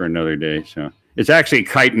discussion for another day. So it's actually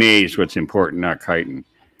chitinase what's important, not chitin.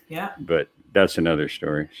 Yeah. But that's another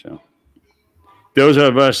story. So those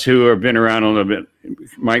of us who have been around a little bit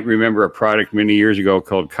might remember a product many years ago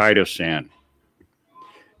called chitosan.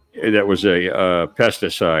 That was a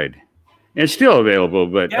pesticide. It's still available,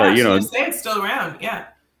 but yeah, you know, say it's still around. Yeah.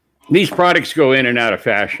 These products go in and out of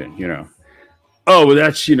fashion, you know. Oh, well,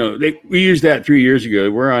 that's, you know, we used that 3 years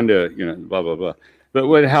ago. We're on to, you know, blah, blah, blah.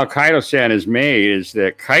 But how chitosan is made is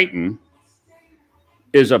that chitin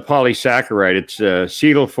is a polysaccharide. It's a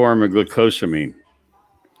acetyl form of glucosamine.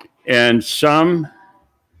 And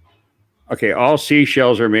all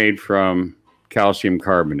seashells are made from calcium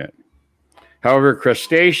carbonate. However,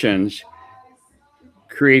 crustaceans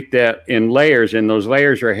create that in layers, and those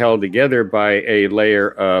layers are held together by a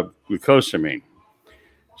layer of glucosamine.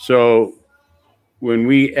 So when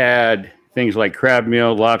we add things like crab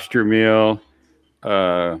meal, lobster meal,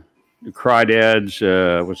 crawdads,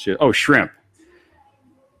 shrimp,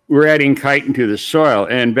 we're adding chitin to the soil,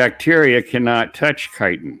 and bacteria cannot touch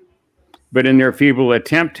chitin. But in their feeble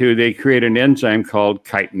attempt to, they create an enzyme called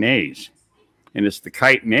chitinase. And it's the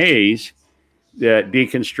chitinase that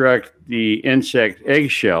deconstruct the insect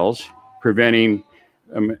eggshells, preventing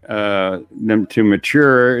them to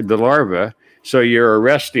mature the larva. So you're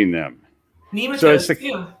arresting them. Nematodes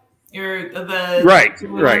too. The right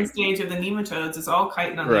stage of the nematodes is all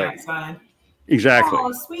chitin on the outside. Exactly.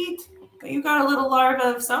 Oh, sweet! You got a little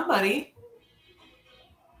larva of somebody.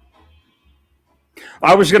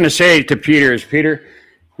 I was going to say to Peter,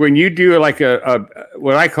 when you do like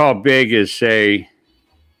what I call big is, say,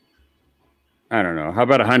 I don't know, how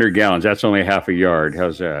about 100 gallons? That's only half a yard.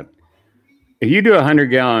 How's that? If you do a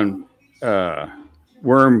 100-gallon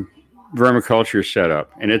vermiculture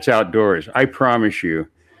setup and it's outdoors, I promise you,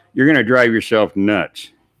 you're going to drive yourself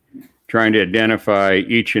nuts trying to identify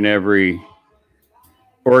each and every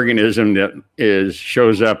organism that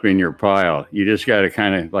shows up in your pile. You just got to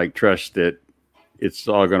kind of like trust that it's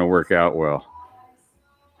all going to work out well.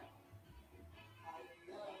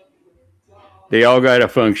 They all got to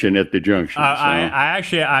function at the junction.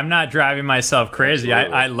 I'm not driving myself crazy.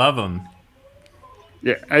 I love them.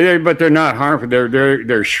 Yeah, but they're not harmful. They're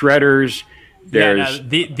shredders.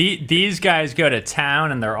 These guys go to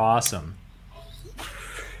town and they're awesome.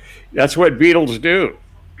 That's what beetles do.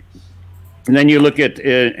 And then you look at,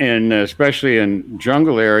 especially in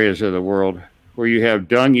jungle areas of the world, where you have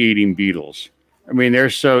dung-eating beetles. I mean, they're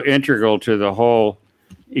so integral to the whole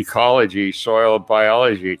ecology, soil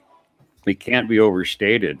biology. They can't be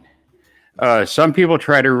overstated. Some people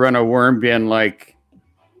try to run a worm bin like,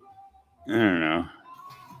 I don't know,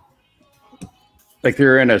 like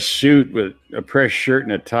they're in a suit with a pressed shirt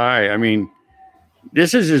and a tie. I mean,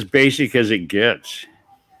 this is as basic as it gets.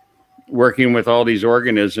 Working with all these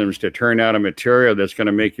organisms to turn out a material that's going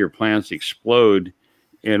to make your plants explode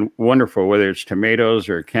and wonderful, whether it's tomatoes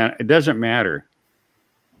or it doesn't matter.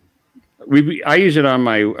 I use it on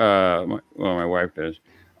my wife does,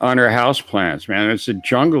 on her house plants, man. It's a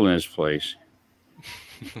jungle in this place.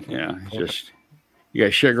 Yeah, it's just, you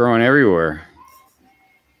got shit growing everywhere.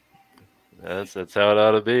 That's how it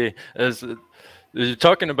ought to be. As you're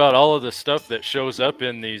talking about all of the stuff that shows up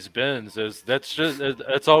in these bins,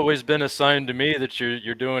 that's always been a sign to me that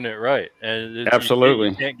you're doing it right. And absolutely,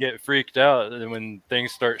 you can't get freaked out when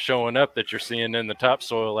things start showing up that you're seeing in the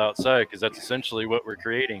topsoil outside, because that's essentially what we're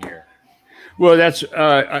creating here. Well, that's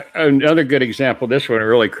another good example. This one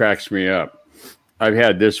really cracks me up. I've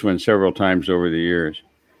had this one several times over the years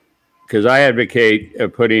because I advocate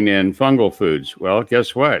putting in fungal foods. Well,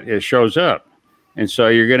 guess what? It shows up. And so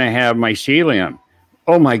you're going to have mycelium.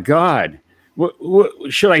 Oh, my God.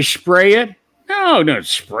 Should I spray it? No, don't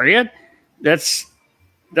spray it. That's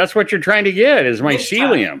what you're trying to get is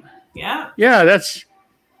mycelium. Yeah. Yeah,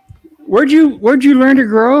 where'd you learn to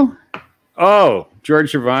grow? Oh,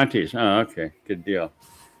 George Cervantes. Oh, okay. Good deal.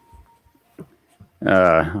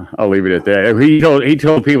 I'll leave it at that. He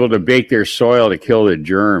told people to bake their soil to kill the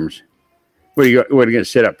germs. What are you going to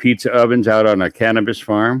set up pizza ovens out on a cannabis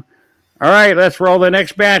farm? All right, let's roll the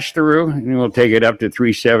next batch through, and we'll take it up to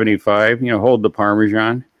 375. Hold the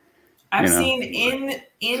Parmesan. I've seen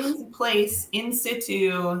in place, in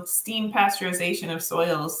situ, steam pasteurization of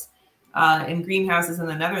soils in greenhouses in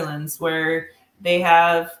the Netherlands, where they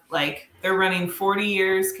have they're running 40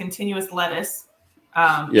 years continuous lettuce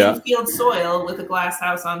in field soil with a glass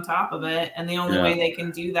house on top of it. And the only way they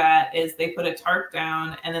can do that is they put a tarp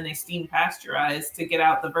down and then they steam pasteurize to get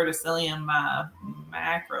out the verticillium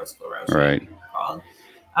macrosclerosis. Right. Called.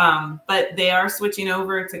 But they are switching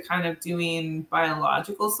over to kind of doing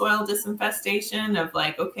biological soil disinfestation of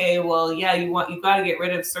like, okay, well, yeah, you've got to get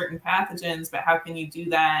rid of certain pathogens, but how can you do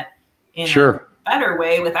that in a better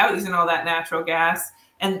way without using all that natural gas?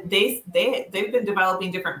 And they've been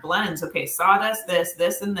developing different blends. Okay, sawdust,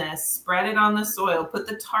 this, and this, spread it on the soil, put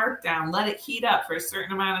the tarp down, let it heat up for a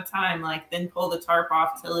certain amount of time, like then pull the tarp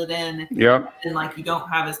off, till it in. Yep. And like you don't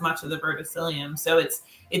have as much of the verticillium. So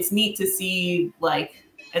it's neat to see, like,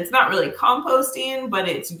 it's not really composting, but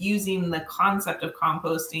it's using the concept of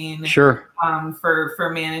composting for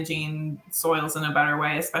managing soils in a better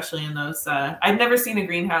way, especially in those. I've never seen a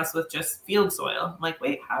greenhouse with just field soil. I'm like,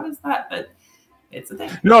 wait, how is that? But it's a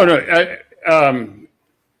thing. No.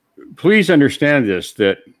 Please understand this,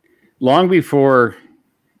 that long before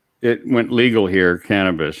it went legal here,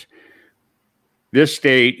 cannabis, this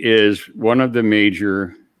state is one of the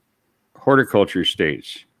major horticulture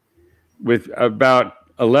states with about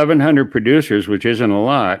 1,100 producers, which isn't a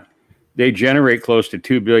lot. They generate close to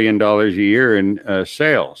 $2 billion a year in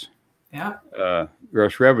sales. Yeah.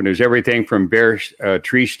 Gross revenues, everything from bare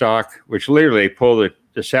tree stock, which literally they pull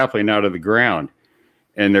the sapling out of the ground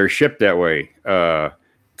and they're shipped that way,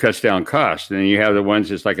 cuts down costs. And then you have the ones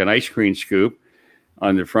that's like an ice cream scoop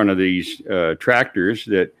on the front of these tractors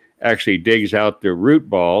that actually digs out the root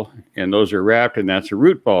ball, and those are wrapped, and that's a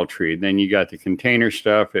root ball tree. And then you got the container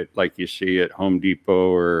stuff like you see at Home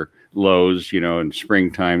Depot or Lowe's, in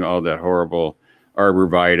springtime, all that horrible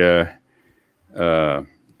arborvitae,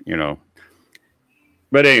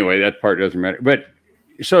 But anyway, that part doesn't matter. But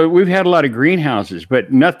so we've had a lot of greenhouses,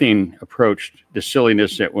 but nothing approached the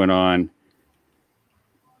silliness that went on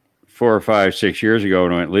 4 or 5, 6 years ago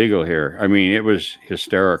when it went legal here. I mean, it was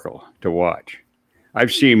hysterical to watch.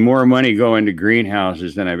 I've seen more money go into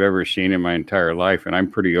greenhouses than I've ever seen in my entire life, and I'm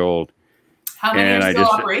pretty old. How many are still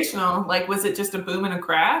operational? Like, was it just a boom and a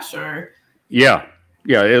crash, or? Yeah.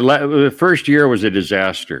 The first year was a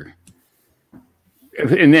disaster.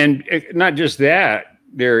 And then not just that,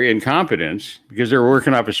 their incompetence, because they're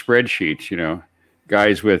working off of spreadsheets,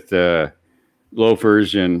 guys with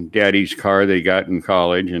loafers and daddy's car they got in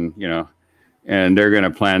college, and, and they're going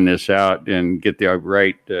to plan this out and get the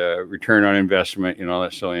right return on investment, all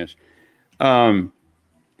that silliness.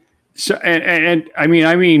 So, and I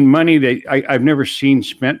mean money that I've never seen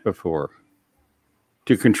spent before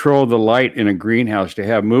to control the light in a greenhouse, to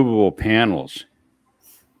have movable panels,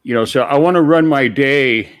 so I want to run my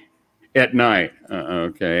day at night.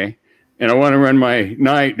 Okay. And I want to run my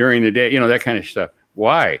night during the day, that kind of stuff.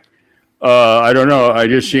 Why? I don't know. I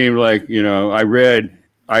just seemed like,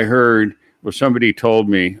 I heard, well, somebody told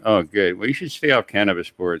me, oh, good. Well, you should stay off cannabis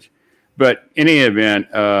boards. But in any event,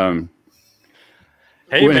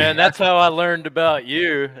 hey, man, that's how I learned about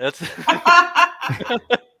you. That's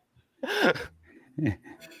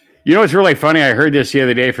it's really funny. I heard this the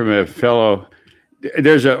other day from a fellow.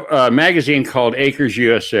 There's a magazine called Acres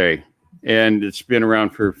USA, and it's been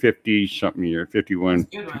around for 50-something years, 51.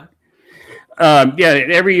 Good one.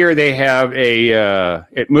 Every year they have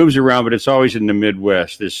it moves around, but it's always in the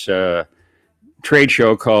Midwest, this trade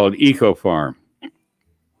show called Eco Farm.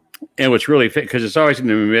 And what's really because it's always in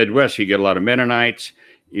the Midwest, you get a lot of Mennonites,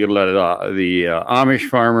 you get a lot of the Amish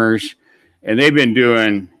farmers, and they've been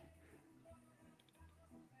doing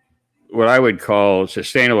what I would call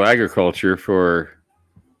sustainable agriculture for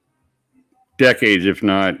decades, if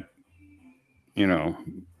not,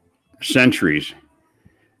 centuries.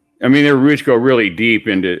 I mean, their roots go really deep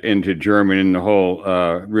into German and the whole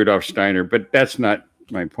Rudolf Steiner, but that's not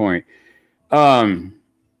my point. And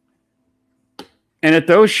at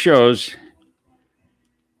those shows,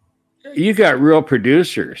 you got real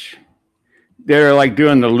producers that are like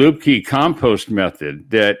doing the Lupke compost method.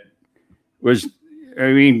 That was,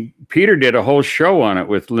 Peter did a whole show on it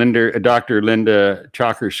with Dr. Linda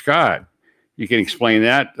Chalker Scott. You can explain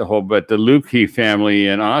that but the Lupke family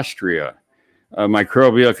in Austria.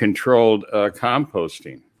 Microbial controlled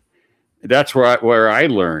composting. That's where I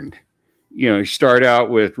learned. Start out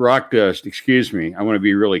with rock dust. Excuse me, I want to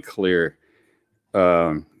be really clear,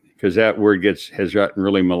 because that word has gotten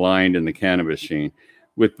really maligned in the cannabis scene.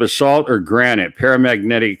 With basalt or granite,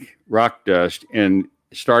 paramagnetic rock dust, and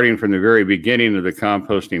starting from the very beginning of the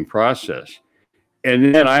composting process.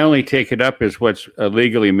 And then I only take it up as what's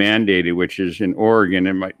legally mandated, which is in Oregon.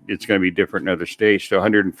 It's going to be different in other states, to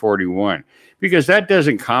 141, because that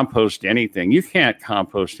doesn't compost anything. You can't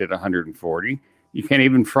compost at 140. You can't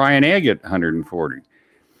even fry an egg at 140.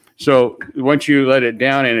 So once you let it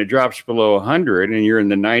down and it drops below 100 and you're in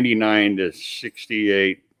the 99 to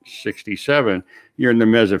 68, 67, you're in the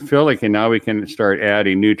mesophilic, and now we can start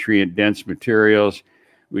adding nutrient dense materials.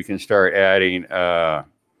 We can start adding a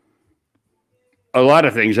lot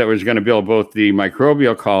of things that was going to build both the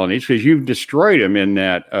microbial colonies, because you've destroyed them in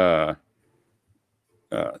that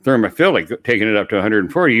thermophilic, taking it up to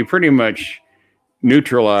 140. You pretty much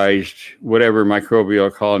neutralized whatever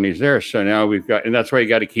microbial colonies there. So now we've got, and that's why you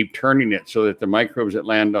got to keep turning it so that the microbes that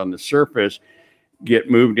land on the surface get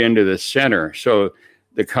moved into the center. So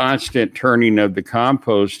the constant turning of the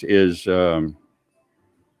compost is a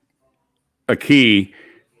key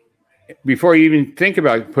before you even think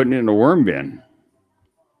about putting it in a worm bin.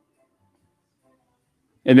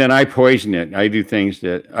 And then I poison it. I do things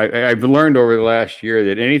that I've learned over the last year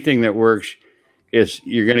that anything that works is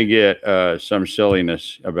you're going to get some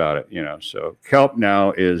silliness about it, you know. So kelp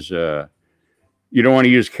now is you don't want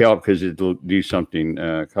to use kelp because it'll do something,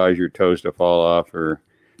 cause your toes to fall off, or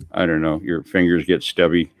I don't know, your fingers get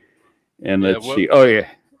stubby. And let's see. Oh yeah,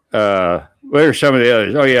 what are some of the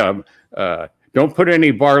others? Oh yeah, don't put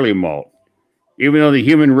any barley malt, even though the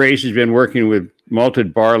human race has been working with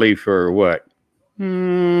malted barley for what,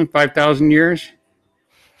 5,000 years,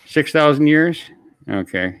 6,000 years.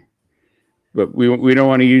 Okay. But we don't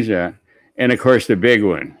want to use that. And of course, the big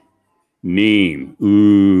one, neem.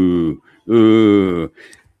 Ooh.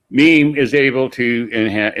 Neem is able to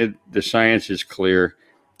enhance, the science is clear,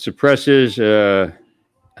 suppresses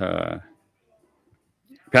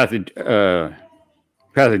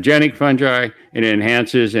pathogenic fungi, and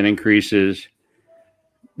enhances and increases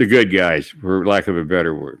the good guys, for lack of a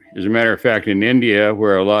better word. As a matter of fact, in India,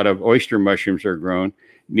 where a lot of oyster mushrooms are grown,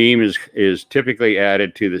 neem is typically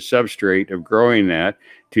added to the substrate of growing that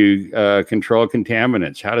to control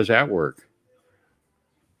contaminants. How does that work?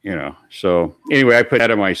 You know, so anyway, I put that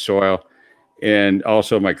in my soil and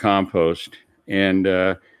also my compost. And,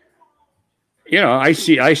 you know, I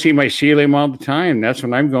see my psyllium all the time. That's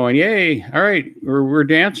when I'm going, yay, all right, we're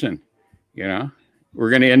dancing. You know, we're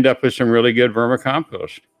going to end up with some really good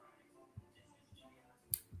vermicompost.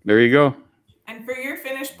 There you go. And for your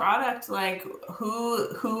finished product, like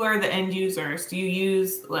who are the end users? Do you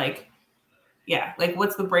use like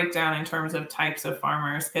what's the breakdown in terms of types of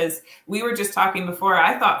farmers? Because we were just talking before,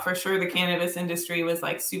 I thought for sure the cannabis industry was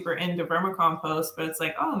like super into vermicompost, but it's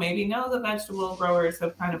like, oh, maybe no, the vegetable growers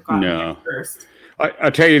have kind of gotten there first.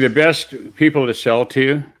 I'll tell you, the best people to sell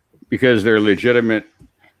to, because they're legitimate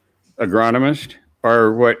agronomists,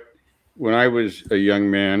 are what, when I was a young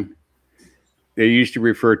man, they used to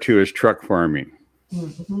refer to as truck farming.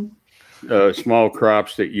 Mm-hmm. Small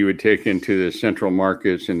crops that you would take into the central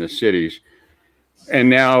markets in the cities. And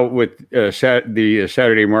now with the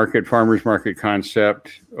Saturday market, farmers market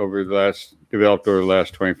concept developed over the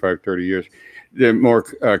last 25, 30 years, the more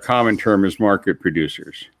common term is market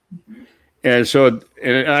producers. Mm-hmm. And so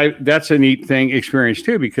that's a neat experience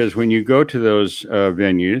too, because when you go to those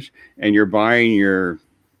venues and you're buying your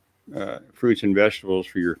fruits and vegetables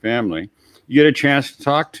for your family, you get a chance to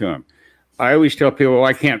talk to them. I always tell people, well,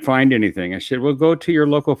 I can't find anything. I said, well, go to your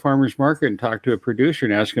local farmer's market and talk to a producer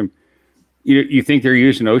and ask them, you think they're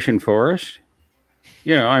using ocean forest?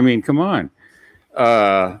 You know, I mean, come on.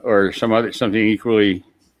 Or something equally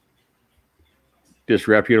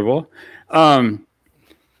disreputable. But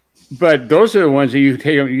those are the ones that you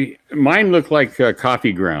take. Mine look like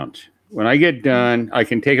coffee grounds. When I get done, I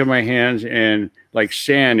can take it in my hands and like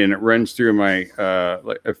sand, and it runs through my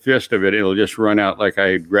like a fist of it. It'll just run out like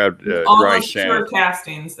I grabbed dry sand. Pure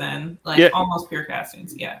castings, then, like almost pure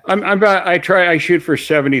castings. Yeah. I shoot for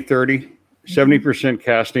 70-30, 70%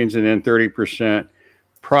 castings, and then 30%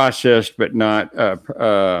 processed, but not.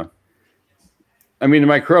 I mean, the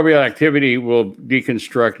microbial activity will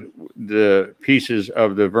deconstruct the pieces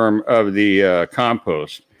of the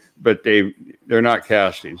compost, but they're not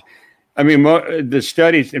castings. I mean, the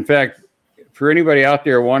studies, in fact, for anybody out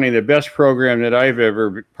there wanting the best program that I've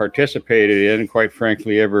ever participated in, and quite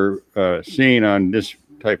frankly, ever seen on this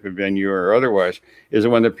type of venue or otherwise, is the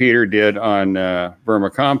one that Peter did on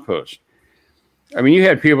vermicompost. I mean, you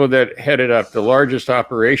had people that headed up the largest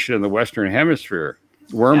operation in the Western Hemisphere,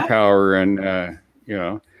 Worm Power, and, you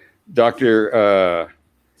know, Dr.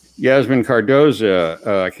 Yasmin Cardoza,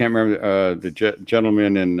 I can't remember the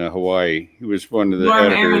gentleman in Hawaii. He was one of the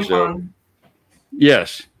editors of.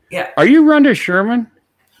 Yes. Yeah. Are you Rhonda Sherman?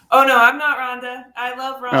 Oh no, I'm not Rhonda. I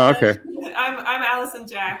love Rhonda. Oh, okay. I'm Allison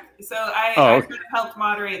Jack. So I helped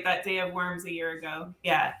moderate that Day of Worms a year ago.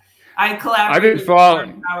 Yeah. I collaborated with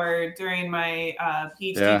Worm Power during my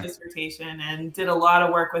PhD dissertation and did a lot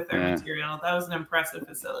of work with their material. That was an impressive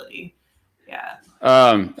facility. Yeah.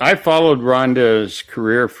 I followed Rhonda's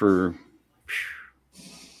career for,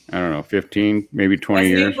 I don't know, 15, maybe 20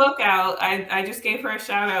 years. New book out. I just gave her a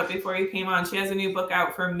shout out before you came on. She has a new book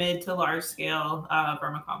out for mid to large scale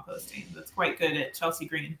vermicomposting. That's quite good at Chelsea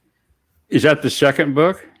Green. Is that the second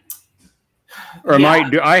book? Or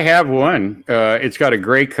I have one. It's got a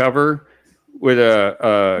gray cover with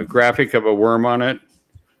a graphic of a worm on it.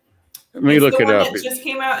 Let me look it up. It just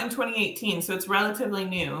came out in 2018, so it's relatively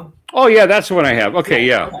new. Oh yeah, that's the one I have. Okay,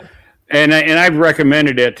 yeah. And I've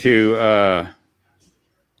recommended it to a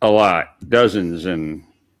lot, dozens, and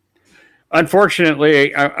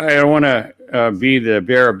unfortunately, I don't want to be the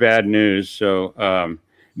bearer of bad news. So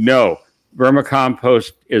no,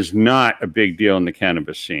 vermicompost is not a big deal in the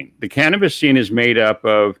cannabis scene. The cannabis scene is made up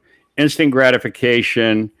of instant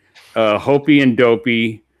gratification, hopey and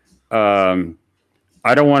dopey.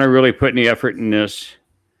 I don't want to really put any effort in this.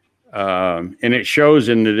 And it shows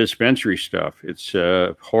in the dispensary stuff. It's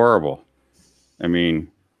horrible. I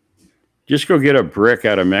mean, just go get a brick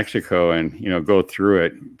out of Mexico and, go through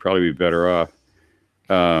it. Probably be better off.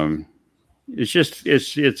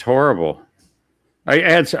 It's horrible. I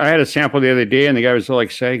had a sample the other day and the guy was all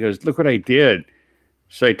excited. He goes, look what I did.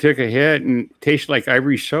 So I took a hit and it tasted like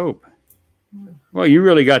ivory soap. Well, you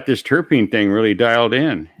really got this terpene thing really dialed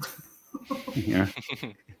in. Yeah.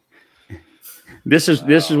 This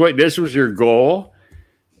was your goal,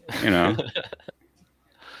 I'm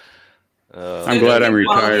glad I'm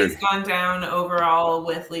retired. It's gone down overall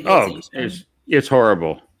with legalization. It's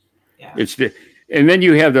horrible. Yeah. And then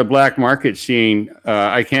you have the black market scene.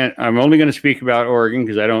 I'm only going to speak about Oregon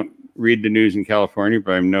because I don't read the news in California,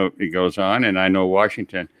 but I know it goes on, and I know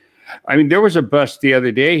Washington. I mean, there was a bust the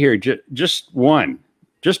other day here, just one,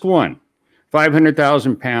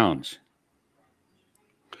 500,000 pounds.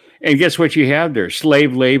 And guess what you have there?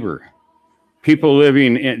 Slave labor. People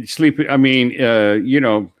living and sleeping. I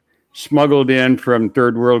mean, smuggled in from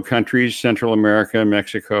third world countries, Central America,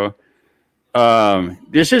 Mexico.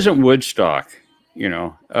 This isn't Woodstock,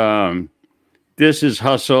 this is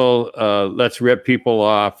hustle. Let's rip people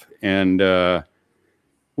off. And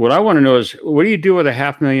what I want to know is, what do you do with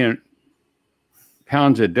 500,000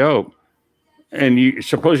 pounds of dope? And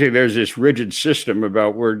supposedly there's this rigid system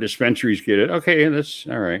about where dispensaries get it. Okay, that's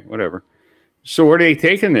all right, whatever. So where are they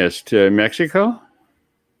taking this? To Mexico?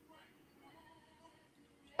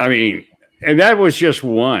 I mean, and that was just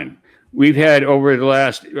one. We've had over the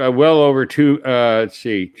last, well over 2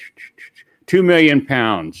 million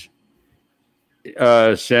pounds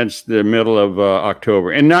since the middle of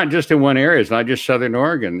October. And not just in one area. It's not just Southern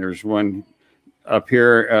Oregon. There's one up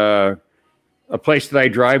here, a place that I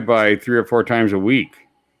drive by 3 or 4 times a week.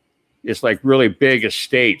 It's like really big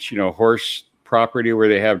estates, horse property where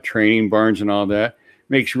they have training barns and all that.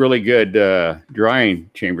 Makes really good drying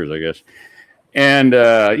chambers, I guess. And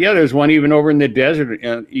there's one even over in the desert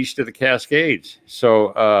east of the Cascades.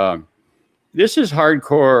 So this is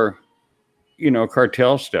hardcore,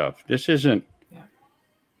 cartel stuff. This isn't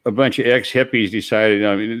a bunch of ex-hippies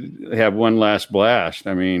decided to have one last blast.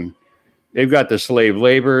 I mean, they've got the slave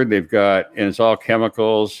labor. And it's all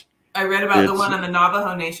chemicals. I read about the one in the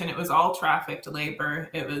Navajo Nation. It was all trafficked labor.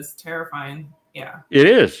 It was terrifying. Yeah. It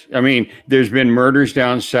is. I mean, there's been murders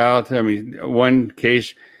down south. I mean, one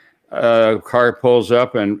case, a car pulls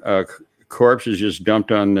up and a corpse is just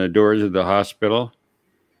dumped on the doors of the hospital.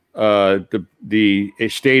 The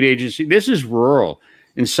state agency, this is rural.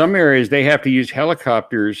 In some areas, they have to use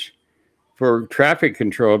helicopters for traffic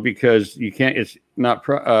control because it's not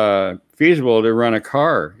feasible to run a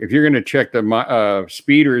car. If you're going to check the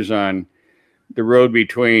speeders on the road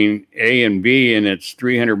between A and B and it's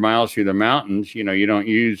 300 miles through the mountains, you don't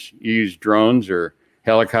use drones or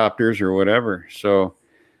helicopters or whatever. So,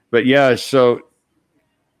 but yeah,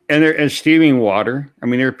 and steaming water. I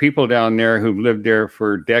mean, there are people down there who've lived there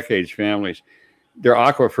for decades, families. Their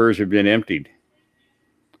aquifers have been emptied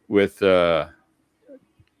with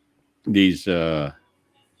these,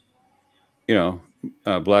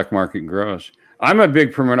 black market grows. I'm a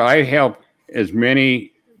big promoter. I help as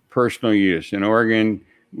many personal use. In Oregon,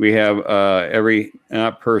 we have every,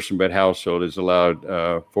 not person, but household is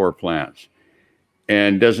allowed 4 plants.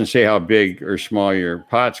 And doesn't say how big or small your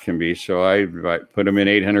pots can be. So I put them in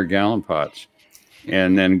 800-gallon pots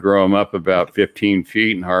and then grow them up about 15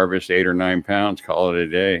 feet and harvest 8 or 9 pounds, call it a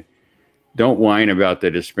day. Don't whine about the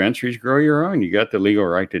dispensaries. Grow your own. You got the legal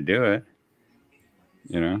right to do it.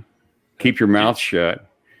 Keep your mouth shut.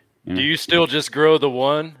 Do you still just grow the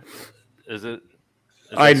one? Is it?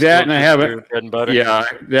 That and I have it. Bread and butter? Yeah,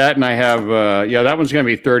 that and I have. That one's going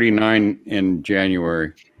to be 39 in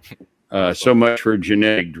January. So much for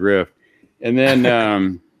genetic drift. And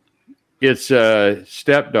then it's a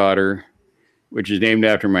stepdaughter, which is named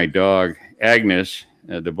after my dog, Agnes,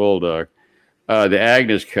 the bulldog. The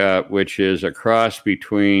Agnes cup, which is a cross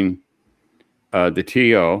between the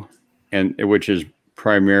TO, and which is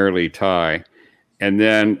primarily Thai. And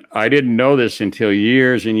then I didn't know this until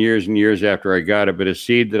years and years and years after I got it, but a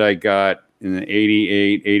seed that I got in the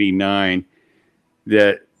 88, 89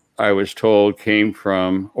 that I was told came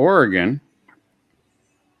from Oregon.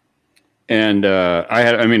 And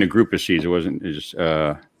I mean, a group of seeds. It wasn't just,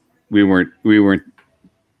 we weren't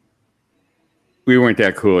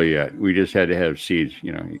that cool yet. We just had to have seeds,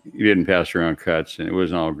 you know, you didn't pass around cuts and it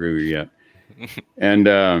wasn't all groovy yet. And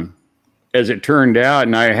as it turned out,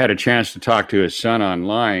 and I had a chance to talk to his son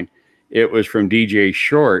online, it was from DJ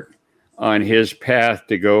Short on his path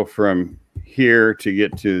to go from here to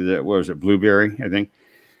get to the, what was it, Blueberry, I think.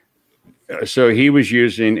 So he was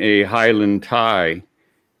using a Highland Thai,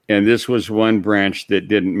 and this was one branch that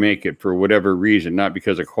didn't make it for whatever reason, not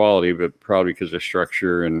because of quality, but probably because of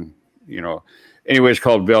structure and, you know, anyway, it's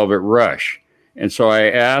called Velvet Rush. And so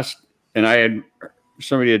I asked, and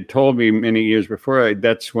somebody had told me many years before,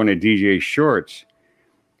 that's one of DJ Short's.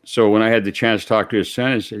 So when I had the chance to talk to his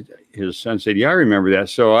son said, yeah, I remember that.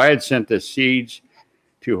 So I had sent the seeds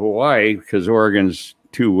to Hawaii because Oregon's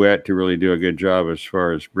too wet to really do a good job as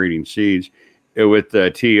far as breeding seeds with the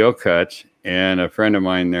TO cuts. And a friend of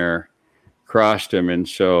mine there crossed them. And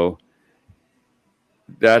so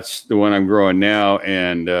that's the one I'm growing now.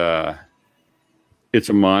 And it's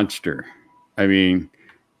a monster. I mean,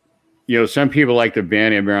 you know, some people like to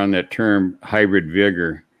bandy around that term hybrid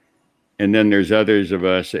vigor. And then there's others of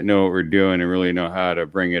us that know what we're doing and really know how to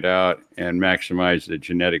bring it out and maximize the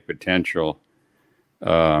genetic potential.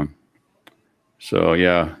 So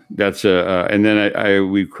yeah, that's and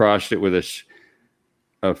then we crossed it with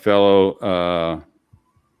a fellow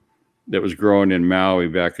that was growing in Maui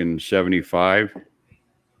back in 75,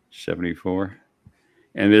 74.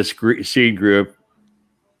 And this seed group,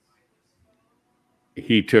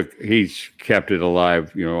 he's kept it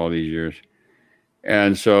alive, you know, all these years.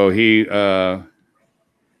 And so he found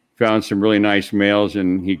some really nice males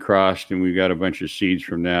and he crossed, and we got a bunch of seeds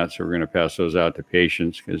from that. So we're going to pass those out to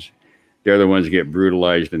patients because they're the ones that get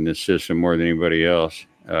brutalized in this system more than anybody else.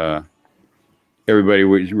 Everybody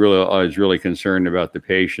was really concerned about the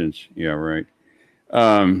patients. Yeah, right.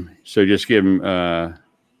 So just give them,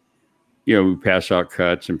 you know, we pass out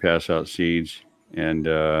cuts and pass out seeds, and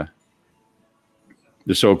the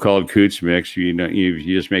so-called Coots mix. You know, you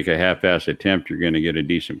just make a half-ass attempt, you're going to get a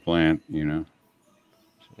decent plant. You know.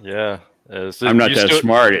 Yeah. So I'm not that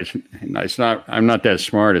smart. It's not. I'm not that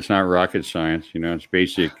smart. It's not rocket science. You know, it's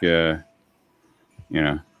basic. You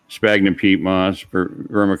know, sphagnum peat moss,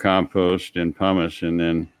 vermicompost, and pumice, and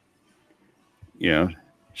then, you know,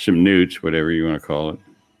 some newts, whatever you want to call it.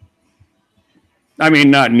 I mean,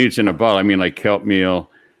 not newts in a bottle. I mean, like kelp meal,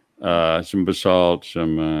 some basalt,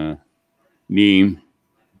 some neem,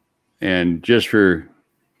 and just for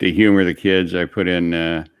to humor the kids, I put in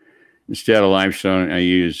instead of limestone, I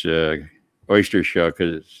use oyster shell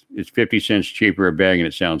because it's 50 cents cheaper a bag and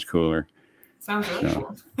it sounds cooler. Sounds really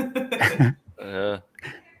cool.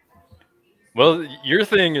 Well, your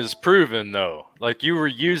thing is proven though. Like you were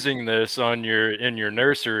using this in your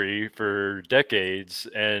nursery for decades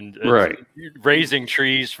and right, raising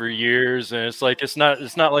trees for years, and it's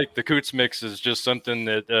not like the Coots mix is just something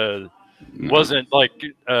that wasn't like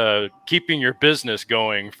keeping your business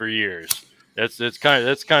going for years. That's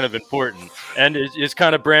kind of important, and it's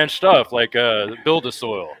kind of branched off like build a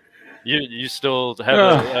soil. You still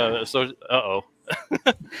have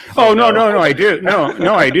Oh no, I do.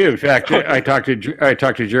 No, I do. In fact, I talked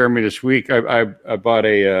to Jeremy this week. I bought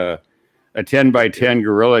a 10 by 10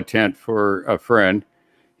 gorilla tent for a friend.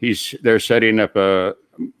 They're setting up a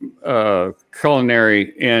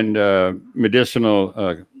culinary and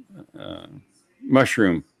medicinal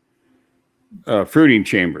mushroom fruiting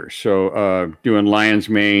chambers. So doing lion's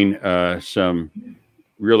mane, some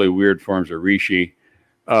really weird forms of reishi,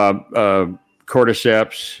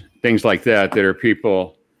 cordyceps, things like that are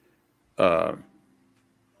people,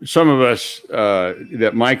 some of us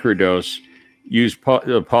that microdose use Paul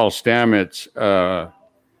Stamets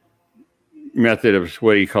method of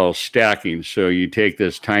what he calls stacking. So you take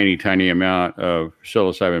this tiny amount of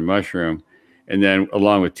psilocybin mushroom, and then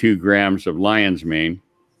along with 2 grams of lion's mane,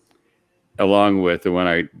 along with the one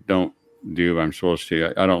I don't do, I'm supposed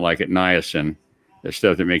to, I don't like it, niacin, the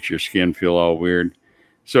stuff that makes your skin feel all weird.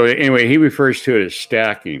 So anyway, he refers to it as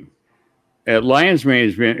stacking. Lion's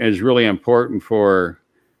mane is really important for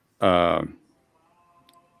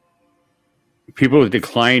people with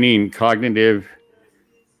declining cognitive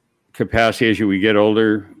capacity as we get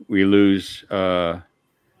older. we lose. Not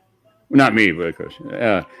me, but of course.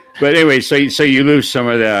 But anyway, so you lose some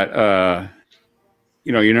of that.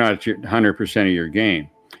 You're not at 100% of your gain.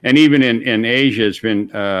 And even in Asia, it's been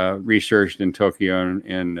researched in Tokyo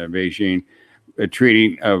and Beijing,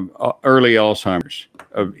 treating early Alzheimer's,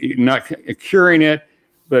 of not curing it,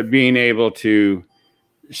 but being able to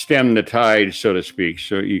stem the tide, so to speak.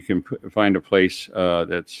 So you can find a place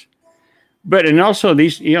that's. But and also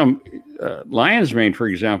these, lion's mane, for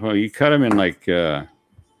example, you cut them in like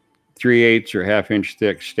 3/8 or half-inch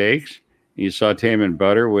thick steaks. You saute them in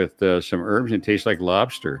butter with some herbs, and it tastes like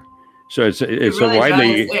lobster. So it's really a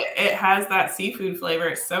widely. It has that seafood flavor.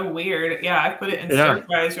 It's so weird. Yeah, I put it in stir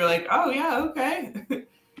fries. You're like, oh yeah, okay.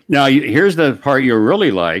 Now here's the part you'll really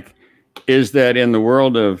like, is that in the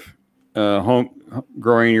world of home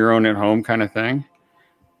growing your own at home kind of thing,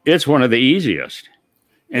 it's one of the easiest.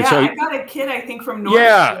 And so I got a kit, I think, from North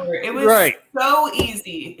Shore. It was so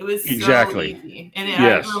easy. It was so easy. And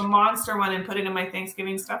I grew a monster one and put it in my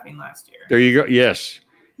Thanksgiving stuffing last year. There you go. Yes.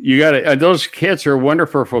 You got it. Those kits are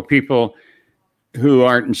wonderful for people who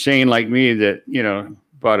aren't insane like me that,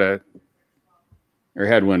 bought or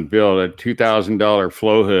had one built, a $2,000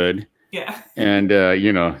 flow hood. Yeah. And,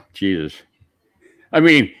 Jesus. I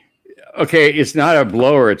mean, okay, it's not a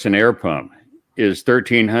blower, it's an air pump. Is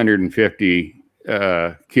 1,350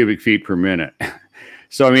 cubic feet per minute.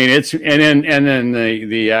 So I mean, it's and then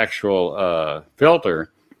the actual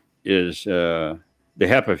filter is the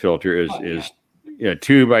HEPA filter is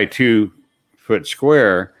 2 by 2 foot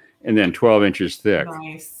square and then 12 inches thick.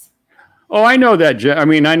 Nice. Oh, I know that. I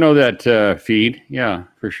mean, I know that feed. Yeah,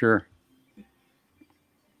 for sure.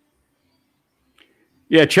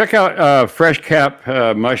 Yeah, check out Fresh Cap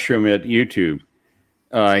Mushroom at YouTube.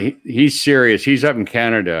 He's serious. He's up in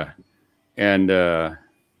Canada. And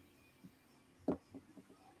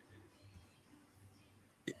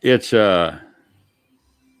it's in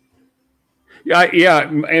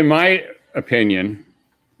my opinion,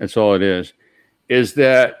 that's all it is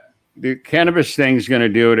that the cannabis thing is going to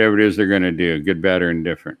do whatever it is they're going to do, good, bad, or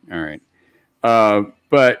indifferent. All right.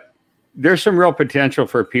 But there's some real potential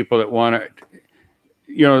for people that want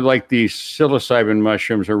to, like these psilocybin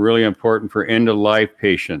mushrooms are really important for end-of-life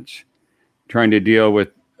patients trying to dealing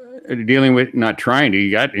with not trying to,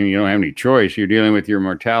 you don't have any choice. You're dealing with your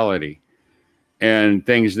mortality and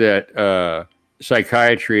things that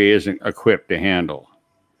psychiatry isn't equipped to handle.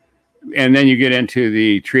 And then you get into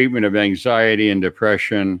the treatment of anxiety and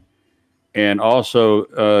depression, and also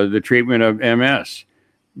the treatment of MS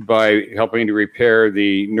by helping to repair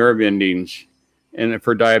the nerve endings, and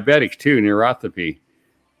for diabetics too, neuropathy.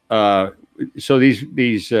 So this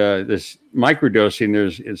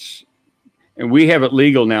microdosing, and we have it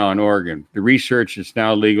legal now in Oregon. The research is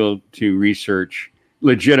now legal to research,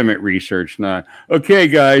 legitimate research, not, okay,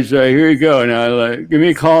 guys, here you go. Now give me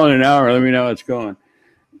a call in an hour. Let me know how it's going.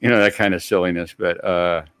 That kind of silliness.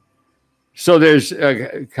 But so there's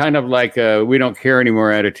kind of like a we don't care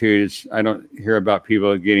anymore attitude. I don't hear about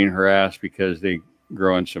people getting harassed because they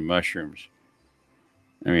grow in some mushrooms.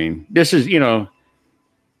 I mean, this is,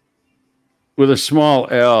 with a small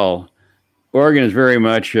L, Oregon is very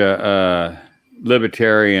much a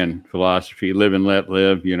libertarian philosophy, live and let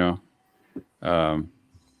live, I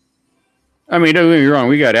mean, don't get me wrong,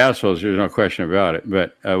 we got assholes, there's no question about it,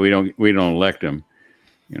 but we don't elect them,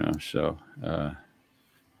 so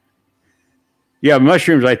yeah,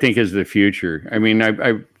 mushrooms I think is the future. I mean,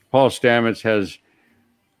 Paul Stamets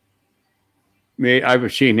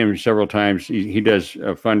I've seen him several times. He does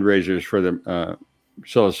fundraisers for the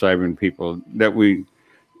psilocybin people that we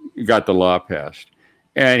got the law passed,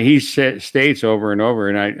 and he states over and over,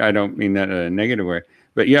 and I don't mean that in a negative way,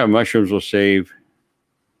 but yeah, mushrooms can save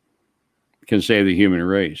the human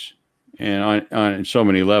race, and on so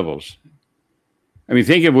many levels. I mean,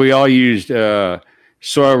 think if we all used soil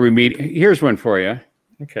remediation. Here's one for you.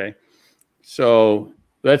 Okay, so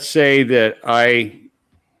let's say that I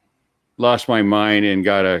lost my mind and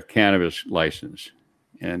got a cannabis license,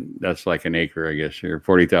 and that's like an acre, I guess, or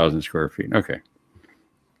 40,000 square feet. Okay.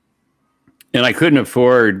 And I couldn't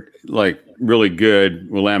afford like really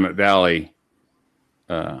good Willamette Valley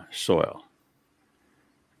soil.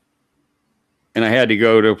 And I had to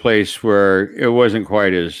go to a place where it wasn't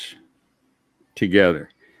quite as together.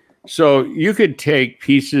 So you could take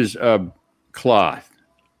pieces of cloth.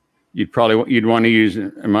 You'd want to use,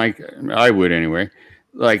 I would anyway,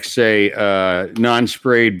 like say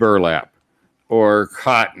non-sprayed burlap or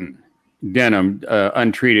cotton, denim,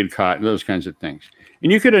 untreated cotton, those kinds of things.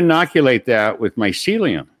 And you could inoculate that with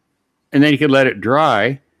mycelium, and then you could let it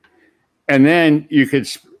dry. And then you could,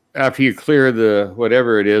 after you clear the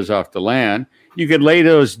whatever it is off the land, you could lay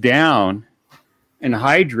those down and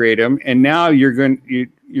hydrate them, and now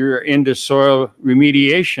you're into soil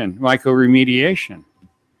remediation, mycoremediation,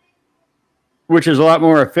 which is a lot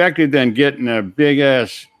more effective than getting a big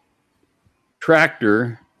ass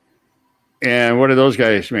tractor. And what do those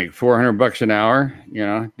guys make? $400 an hour? You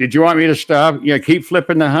know, did you want me to stop? Yeah, keep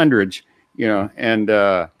flipping the hundreds, you know. And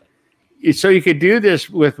so you could do this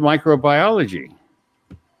with microbiology.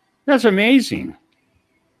 That's amazing.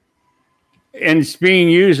 And it's being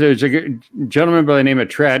used. There's a gentleman by the name of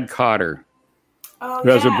Trad Cotter. Oh, who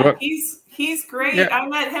has a book. He's great. Yeah. I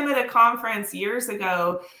met him at a conference years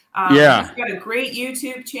ago. Yeah. He's got a great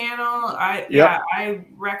YouTube channel. Yep. I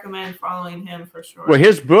recommend following him for sure. Well,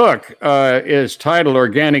 his book is titled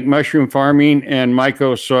Organic Mushroom Farming and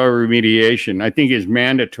Myco Soil Remediation. I think is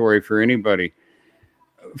mandatory for anybody.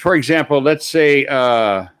 For example, let's say,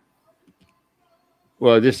 well,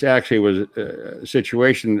 this actually was a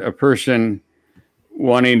situation, a person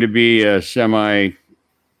wanting to be a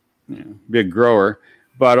big grower,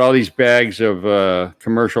 bought all these bags of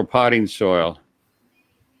commercial potting soil.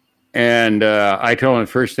 And I told him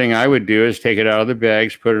the first thing I would do is take it out of the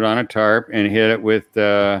bags, put it on a tarp, and hit it with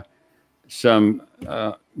some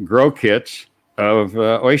grow kits of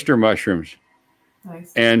oyster mushrooms.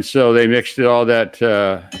 Nice. And so they mixed all that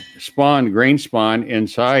grain spawn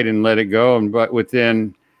inside and let it go. And but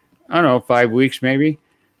within, I don't know, 5 weeks maybe,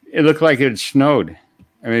 it looked like it had snowed.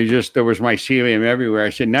 I mean, there was mycelium everywhere.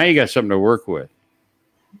 I said, now you got something to work with.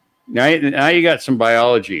 Now you got some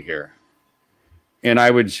biology here. And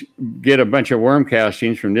I would get a bunch of worm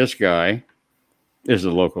castings from this guy. This is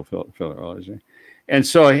a local philologist. And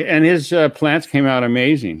so, and his plants came out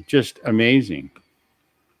amazing, just amazing.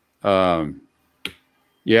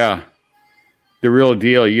 Yeah, the real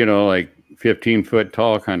deal, you know, like 15-foot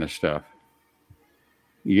tall kind of stuff.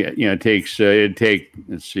 Yeah, you know, it'd take,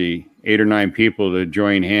 let's see, 8 or 9 people to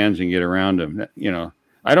join hands and get around them. You know,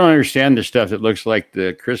 I don't understand the stuff that looks like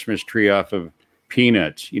the Christmas tree off of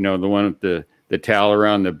Peanuts. You know, the one with the towel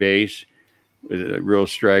around the base with a real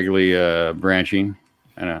straggly branching.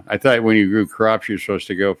 I thought when you grew crops, you're supposed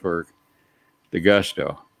to go for the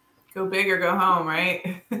gusto. Go big or go home,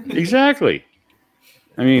 right? Exactly.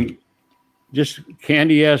 I mean, just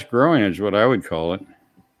candy-ass growing is what I would call it.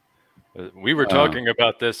 We were talking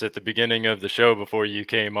about this at the beginning of the show before you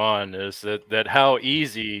came on, is that how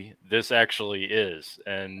easy this actually is,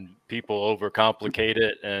 and people overcomplicate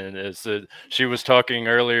it. And she was talking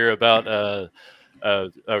earlier about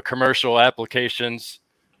commercial applications,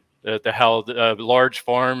 how large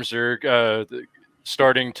farms are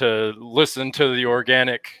starting to listen to the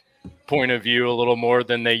organic point of view a little more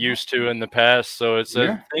than they used to in the past. So it's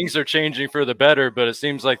things are changing for the better, but it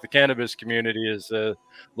seems like the cannabis community is a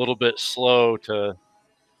little bit slow to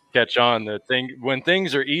catch on. When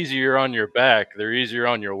things are easier on your back, they're easier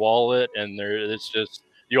on your wallet, and it's just,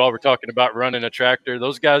 you all were talking about running a tractor.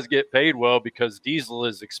 Those guys get paid well because diesel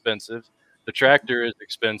is expensive, the tractor is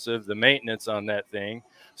expensive, the maintenance on that thing.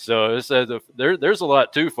 So there's a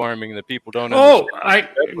lot to farming that people don't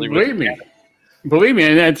understand. Believe me,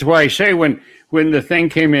 and that's why I say when the thing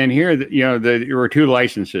came in here, you know, there were 2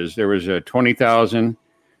 licenses. There was a 20,000,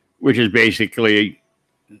 which is basically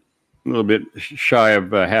a little bit shy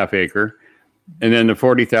of a half acre, and then the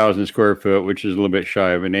 40,000 square foot, which is a little bit shy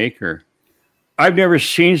of an acre. I've never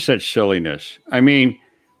seen such silliness. I mean,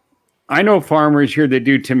 I know farmers here that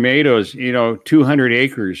do tomatoes, you know, 200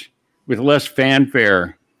 acres with less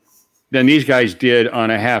fanfare than these guys did on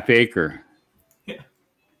a half acre. Yeah.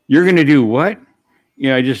 You're going to do what? You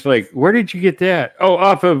know, just like, where did you get that? Oh,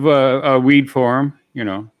 off of a weed forum, you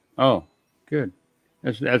know. Oh, good.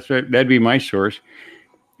 That'd be my source.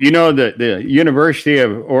 You know, the University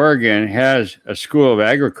of Oregon has a school of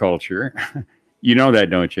agriculture. You know that,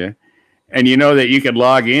 don't you? And you know that you could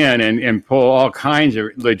log in and pull all kinds of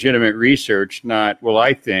legitimate research, not, well,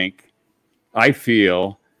 I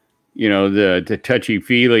feel, you know, the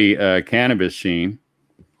touchy-feely cannabis scene.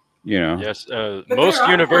 You know. Yes, most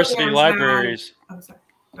university libraries.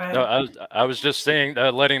 No, I was just saying,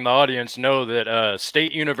 letting the audience know that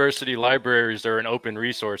state university libraries are an open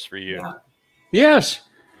resource for you. Yeah. Yes.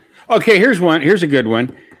 Okay, here's one. Here's a good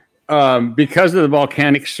one. Because of the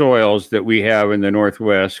volcanic soils that we have in the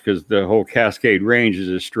Northwest, because the whole Cascade Range is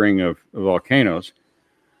a string of volcanoes,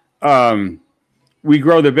 we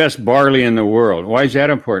grow the best barley in the world. Why is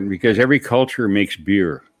that important? Because every culture makes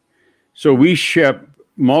beer. So we ship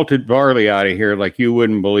malted barley out of here like you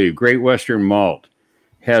wouldn't believe. Great Western Malt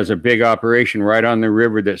has a big operation right on the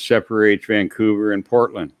river that separates Vancouver and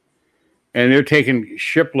Portland. And they're taking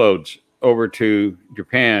shiploads over to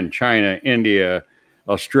Japan, China, India,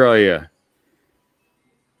 Australia.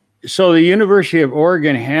 So the University of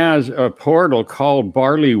Oregon has a portal called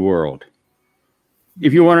Barley World.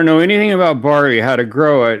 If you want to know anything about barley, how to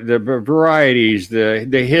grow it, the varieties, the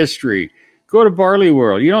history, go to Barley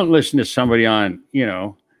World. You don't listen to somebody on,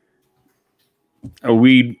 a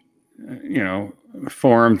weed,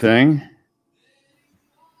 forum thing.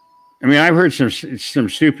 I mean, I've heard some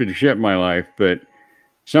stupid shit in my life, but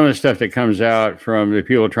some of the stuff that comes out from the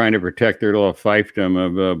people trying to protect their little fiefdom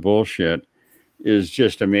of bullshit is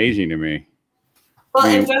just amazing to me. Well,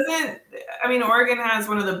 Oregon has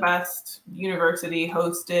one of the best university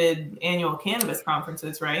hosted annual cannabis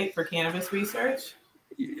conferences, right? For cannabis research.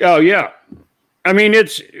 Oh, yeah. I mean,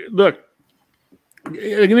 look,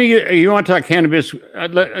 you want to talk cannabis?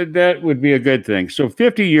 That would be a good thing. So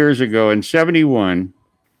 50 years ago in 71,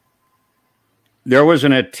 there was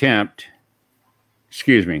an attempt,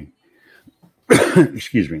 excuse me,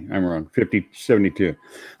 I'm wrong, 72.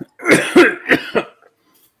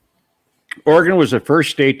 Oregon was the first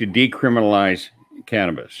state to decriminalize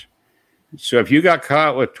cannabis. So if you got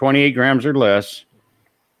caught with 28 grams or less,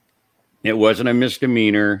 it wasn't a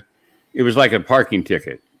misdemeanor. It was like a parking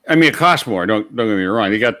ticket. I mean, it cost more. Don't get me wrong.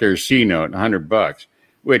 They got their C note, $100,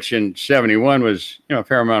 which in 71 was, a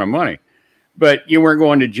fair amount of money. But you weren't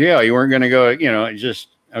going to jail. You weren't going to go, just,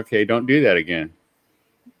 okay, don't do that again.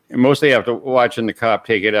 And mostly after watching the cop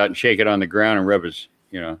take it out and shake it on the ground and rub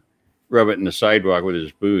it in the sidewalk with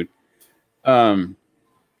his boot. So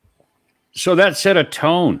that set a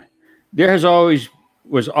tone. There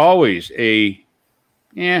was always a,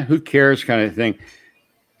 who cares kind of thing.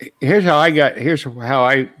 Here's how I got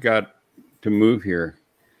to move here.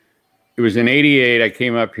 It was in 88. I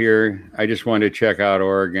came up here. I just wanted to check out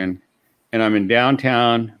Oregon, and I'm in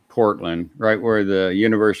downtown Portland, right where the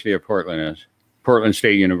University of Portland is, Portland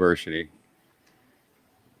State University.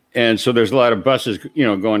 And so there's a lot of buses,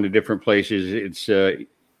 going to different places. It's late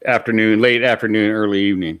afternoon, early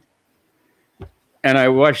evening. And I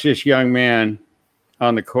watched this young man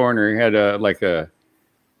on the corner. He had like a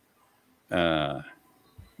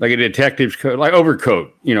detective's coat, like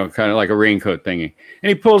overcoat, kind of like a raincoat thingy. And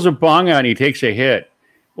he pulls a bong out and he takes a hit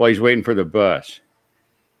while he's waiting for the bus.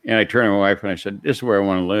 And I turned to my wife and I said, "This is where I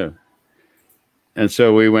want to live." And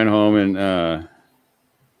so we went home and,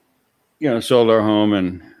 sold our home.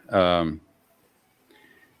 And,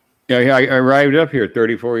 I arrived up here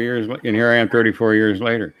 34 years, and here I am 34 years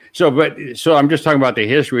later. So I'm just talking about the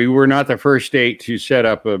history. We were not the first state to set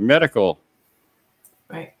up a medical.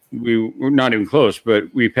 Right. We were not even close, but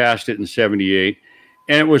we passed it in 78.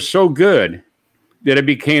 And it was so good that it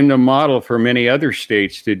became the model for many other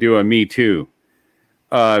states to do a Me Too.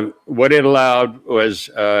 What it allowed was,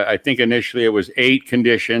 I think initially it was 8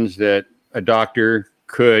 conditions that a doctor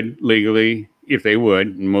could legally, if they would,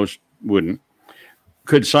 and most wouldn't,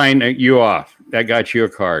 could sign you off. That got you a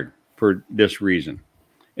card for this reason.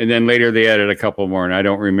 And then later they added a couple more, and I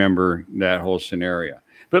don't remember that whole scenario.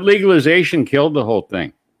 But legalization killed the whole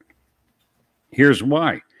thing. Here's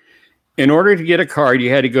why. In order to get a card, you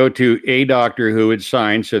had to go to a doctor who would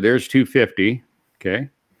sign. So there's $250. Okay.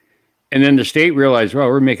 And then the state realized, well,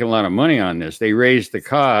 we're making a lot of money on this. They raised the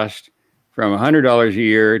cost from $100 a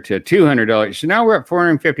year to $200. So now we're at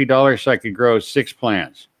 $450 so I could grow 6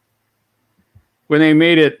 plants. When they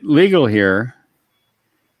made it legal here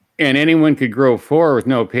and anyone could grow 4 with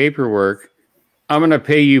no paperwork, I'm going to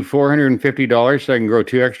pay you $450 so I can grow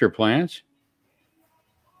 2 extra plants.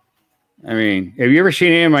 I mean, have you ever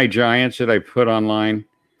seen any of my giants that I put online?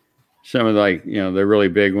 Some of the the really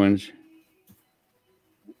big ones.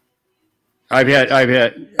 I've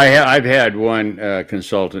had one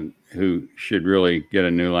consultant who should really get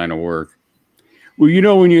a new line of work.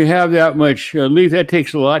 Well, when you have that much leaf, that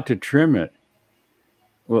takes a lot to trim it.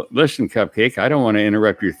 Well, listen, Cupcake, I don't want to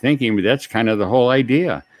interrupt your thinking, but that's kind of the whole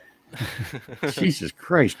idea. Jesus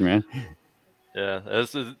Christ, man. Yeah,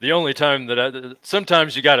 this is the only time that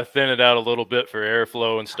sometimes you got to thin it out a little bit for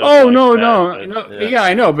airflow and stuff. Oh, like no. Yeah. Yeah,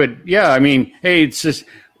 I know. But yeah, I mean, hey, it's just,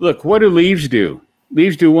 look, what do leaves do?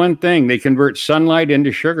 Leaves do one thing. They convert sunlight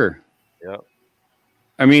into sugar. Yeah.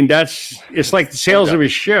 I mean, it's like the sails of a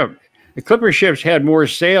ship. The clipper ships had more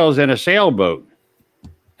sails than a sailboat.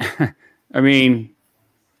 I mean,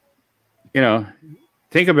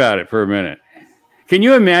 think about it for a minute. Can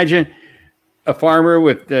you imagine a farmer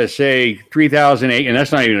with, say, 3,000 acres, and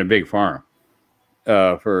that's not even a big farm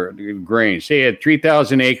for grain. Say he had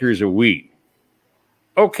 3,000 acres of wheat.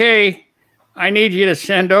 Okay, I need you to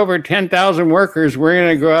send over 10,000 workers. We're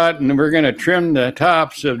going to go out and we're going to trim the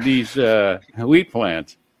tops of these wheat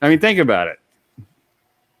plants. I mean, think about it.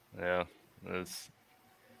 Yeah, it's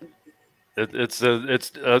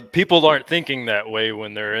people aren't thinking that way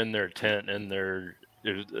when they're in their tent and they're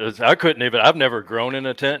I couldn't even. I've never grown in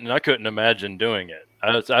a tent, and I couldn't imagine doing it.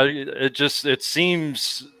 It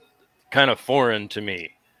seems kind of foreign to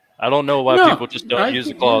me. I don't know why people just don't use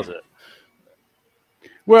the closet.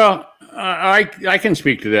 Well, I can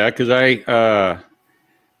speak to that because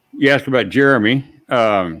you asked about Jeremy.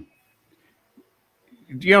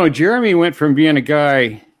 Jeremy went from being a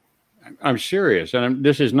guy. I'm serious, and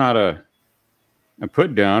this is not a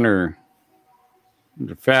put down or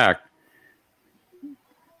the fact.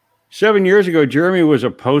 7 years ago, Jeremy was a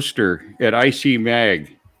poster at IC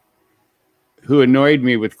Mag who annoyed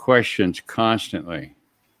me with questions constantly.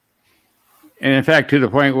 And in fact, to the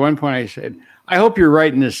point, at one point I said, I hope you're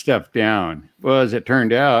writing this stuff down. Well, as it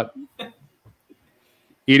turned out,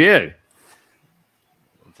 he did.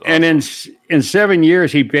 Awesome. And in 7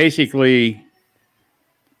 years, he basically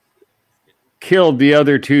killed the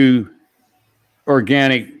other two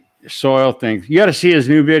organic soil things. You got to see his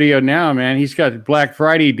new video now, man. He's got Black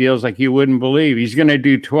Friday deals like you wouldn't believe. He's going to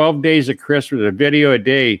do 12 days of Christmas, a video a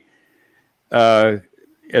day towards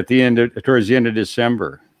the end of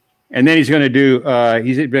December. And then he's going to do,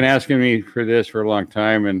 he's been asking me for this for a long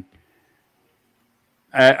time. And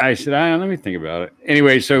I said, let me think about it.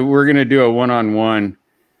 Anyway, so we're going to do a one-on-one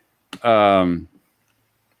of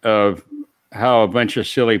how a bunch of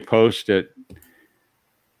silly posts at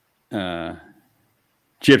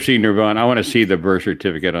Gypsy Nirvana. I want to see the birth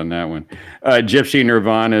certificate on that one. Gypsy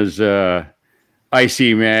Nirvana's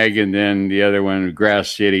IC Mag, and then the other one,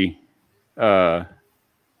 Grass City. Okay,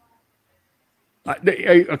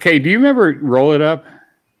 do you remember Roll It Up?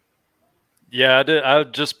 Yeah, I did. I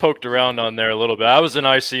just poked around on there a little bit. I was an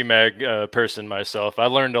IC Mag person myself. I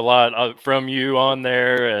learned a lot from you on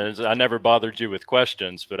there, and I never bothered you with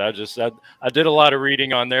questions, but I did a lot of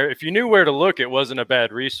reading on there. If you knew where to look, it wasn't a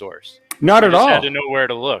bad resource. Not at all. You had to know where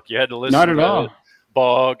to look. You had to listen to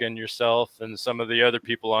Bog and yourself and some of the other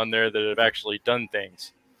people on there that have actually done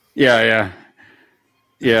things. Yeah.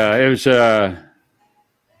 It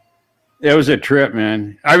was a trip,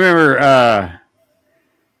 man. I remember.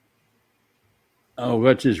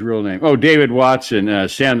 What's his real name? Oh, David Watson,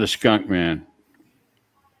 Sam the Skunk Man.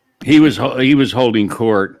 He was holding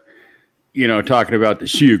court, talking about the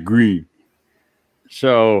sea of green.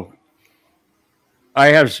 So I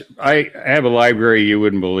have a library you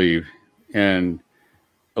wouldn't believe, and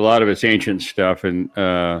a lot of it's ancient stuff. And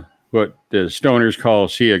what the stoners call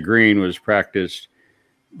sea of green was practiced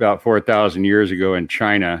about 4,000 years ago in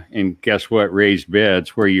China. And guess what? Raised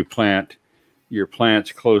beds where you plant your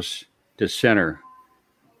plants close to center.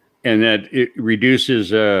 And that it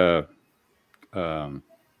reduces when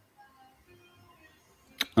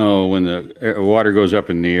the water goes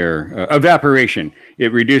up in the air, evaporation.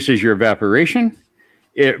 It reduces your evaporation.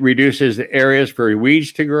 It reduces the areas for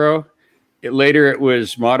weeds to grow. Later, it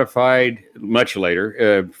was modified, much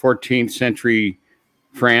later, 14th century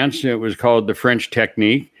France. It was called the French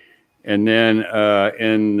technique. And then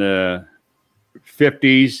in the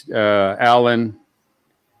 50s, Alan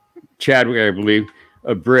Chadwick, I believe,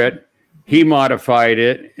 a Brit, he modified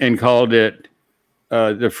it and called it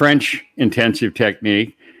the French intensive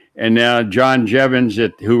technique. And now John Jevons,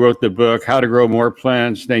 who wrote the book, How to Grow More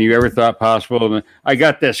Plants Than You Ever Thought Possible. And I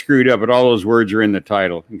got that screwed up, but all those words are in the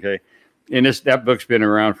title. Okay. And that book's been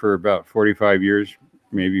around for about 45 years,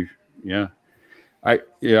 maybe. Yeah.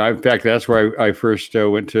 In fact, that's where I first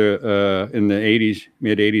went to, in the 80s,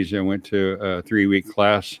 mid 80s, I went to a 3-week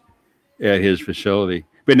class at his facility.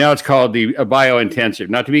 But now it's called the biointensive,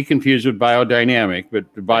 not to be confused with biodynamic, but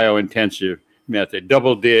the biointensive method,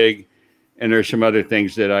 double dig. And there's some other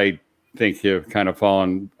things that I think have kind of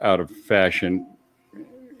fallen out of fashion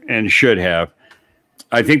and should have.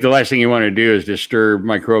 I think the last thing you want to do is disturb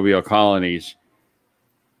microbial colonies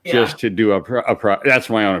just to do that's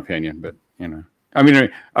my own opinion, but I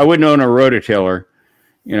mean, I wouldn't own a rototiller,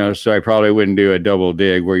 so I probably wouldn't do a double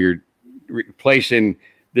dig where you're replacing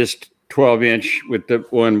this 12-inch with the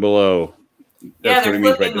one below. That's they're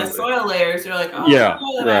flipping the soil layers. You're like,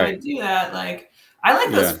 I would do that. Like, I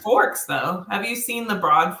like those forks though. Have you seen the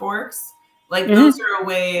broad forks? Like those are a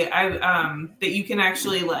way that you can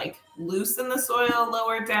actually like loosen the soil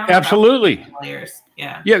lower down. Absolutely. Layers.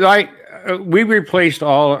 Yeah. Yeah. We replaced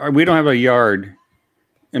we don't have a yard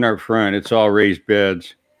in our front. It's all raised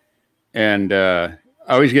beds. And I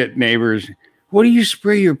always get neighbors, what do you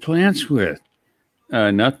spray your plants with?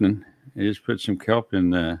 Nothing. I just put some kelp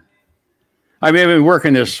in the. I've been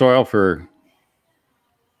working this soil for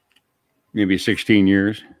maybe 16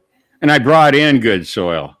 years, and I brought in good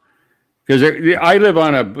soil because I live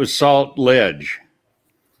on a basalt ledge,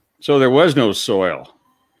 so there was no soil.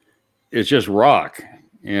 It's just rock,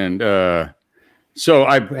 and So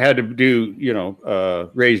I had to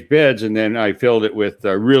do, raised beds, and then I filled it with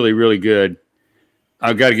really, really good.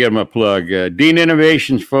 I've got to give them a plug. Dean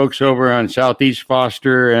Innovations, folks, over on Southeast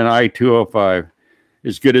Foster and I-205.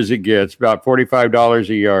 As good as it gets, about $45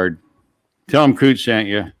 a yard. Tell them Coot sent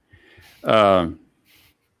you.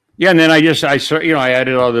 Yeah, and then I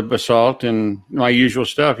added all the basalt and my usual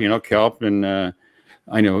stuff, kelp and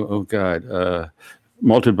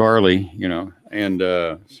malted barley, and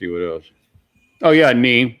see what else. Oh yeah,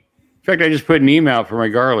 neem. In fact, I just put neem out for my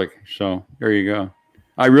garlic. So there you go.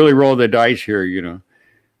 I really roll the dice here,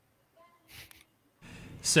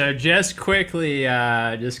 So just quickly,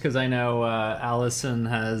 just because I know Allison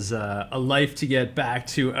has a life to get back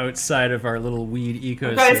to outside of our little weed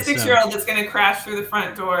ecosystem. I've got a 6-year-old that's going to crash through the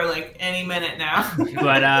front door like any minute now.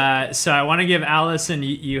 But so I want to give Allison,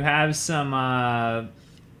 you have some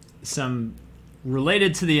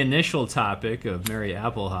related to the initial topic of Mary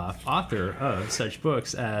Appelhof, author of such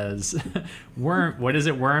books as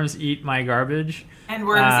Worms Eat My Garbage? And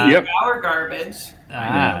Worms Eat Our Garbage.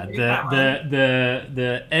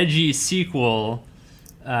 The edgy sequel.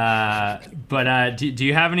 But do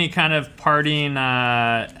you have any kind of parting,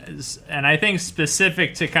 and I think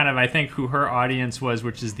specific to kind of, I think who her audience was,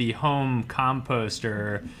 which is the home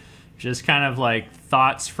composter, just kind of like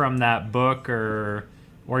thoughts from that book or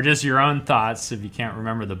just your own thoughts if you can't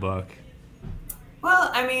remember the book? Well,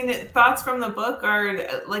 I mean, thoughts from the book are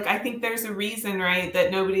like, I think there's a reason, right,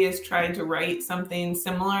 that nobody has tried to write something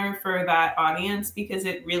similar for that audience because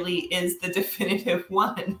it really is the definitive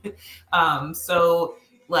one. So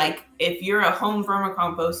like if you're a home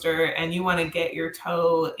vermicomposter and you want to get your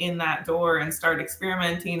toe in that door and start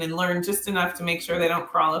experimenting and learn just enough to make sure they don't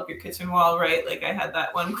crawl up your kitchen wall, right? Like I had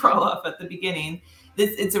that one crawl up at the beginning.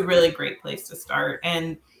 It's a really great place to start.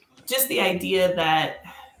 And just the idea that,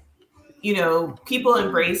 people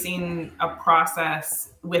embracing a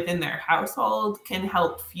process within their household can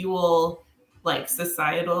help fuel like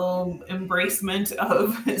societal embracement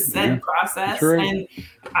of said process. Right. And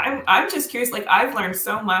I'm just curious, like I've learned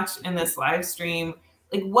so much in this live stream.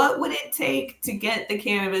 Like what would it take to get the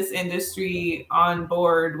cannabis industry on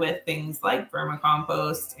board with things like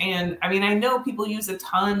vermicompost? And I mean, I know people use a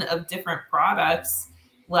ton of different products.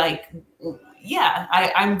 Like, yeah,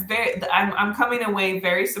 I'm coming away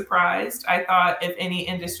very surprised. I thought if any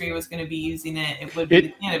industry was going to be using it, it would be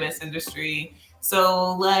the cannabis industry.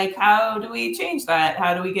 So like, how do we change that?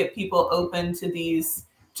 How do we get people open to these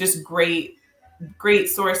just great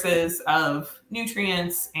sources of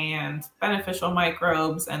nutrients and beneficial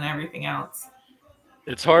microbes and everything else?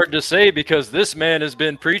 It's hard to say because this man has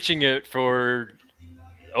been preaching it for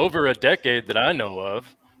over a decade that I know of.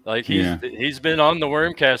 Like he's been on the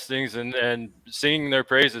worm castings and singing their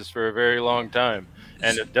praises for a very long time,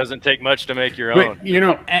 and it doesn't take much to make your own.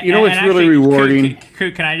 What's really rewarding.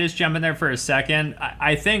 Can I just jump in there for a second?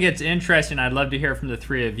 I think it's interesting. I'd love to hear from the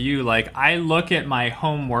three of you. Like I look at my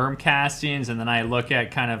home worm castings, and then I look at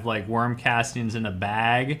kind of like worm castings in a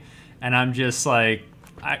bag, and I'm just like,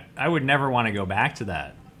 I would never want to go back to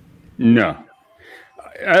that. No.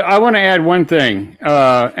 I want to add one thing,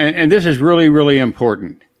 and this is really, really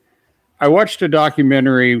important. I watched a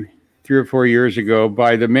documentary 3 or 4 years ago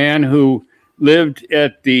by the man who lived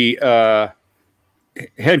at the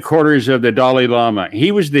headquarters of the Dalai Lama.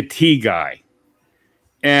 He was the tea guy,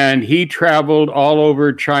 and he traveled all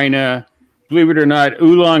over China. Believe it or not,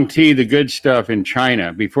 oolong tea, the good stuff in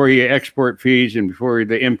China, before you export fees and before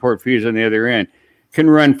the import fees on the other end,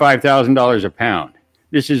 can run $5,000 a pound.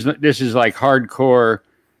 This is like hardcore,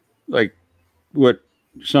 like what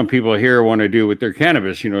some people here want to do with their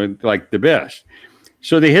cannabis, like the best.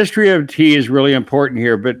 So the history of tea is really important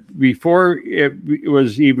here. But before it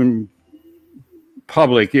was even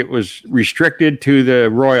public, it was restricted to the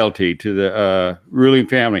royalty, to the ruling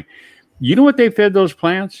family. You know what they fed those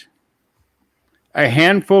plants? A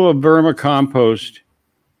handful of vermicompost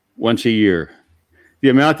once a year. The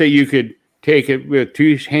amount that you could take it with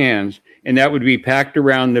 2 hands, and that would be packed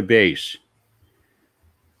around the base.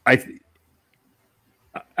 I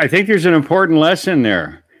think there's an important lesson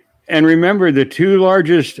there. And remember, the 2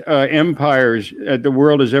 largest empires the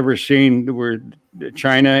world has ever seen were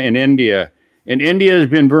China and India. And India has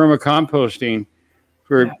been vermicomposting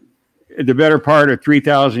for the better part of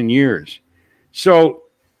 3,000 years. So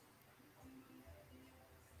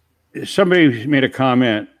somebody made a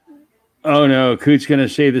comment, oh no, Coot's going to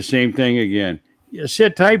say the same thing again. Yeah,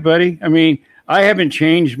 sit tight, buddy. I mean, I haven't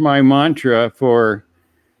changed my mantra for,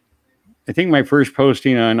 I think my first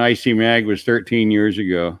posting on IC Mag was 13 years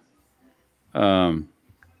ago.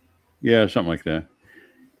 Yeah, something like that.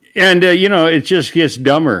 And, it just gets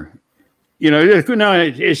dumber. You know, no,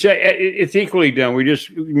 it's equally done. We just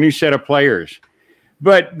new set of players.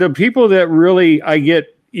 But the people that really I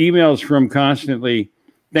get emails from constantly,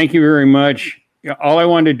 thank you very much. All I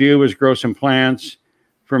wanted to do was grow some plants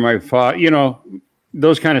for my father. You know,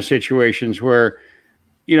 those kind of situations where,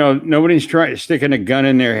 you know, nobody's sticking a gun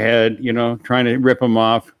in their head. You know, trying to rip them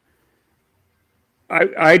off.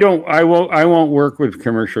 I won't work with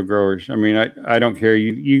commercial growers. I mean, I don't care.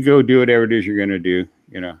 You go do whatever it is you're going to do.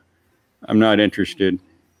 You know, I'm not interested.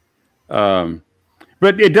 But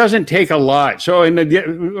it doesn't take a lot. So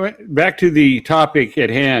back to the topic at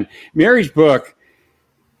hand, Mary's book,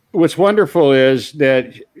 what's wonderful is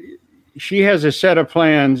that she has a set of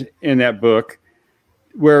plans in that book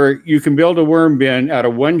where you can build a worm bin out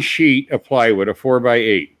of one sheet of plywood, a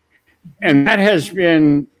 4x8. And that has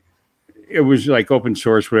been, it was like open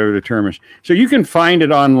source, whatever the term is. So you can find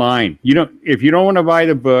it online. If you don't want to buy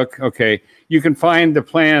the book, okay, you can find the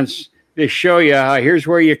plans that show you how, here's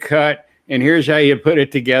where you cut, and here's how you put it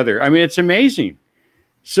together. I mean, it's amazing.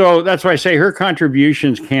 So that's why I say her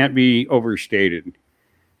contributions can't be overstated.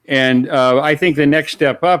 And I think the next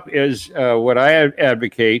step up is what I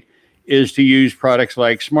advocate is to use products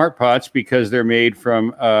like Smart Pots because they're made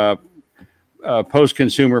from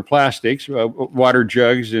post-consumer plastics, water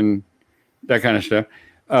jugs and that kind of stuff.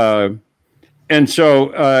 And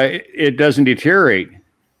so it doesn't deteriorate.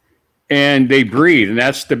 And they breathe, and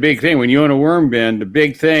that's the big thing. When you own a worm bin, the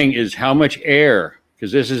big thing is how much air,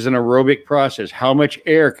 because this is an aerobic process, how much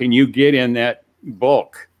air can you get in that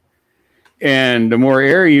bulk? And the more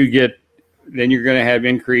air you get, then you're going to have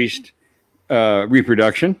increased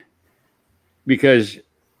reproduction, because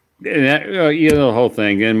that, you know, the whole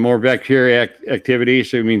thing, and more bacteria activity,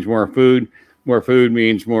 so it means more food. More food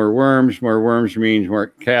means more worms means more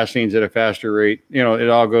castings at a faster rate. You know, it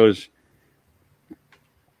all goes,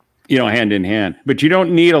 you know, hand in hand. But you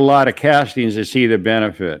don't need a lot of castings to see the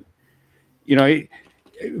benefit. You know,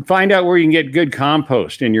 find out where you can get good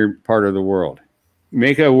compost in your part of the world.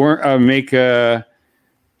 Make a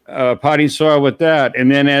potting soil with that, and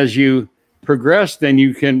then as you progress, then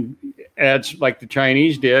you can add, like the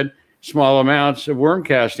Chinese did, small amounts of worm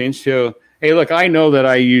castings to. Hey, look, I know that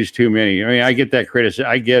I use too many. I mean, I get that criticism.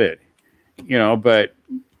 I get it, you know, but.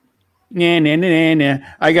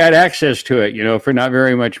 I got access to it, you know, for not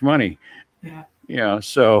very much money. Yeah. You know,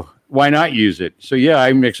 so why not use it? So, yeah,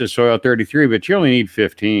 I mix a soil 33, but you only need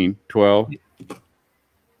 15, 12,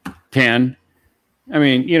 10. I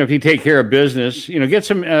mean, you know, if you take care of business, you know, get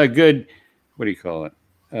some good, what do you call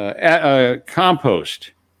it?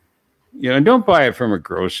 Compost. You know, don't buy it from a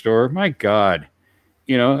grocery store. My God.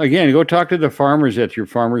 You know, again, go talk to the farmers at your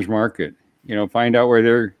farmer's market. You know, find out where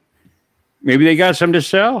they're. Maybe they got some to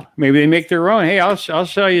sell. Maybe they make their own. Hey, I'll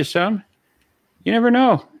sell you some. You never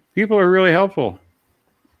know. People are really helpful.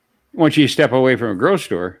 Once you step away from a grocery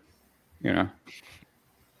store, you know.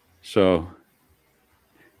 So,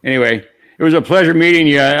 anyway, it was a pleasure meeting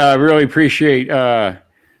you. I really appreciate. I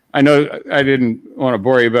know I didn't want to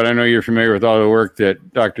bore you, but I know you're familiar with all the work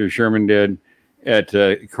that Dr. Sherman did at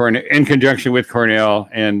Cornell, in conjunction with Cornell,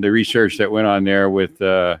 and the research that went on there with.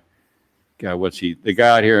 God, what's he? The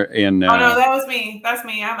guy out here in. Oh no, that was me. That's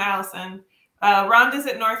me. I'm Allison. Rhonda's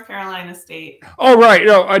at North Carolina State. Oh right.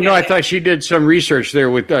 No, no. I thought she did some research there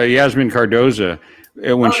with Yasmin Cardoza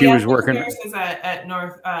when she was working. Is at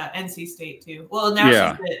North NC State too. Well,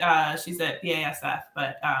 now she's at BASF,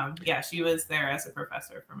 but yeah, she was there as a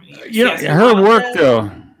professor for many years. You know, her work though.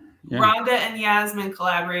 Yeah. Rhonda and Yasmin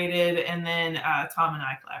collaborated, and then Tom and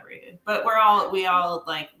I collaborated. But we all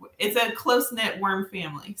like, it's a close-knit worm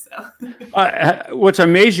family. So what's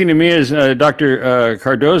amazing to me is Dr.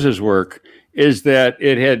 Cardoza's work is that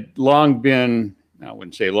it had long been, I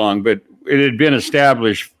wouldn't say long, but it had been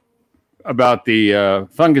established about the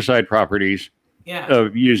fungicide properties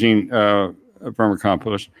of using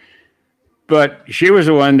vermicompost. But she was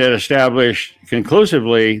the one that established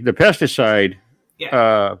conclusively the pesticide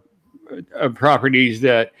properties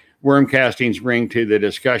that worm castings bring to the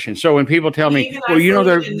discussion. So when people tell me, well, you know,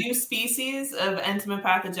 there's a new species of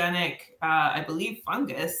entomopathogenic, I believe,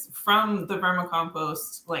 fungus from the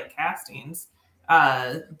vermicompost like castings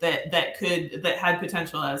that had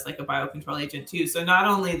potential as like a biocontrol agent too. So not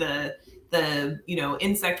only the you know,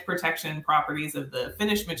 insect protection properties of the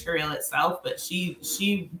finished material itself, but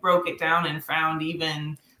she broke it down and found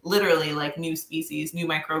even literally like new species, new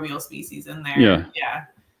microbial species in there. Yeah.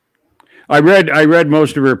 I read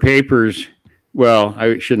most of her papers. Well,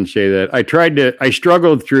 I shouldn't say that. I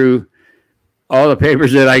struggled through all the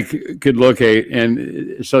papers that I could locate.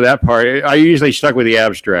 And so that part, I usually stuck with the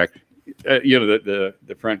abstract, you know,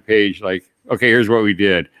 the front page, like, okay, here's what we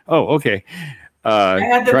did. Oh, okay. I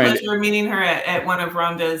had the trying pleasure of meeting her at one of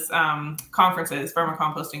Rhonda's conferences,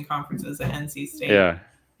 vermicomposting conferences at NC State. Yeah.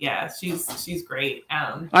 Yeah, she's great.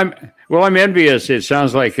 I'm envious. It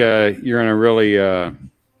sounds like you're in a really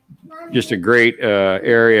just a great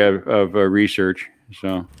area of research.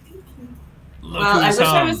 So. Well, I wish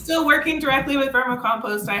I was still working directly with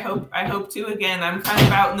vermicompost. I hope to again. I'm kind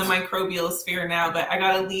of out in the microbial sphere now, but I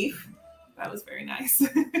got a leaf. That was very nice.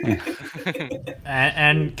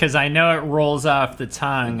 And because I know it rolls off the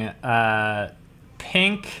tongue,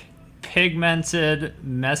 pink pigmented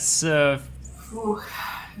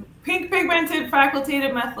Pink pigmented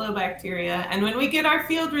facultative methylobacteria. And when we get our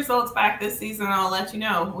field results back this season, I'll let you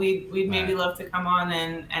know. We'd maybe love to come on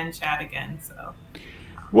and chat again. So,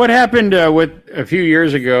 what happened with a few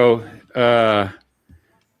years ago?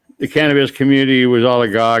 The cannabis community was all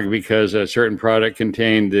agog because a certain product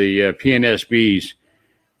contained the PNSBs,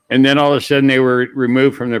 and then all of a sudden they were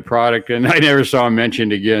removed from the product, and I never saw them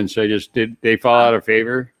mentioned again. So did they fall out of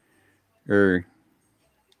favor, or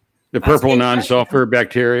the purple non-sulfur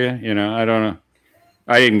bacteria? You know, I don't know.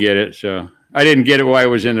 I didn't get it, so I didn't get it why it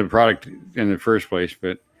was in the product in the first place.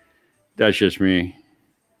 But that's just me.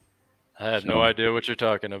 I have no idea what you're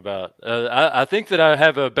talking about. I think that I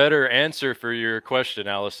have a better answer for your question,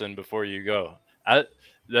 Allison, before you go.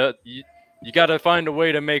 You got to find a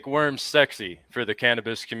way to make worms sexy for the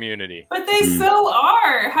cannabis community. But they so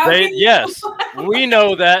are. Yes, we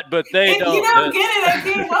know that, but they don't. You don't get it, I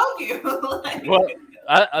can't help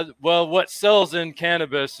you. Well, what sells in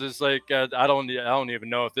cannabis is like I don't even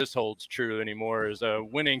know if this holds true anymore. Is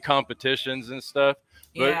winning competitions and stuff.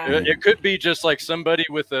 But it could be just like somebody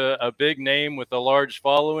with a big name with a large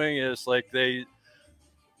following. Is like they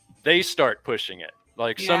start pushing it.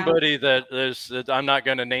 Like somebody that is, I'm not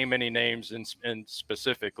going to name any names in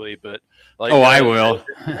specifically, but like I will.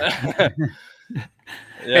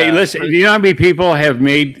 Hey, listen, do you know how many people have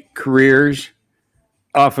made careers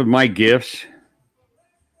off of my gifts?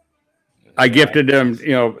 I gifted them,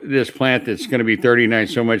 this plant that's going to be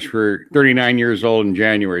 39 years old in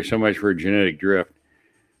January. So much for genetic drift.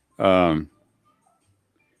 But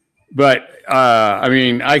I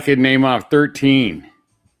mean, I could name off 13.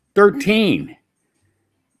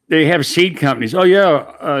 They have seed companies. Oh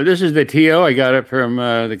yeah, this is the TO. I got it from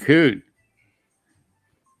the Coot.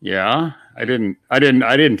 Yeah, I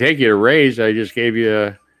didn't take you to raise. I just gave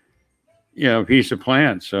you a piece of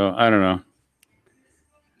plant. So I don't know.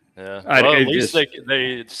 Yeah. Well, at least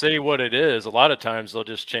they say what it is. A lot of times they'll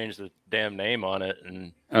just change the damn name on it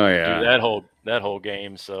and do that whole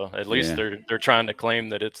game. So at least they're trying to claim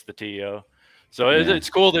that it's the TO. So it's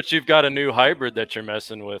cool that you've got a new hybrid that you're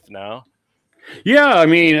messing with now. Yeah, I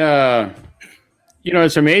mean,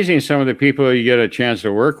 it's amazing some of the people you get a chance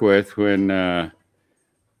to work with when no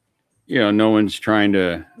one's trying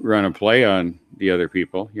to run a play on the other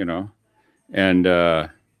people, and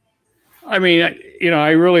I mean,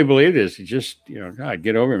 I really believe this. It's just, God,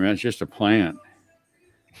 get over it, man. It's just a plant.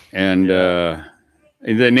 And the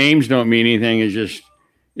names don't mean anything.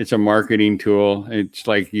 It's a marketing tool. It's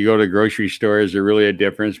like you go to the grocery store. Is there really a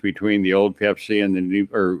difference between the old Pepsi and the new,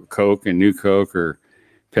 or Coke and new Coke or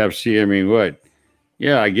Pepsi? I mean, what?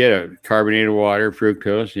 Yeah, I get it. Carbonated water,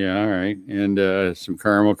 fructose. Yeah, all right. And some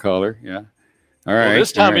caramel color. Yeah. All right. Well,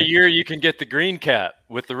 this time of year, you can get the green cap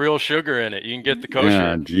with the real sugar in it. You can get the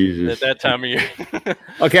kosher Jesus. At that time of year.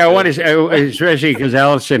 Okay, I want to say, especially because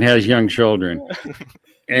Allison has young children.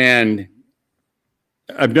 And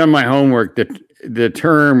I've done my homework. The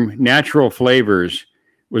term natural flavors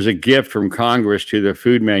was a gift from Congress to the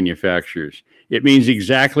food manufacturers. It means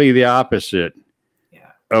exactly the opposite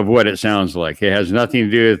of what it sounds like. It has nothing to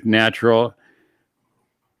do with natural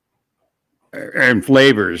and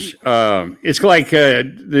flavors. It's like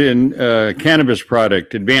the cannabis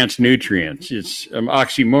product, advanced nutrients. It's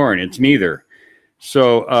oxymoron. It's neither.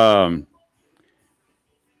 So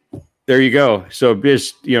there you go. So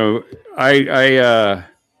just, I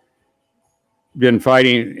been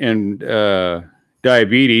fighting and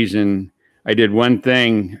diabetes, and I did one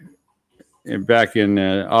thing back in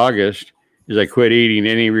August is I quit eating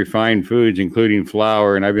any refined foods, including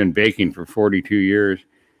flour, and I've been baking for 42 years.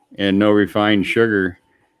 And no refined sugar.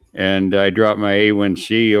 And I dropped my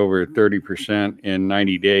A1C over 30% in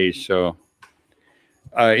 90 days. So,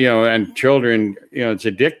 and children, it's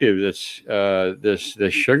addictive.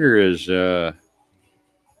 This sugar is, well,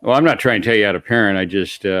 I'm not trying to tell you how to parent.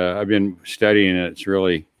 I've been studying it.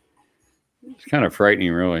 It's kind of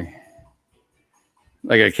frightening, really.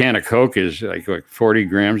 Like a can of Coke is like 40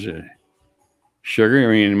 grams of sugar.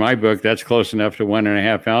 I mean, in my book, that's close enough to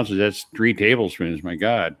 1.5 ounces. That's 3 tablespoons. My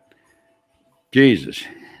God. Jesus.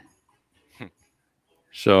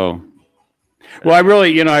 So, Well, I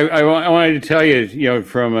really, I wanted to tell you,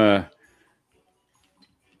 from a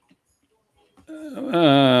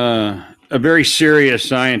very serious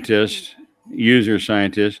scientist, user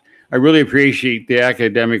scientist, I really appreciate the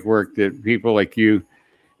academic work that people like you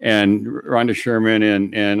and Rhonda Sherman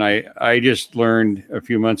and I just learned a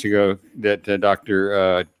few months ago that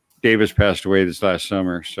Dr. Davis passed away this last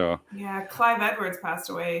summer. So yeah, Clive Edwards passed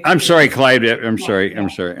away. I'm sorry, Clive. I'm sorry.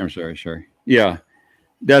 Yeah,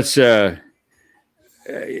 that's when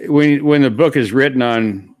the book is written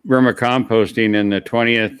on vermicomposting in the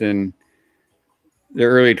 20th and the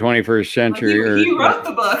early 21st century. He wrote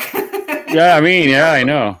the book. Yeah, I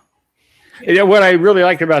know. Yeah, what I really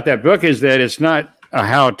liked about that book is that it's not a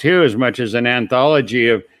how-to as much as an anthology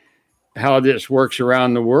of how this works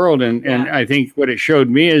around the world. And I think what it showed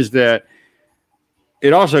me is that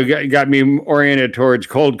it also got me oriented towards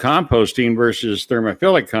cold composting versus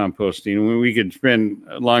thermophilic composting. When we could spend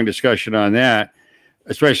a long discussion on that,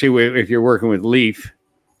 especially if you're working with leaf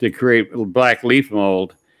to create black leaf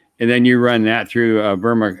mold, and then you run that through a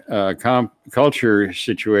vermiculture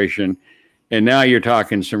situation, and now you're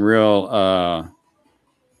talking some real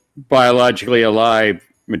biologically alive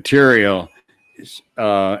material.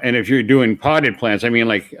 And if you're doing potted plants, I mean,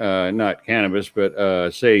 like not cannabis,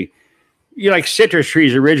 but say, like citrus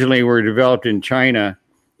trees originally were developed in China,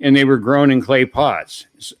 and they were grown in clay pots,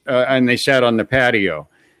 and they sat on the patio.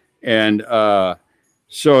 And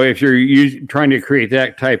so if you're trying to create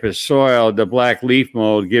that type of soil, the black leaf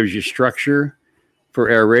mold gives you structure for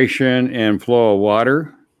aeration and flow of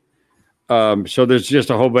water. So there's just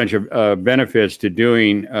a whole bunch of benefits to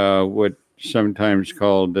doing what sometimes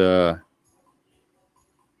called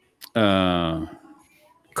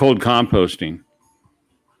cold composting.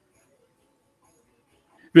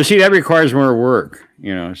 But see, that requires more work,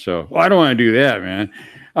 so, well, I don't want to do that, man.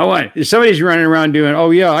 If somebody's running around doing,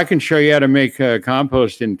 oh yeah, I can show you how to make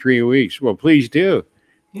compost in 3 weeks. Well, please do.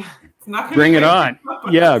 Yeah, it's not bring it on.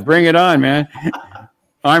 Yeah, bring it on, man.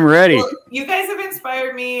 I'm ready. Well, you guys have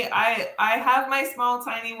inspired me. I have my small,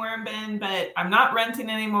 tiny worm bin, but I'm not renting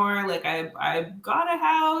anymore. Like I've got a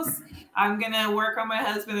house. I'm gonna work on my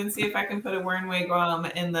husband and see if I can put a worm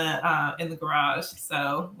wigwam in the garage.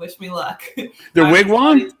 So wish me luck. The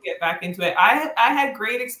wigwam? To get back into it. I had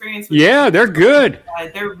great experience with they're good.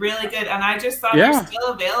 They're really good, and I just thought they're still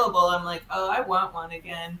available. I'm like, oh, I want one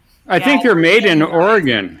again. I think they're made in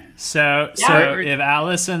Oregon. So if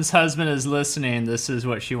Allison's husband is listening, this is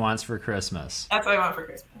what she wants for Christmas. That's what I want for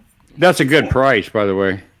Christmas. That's a good price, by the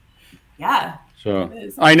way. Yeah. So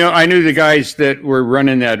I knew the guys that were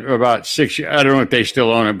running that about 6 years. I don't know if they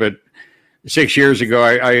still own it, but 6 years ago,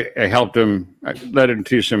 I helped them. I led them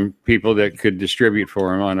to some people that could distribute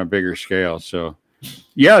for them on a bigger scale. So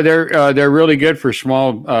yeah, they're really good for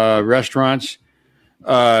small restaurants.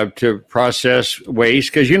 To process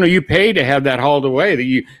waste, because you pay to have that hauled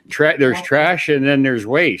away. There's trash and then there's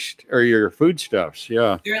waste or your foodstuffs.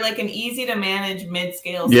 Yeah, they're like an easy to manage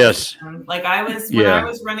mid-scale system. Like I was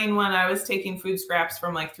running one, I was taking food scraps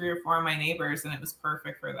from like 3 or 4 of my neighbors, and it was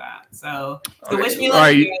perfect for that. So wish me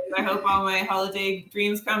luck. I hope all my holiday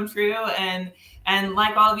dreams come true, and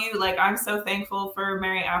like all of you, like I'm so thankful for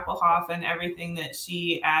Mary Appelhof and everything that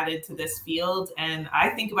she added to this field. And I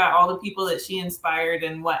think about all the people that she inspired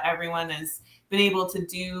and what everyone has been able to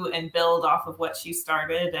do and build off of what she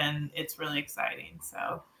started. And it's really exciting.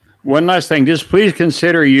 So one last thing, just please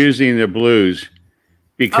consider using the blues,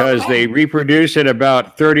 because they reproduce at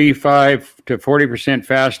about 35 to 40%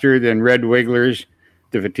 faster than red wigglers,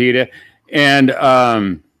 the Fatita. And how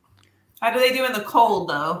do they do in the cold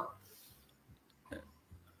though?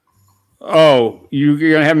 Oh, you're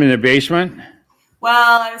gonna have them in the basement?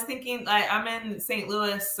 Well, I was thinking, like, I'm in St.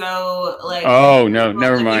 Louis, so like. Oh no,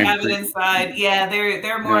 never mind. Have it inside. Yeah,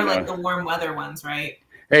 they're more like the warm weather ones, right?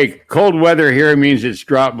 Hey, cold weather here means it's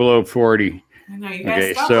dropped below 40. I know you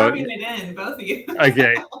guys stop rubbing it in, both of you.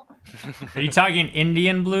 Okay. Are you talking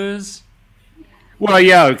Indian blues? Well,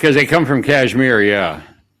 yeah, because they come from Kashmir, yeah.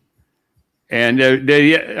 And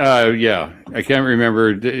yeah, I can't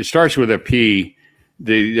remember. It starts with a P.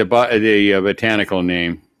 The botanical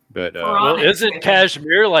name, but well, isn't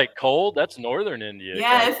Kashmir like cold? That's northern India.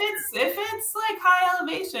 Yeah, if it's like high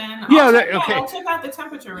elevation, I'll check out the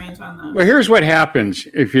temperature range on that. Well, here's what happens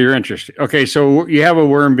if you're interested. Okay, so you have a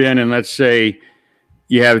worm bin, and let's say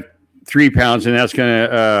you have 3 pounds, and that's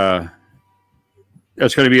gonna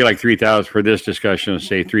be like 3,000 for this discussion. Let's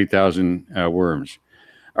say 3,000 worms.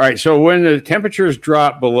 All right, so when the temperatures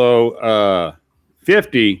drop below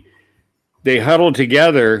 50. They huddle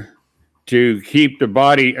together to keep the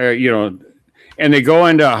body, and they go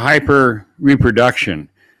into hyper reproduction.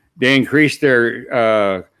 They increase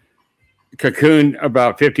their cocoon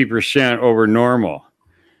about 50% over normal.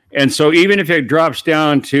 And so even if it drops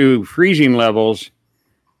down to freezing levels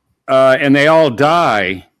and they all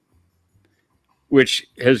die, which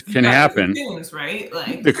can happen. Cocoons, right?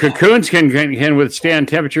 Like, the cocoons can withstand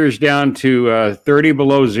temperatures down to 30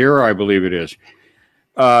 below zero, I believe it is.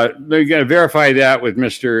 They're going to verify that with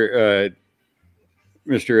Mr.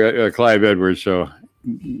 Clive Edwards. So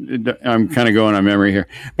I'm kind of going on memory here.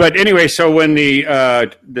 But anyway, so when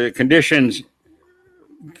the conditions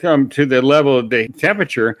come to the level of the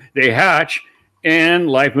temperature, they hatch and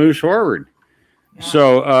life moves forward. Yeah.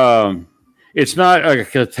 So it's not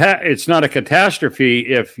a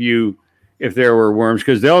catastrophe if there were worms,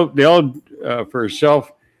 because they'll for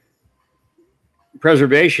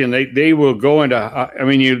self-preservation they will go into. I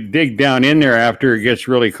mean, you dig down in there after it gets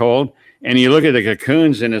really cold, and you look at the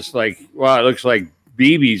cocoons, and it's like, wow, it looks like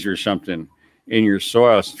BBs or something in your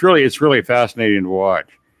soil. It's really fascinating to watch.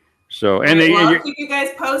 So, and I'll keep you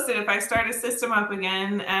guys posted if I start a system up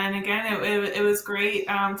again. And again, it was great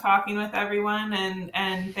talking with everyone,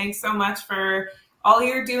 and thanks so much for all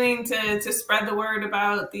you're doing to spread the word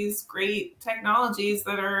about these great technologies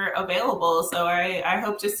that are available. So I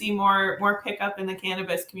hope to see more pickup in the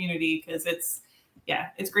cannabis community, because it's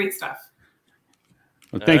great stuff.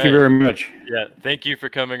 Well, thank you very much. Yeah, thank you for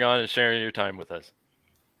coming on and sharing your time with us.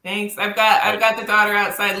 Thanks. I've got the daughter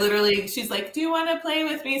outside. Literally, she's like, "Do you want to play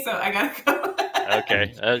with me?" So I gotta go.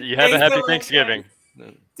 Okay. You have a happy Thanksgiving.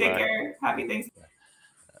 Take care. Happy Thanksgiving.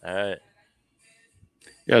 All right.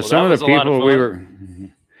 Yeah, well, some of the people we were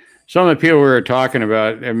talking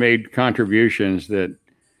about have made contributions that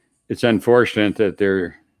it's unfortunate that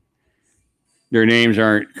their names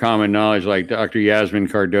aren't common knowledge, like Dr. Yasmin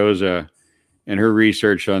Cardoza and her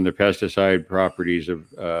research on the pesticide properties of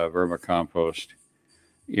vermicompost.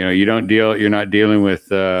 You know, you're not dealing with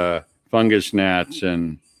fungus gnats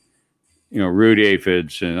and, root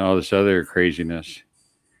aphids and all this other craziness.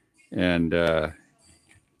 And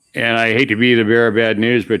I hate to be the bearer of bad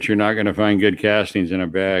news, but you're not going to find good castings in a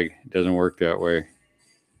bag. It doesn't work that way.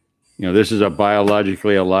 This is a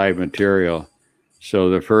biologically alive material. So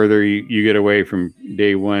the further you get away from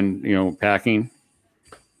day one, packing,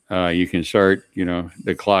 you can start,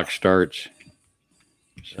 the clock starts.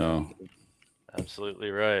 So.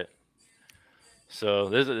 Absolutely right. So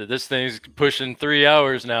this thing's pushing 3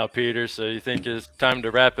 hours now, Peter. So you think it's time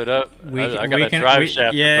to wrap it up? I got a drive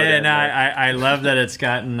shaft. Yeah, no, I love that it's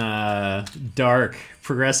gotten dark,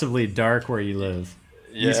 progressively dark where you live.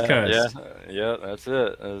 East Coast. Yeah, that's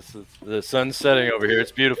it. The sun's setting over here.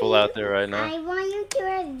 It's beautiful out there right now. I want you to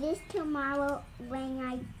wear this tomorrow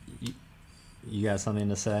when You got something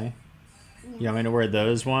to say? Yeah. You want me to wear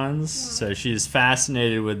those ones? Yeah. So she's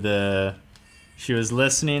fascinated with She was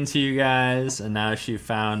listening to you guys, and now she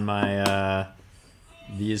found my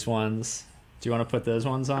these ones. Do you want to put those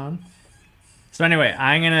ones on? So anyway,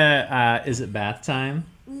 I'm gonna. Is it bath time?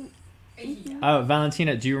 Yeah. Oh,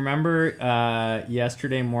 Valentina, do you remember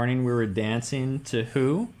yesterday morning we were dancing to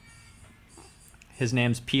who? His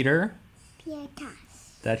name's Peter. Peter Tosh.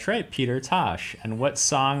 That's right, Peter Tosh. And what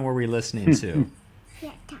song were we listening to?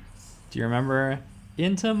 Peter Tosh. Do you remember?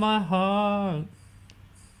 Into my heart.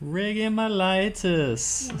 Reggae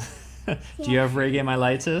myelitis. Yeah. Do you have reggae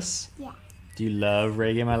myelitis? Yeah. Do you love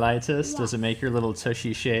reggae myelitis? Yeah. Does it make your little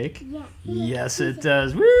tushy shake? Yeah. Yes, it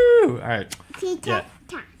does. Woo! All right. Peter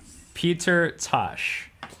Tosh. Peter Tosh.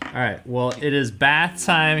 All right. Well, it is bath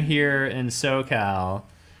time here in SoCal,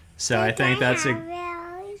 so I think that's a.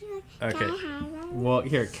 Okay. Well,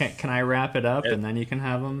 here, can I wrap it up, and then you can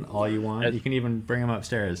have them all you want. You can even bring them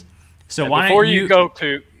upstairs. So why before you go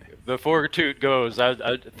to. Before Toot goes,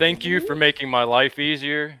 I thank you for making my life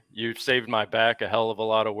easier. You've saved my back a hell of a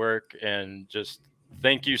lot of work, and just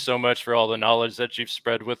thank you so much for all the knowledge that you've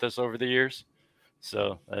spread with us over the years.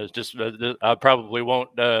 So I probably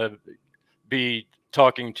won't be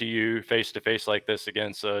talking to you face to face like this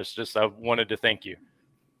again. So it's just, I wanted to thank you.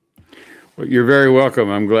 Well, you're very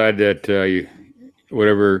welcome. I'm glad that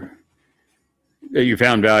that you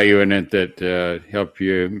found value in it, that helped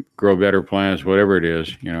you grow better plants, whatever it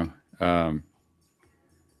is,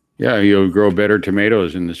 you'll grow better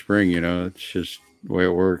tomatoes in the spring, it's just the way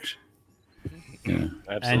it works. Yeah.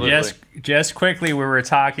 Absolutely. And just quickly, we were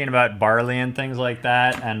talking about barley and things like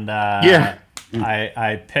that. And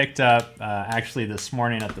I picked up actually this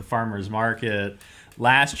morning at the farmer's market.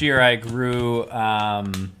 Last year I grew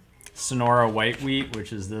Sonora white wheat,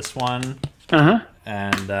 which is this one.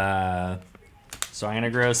 And so I'm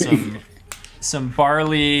gonna grow some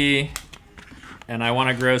barley, and I want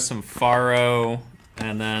to grow some farro,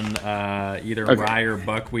 and then either rye or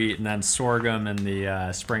buckwheat, and then sorghum in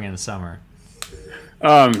the spring and summer.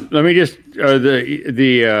 Let me just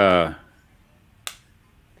the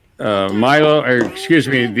Milo, or excuse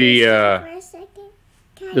me, the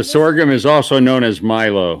sorghum is also known as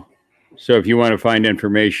Milo. So if you want to find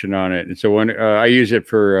information on it, it's a one. I use it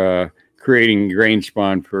for creating grain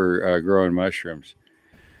spawn for growing mushrooms.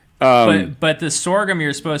 But the sorghum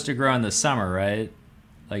you're supposed to grow in the summer, right?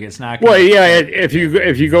 Like it's not. Well, yeah. If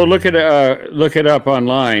you go look it up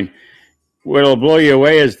online, what'll blow you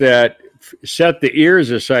away is that set the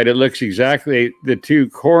ears aside. It looks exactly, the two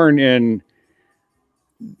corn and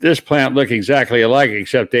this plant look exactly alike,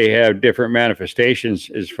 except they have different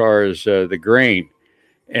manifestations as far as the grain.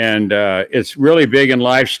 And it's really big in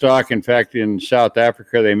livestock. In fact, in South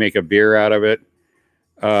Africa, they make a beer out of it.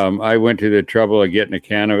 I went to the trouble of getting a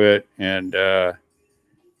can of it, and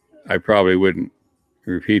I probably wouldn't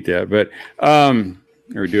repeat that, but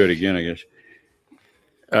or do it again, I guess.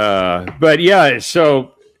 But yeah,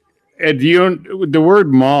 so the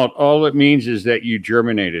word malt, all it means is that you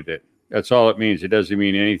germinated it. That's all it means. It doesn't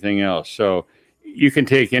mean anything else. So you can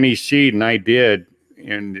take any seed, and I did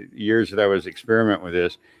in the years that I was experimenting with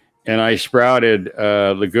this, and I sprouted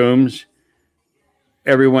legumes,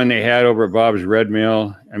 everyone they had over at Bob's Red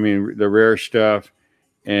Mill. I mean, the rare stuff.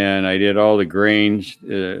 And I did all the grains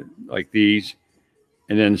like these.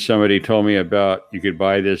 And then somebody told me about, you could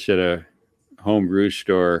buy this at a home brew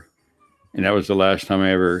store. And that was the last time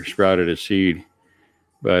I ever sprouted a seed.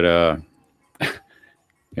 But, I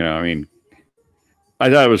mean, I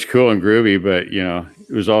thought it was cool and groovy, but,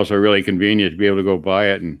 it was also really convenient to be able to go buy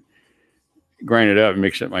it and grind it up and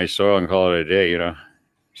mix it in my soil and call it a day,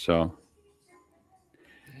 So.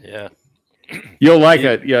 Yeah. You'll like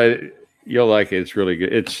it. Yeah, you'll like it. It's really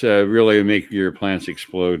good. It's really make your plants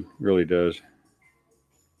explode. Really does.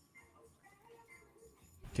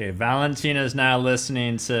 Okay, Valentina's now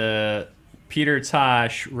listening to Peter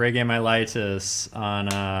Tosh, Reggae-mylitis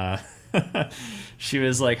on she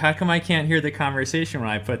was like, how come I can't hear the conversation when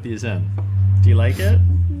I put these in? Do you like it?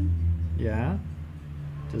 Yeah?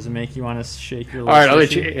 Does it make you want to shake your legs? All right, I'll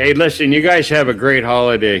let you. Hey, listen, you guys have a great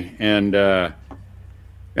holiday, and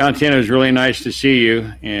Valentina, it was really nice to see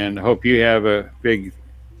you, and hope you have a big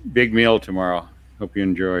meal tomorrow. Hope you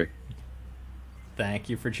enjoy. Thank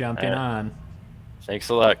you for jumping on. Thanks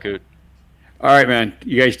a lot, Coot. All right, man.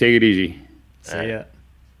 You guys take it easy. See ya.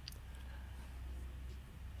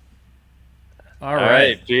 All right,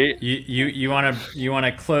 right. Pete. You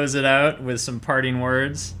wanna close it out with some parting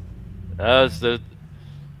words?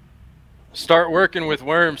 Start working with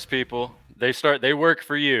worms, people. They work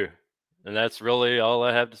for you. And that's really all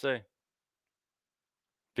I have to say.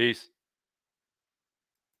 Peace.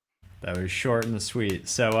 That was short and sweet.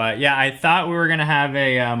 So yeah, I thought we were gonna have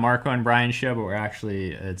a Marco and Brian show, but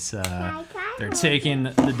they're taking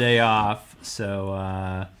the day off.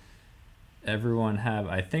 So everyone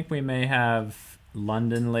I think we may have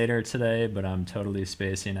London later today, but I'm totally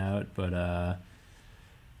spacing out. But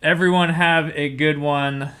everyone have a good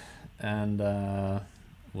one, and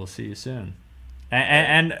we'll see you soon.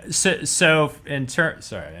 And so in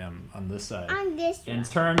sorry, I'm on this side. On this In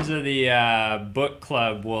terms of the book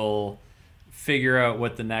club, we'll figure out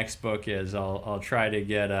what the next book is. I'll try to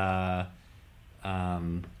get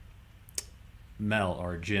Mel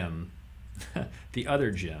or Jim, the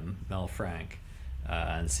other Jim, Mel Frank,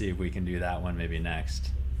 and see if we can do that one maybe next.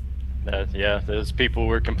 Yeah, those people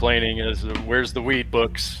were complaining is where's the weed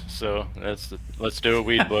books? So let's do a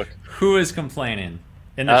weed book. Who is complaining?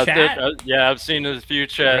 In the chat? Yeah, I've seen a few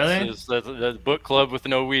chats. Really? It's the book club with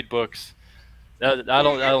no weed books. I don't.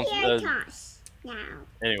 Now.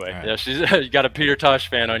 Anyway, Right. yeah, you got a Peter Tosh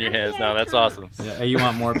fan on your hands now. That's awesome. Yeah, you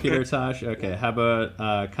want more Peter Tosh? Okay, how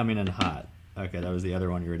about Coming in Hot? Okay, that was the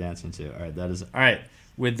other one you were dancing to. All right, that is all right.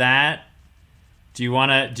 With that, do you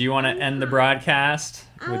wanna end the broadcast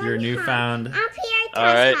with your newfound? All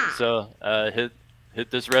right, so hit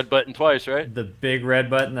this red button twice, right? The big red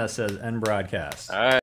button that says end broadcast. All right.